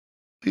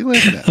 What are you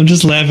laughing at? I'm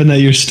just laughing that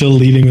you're still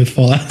leading with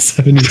Fallout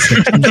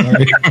 76. I'm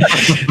sorry.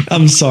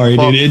 I'm sorry,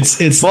 dude.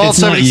 It's Fallout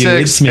 76 not you.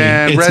 It's me.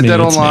 And Red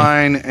Dead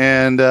Online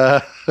and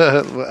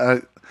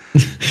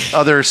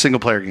other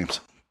single player games.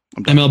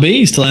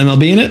 MLB? You still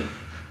MLB in it?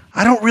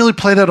 I don't really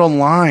play that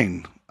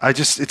online.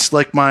 It's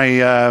like my,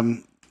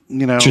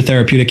 It's your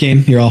therapeutic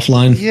game? You're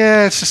offline?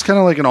 Yeah, it's just kind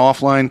of like an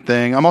offline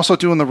thing. I'm also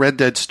doing the Red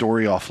Dead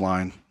story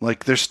offline.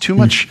 Like, there's too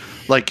much,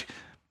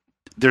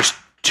 there's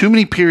too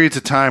many periods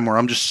of time where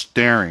I'm just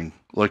staring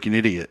like an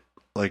idiot.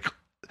 Like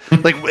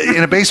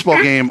in a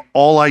baseball game,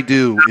 all I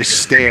do is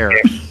stare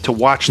to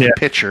watch the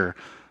pitcher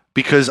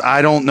because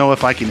I don't know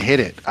if I can hit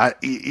it.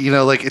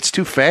 It's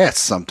too fast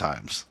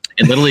sometimes.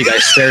 In Little League, I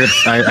stared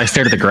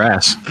at the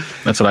grass.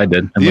 That's what I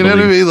did. You know what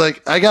I mean?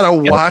 Like, I gotta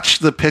watch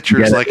the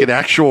pitchers like an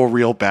actual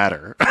real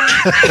batter.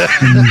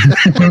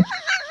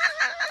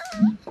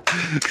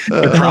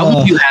 The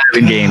problems you have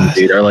in games,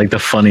 dude, are like the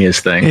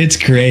funniest thing. It's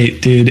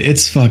great, dude.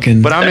 It's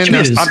fucking. But I'm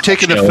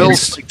taking the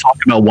Phils. Like,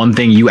 talking about one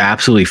thing you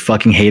absolutely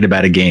fucking hate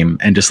about a game,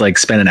 and just like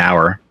spend an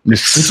hour.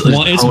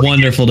 It's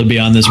wonderful to be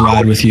on this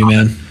ride with you,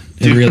 man.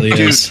 It really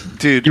is,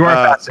 dude. You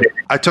are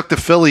I took the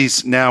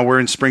Phillies. Now we're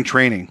in spring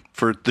training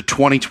for the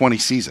 2020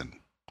 season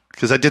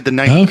because I did the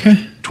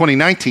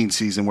 2019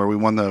 season where we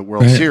won the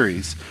World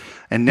Series,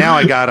 and now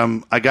I got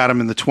them. I got them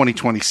in the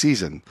 2020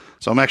 season.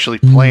 So I'm actually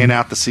playing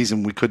out the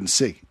season we couldn't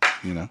see.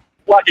 You know,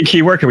 Lock and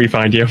Key. Where can we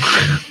find you?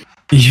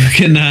 You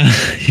can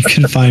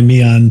find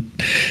me on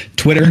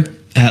Twitter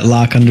at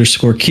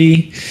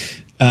Lock_Key.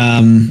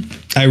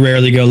 I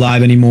rarely go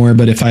live anymore,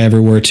 but if I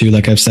ever were to,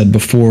 like I've said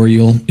before,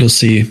 you'll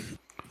see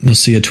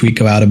a tweet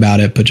go out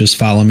about it, but just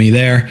follow me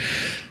there.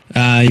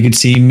 You can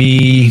see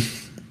me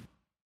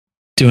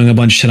doing a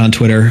bunch of shit on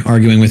Twitter,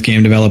 arguing with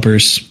game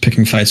developers,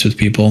 picking fights with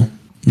people,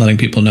 letting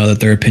people know that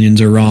their opinions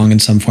are wrong in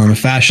some form or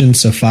fashion.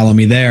 So follow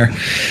me there.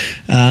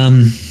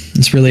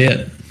 That's really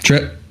it.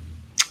 Trip.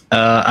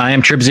 I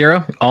am Trip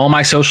Zero. All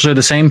my socials are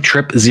the same.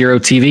 Trip Zero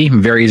TV.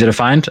 Very easy to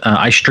find.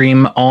 I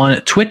stream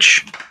on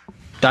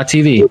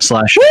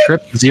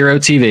twitch.tv/Trip Zero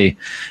TV.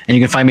 And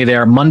you can find me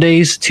there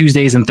Mondays,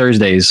 Tuesdays, and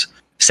Thursdays,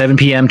 7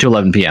 p.m. to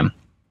 11 p.m.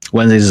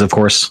 Wednesdays is, of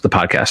course, the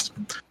podcast.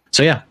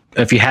 So, yeah,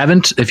 if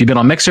you've been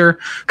on Mixer,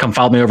 come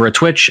follow me over at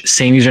Twitch.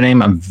 Same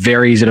username. I'm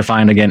very easy to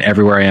find, again,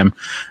 everywhere I am.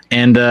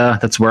 And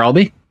that's where I'll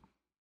be.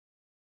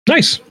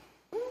 Nice.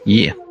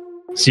 Yeah.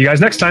 See you guys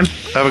next time.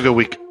 Have a good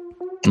week.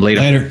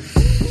 Later.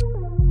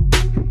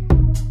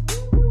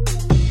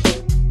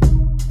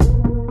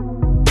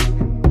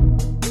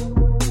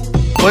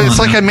 Well, it's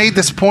like I made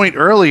this point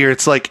earlier.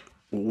 It's like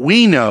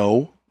we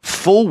know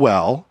full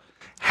well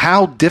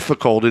how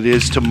difficult it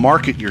is to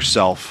market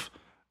yourself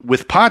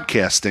with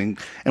podcasting,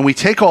 and we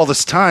take all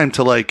this time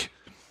to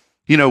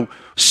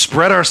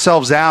spread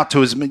ourselves out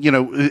to as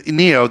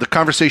Neo. The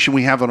conversation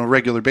we have on a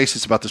regular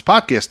basis about this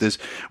podcast is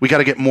we got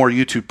to get more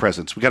YouTube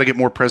presence. We got to get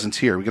more presence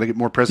here. We got to get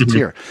more presence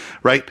here,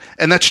 right?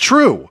 And that's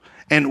true.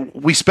 And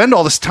we spend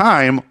all this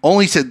time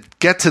only to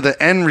get to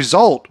the end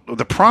result.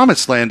 The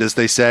promised land, as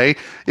they say,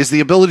 is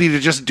the ability to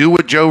just do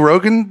what Joe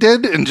Rogan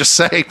did and just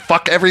say,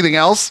 fuck everything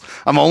else.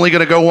 I'm only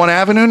going to go one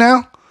avenue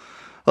now.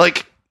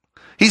 Like,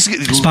 he's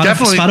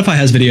definitely... Spotify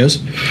has videos.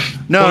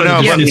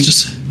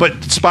 But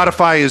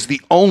Spotify is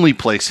the only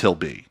place he'll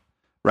be.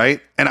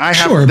 Right, and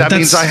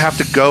means I have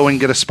to go and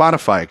get a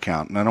Spotify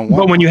account, and I don't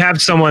want. But when you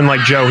have someone like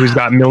Joe who's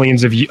got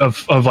millions of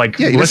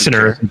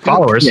listeners and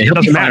followers, it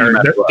doesn't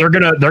matter. They're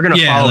gonna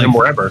follow him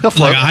wherever.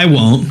 I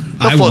won't.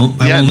 I won't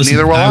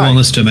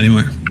listen to him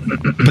anymore.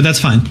 But that's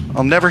fine.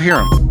 I'll never hear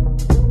him.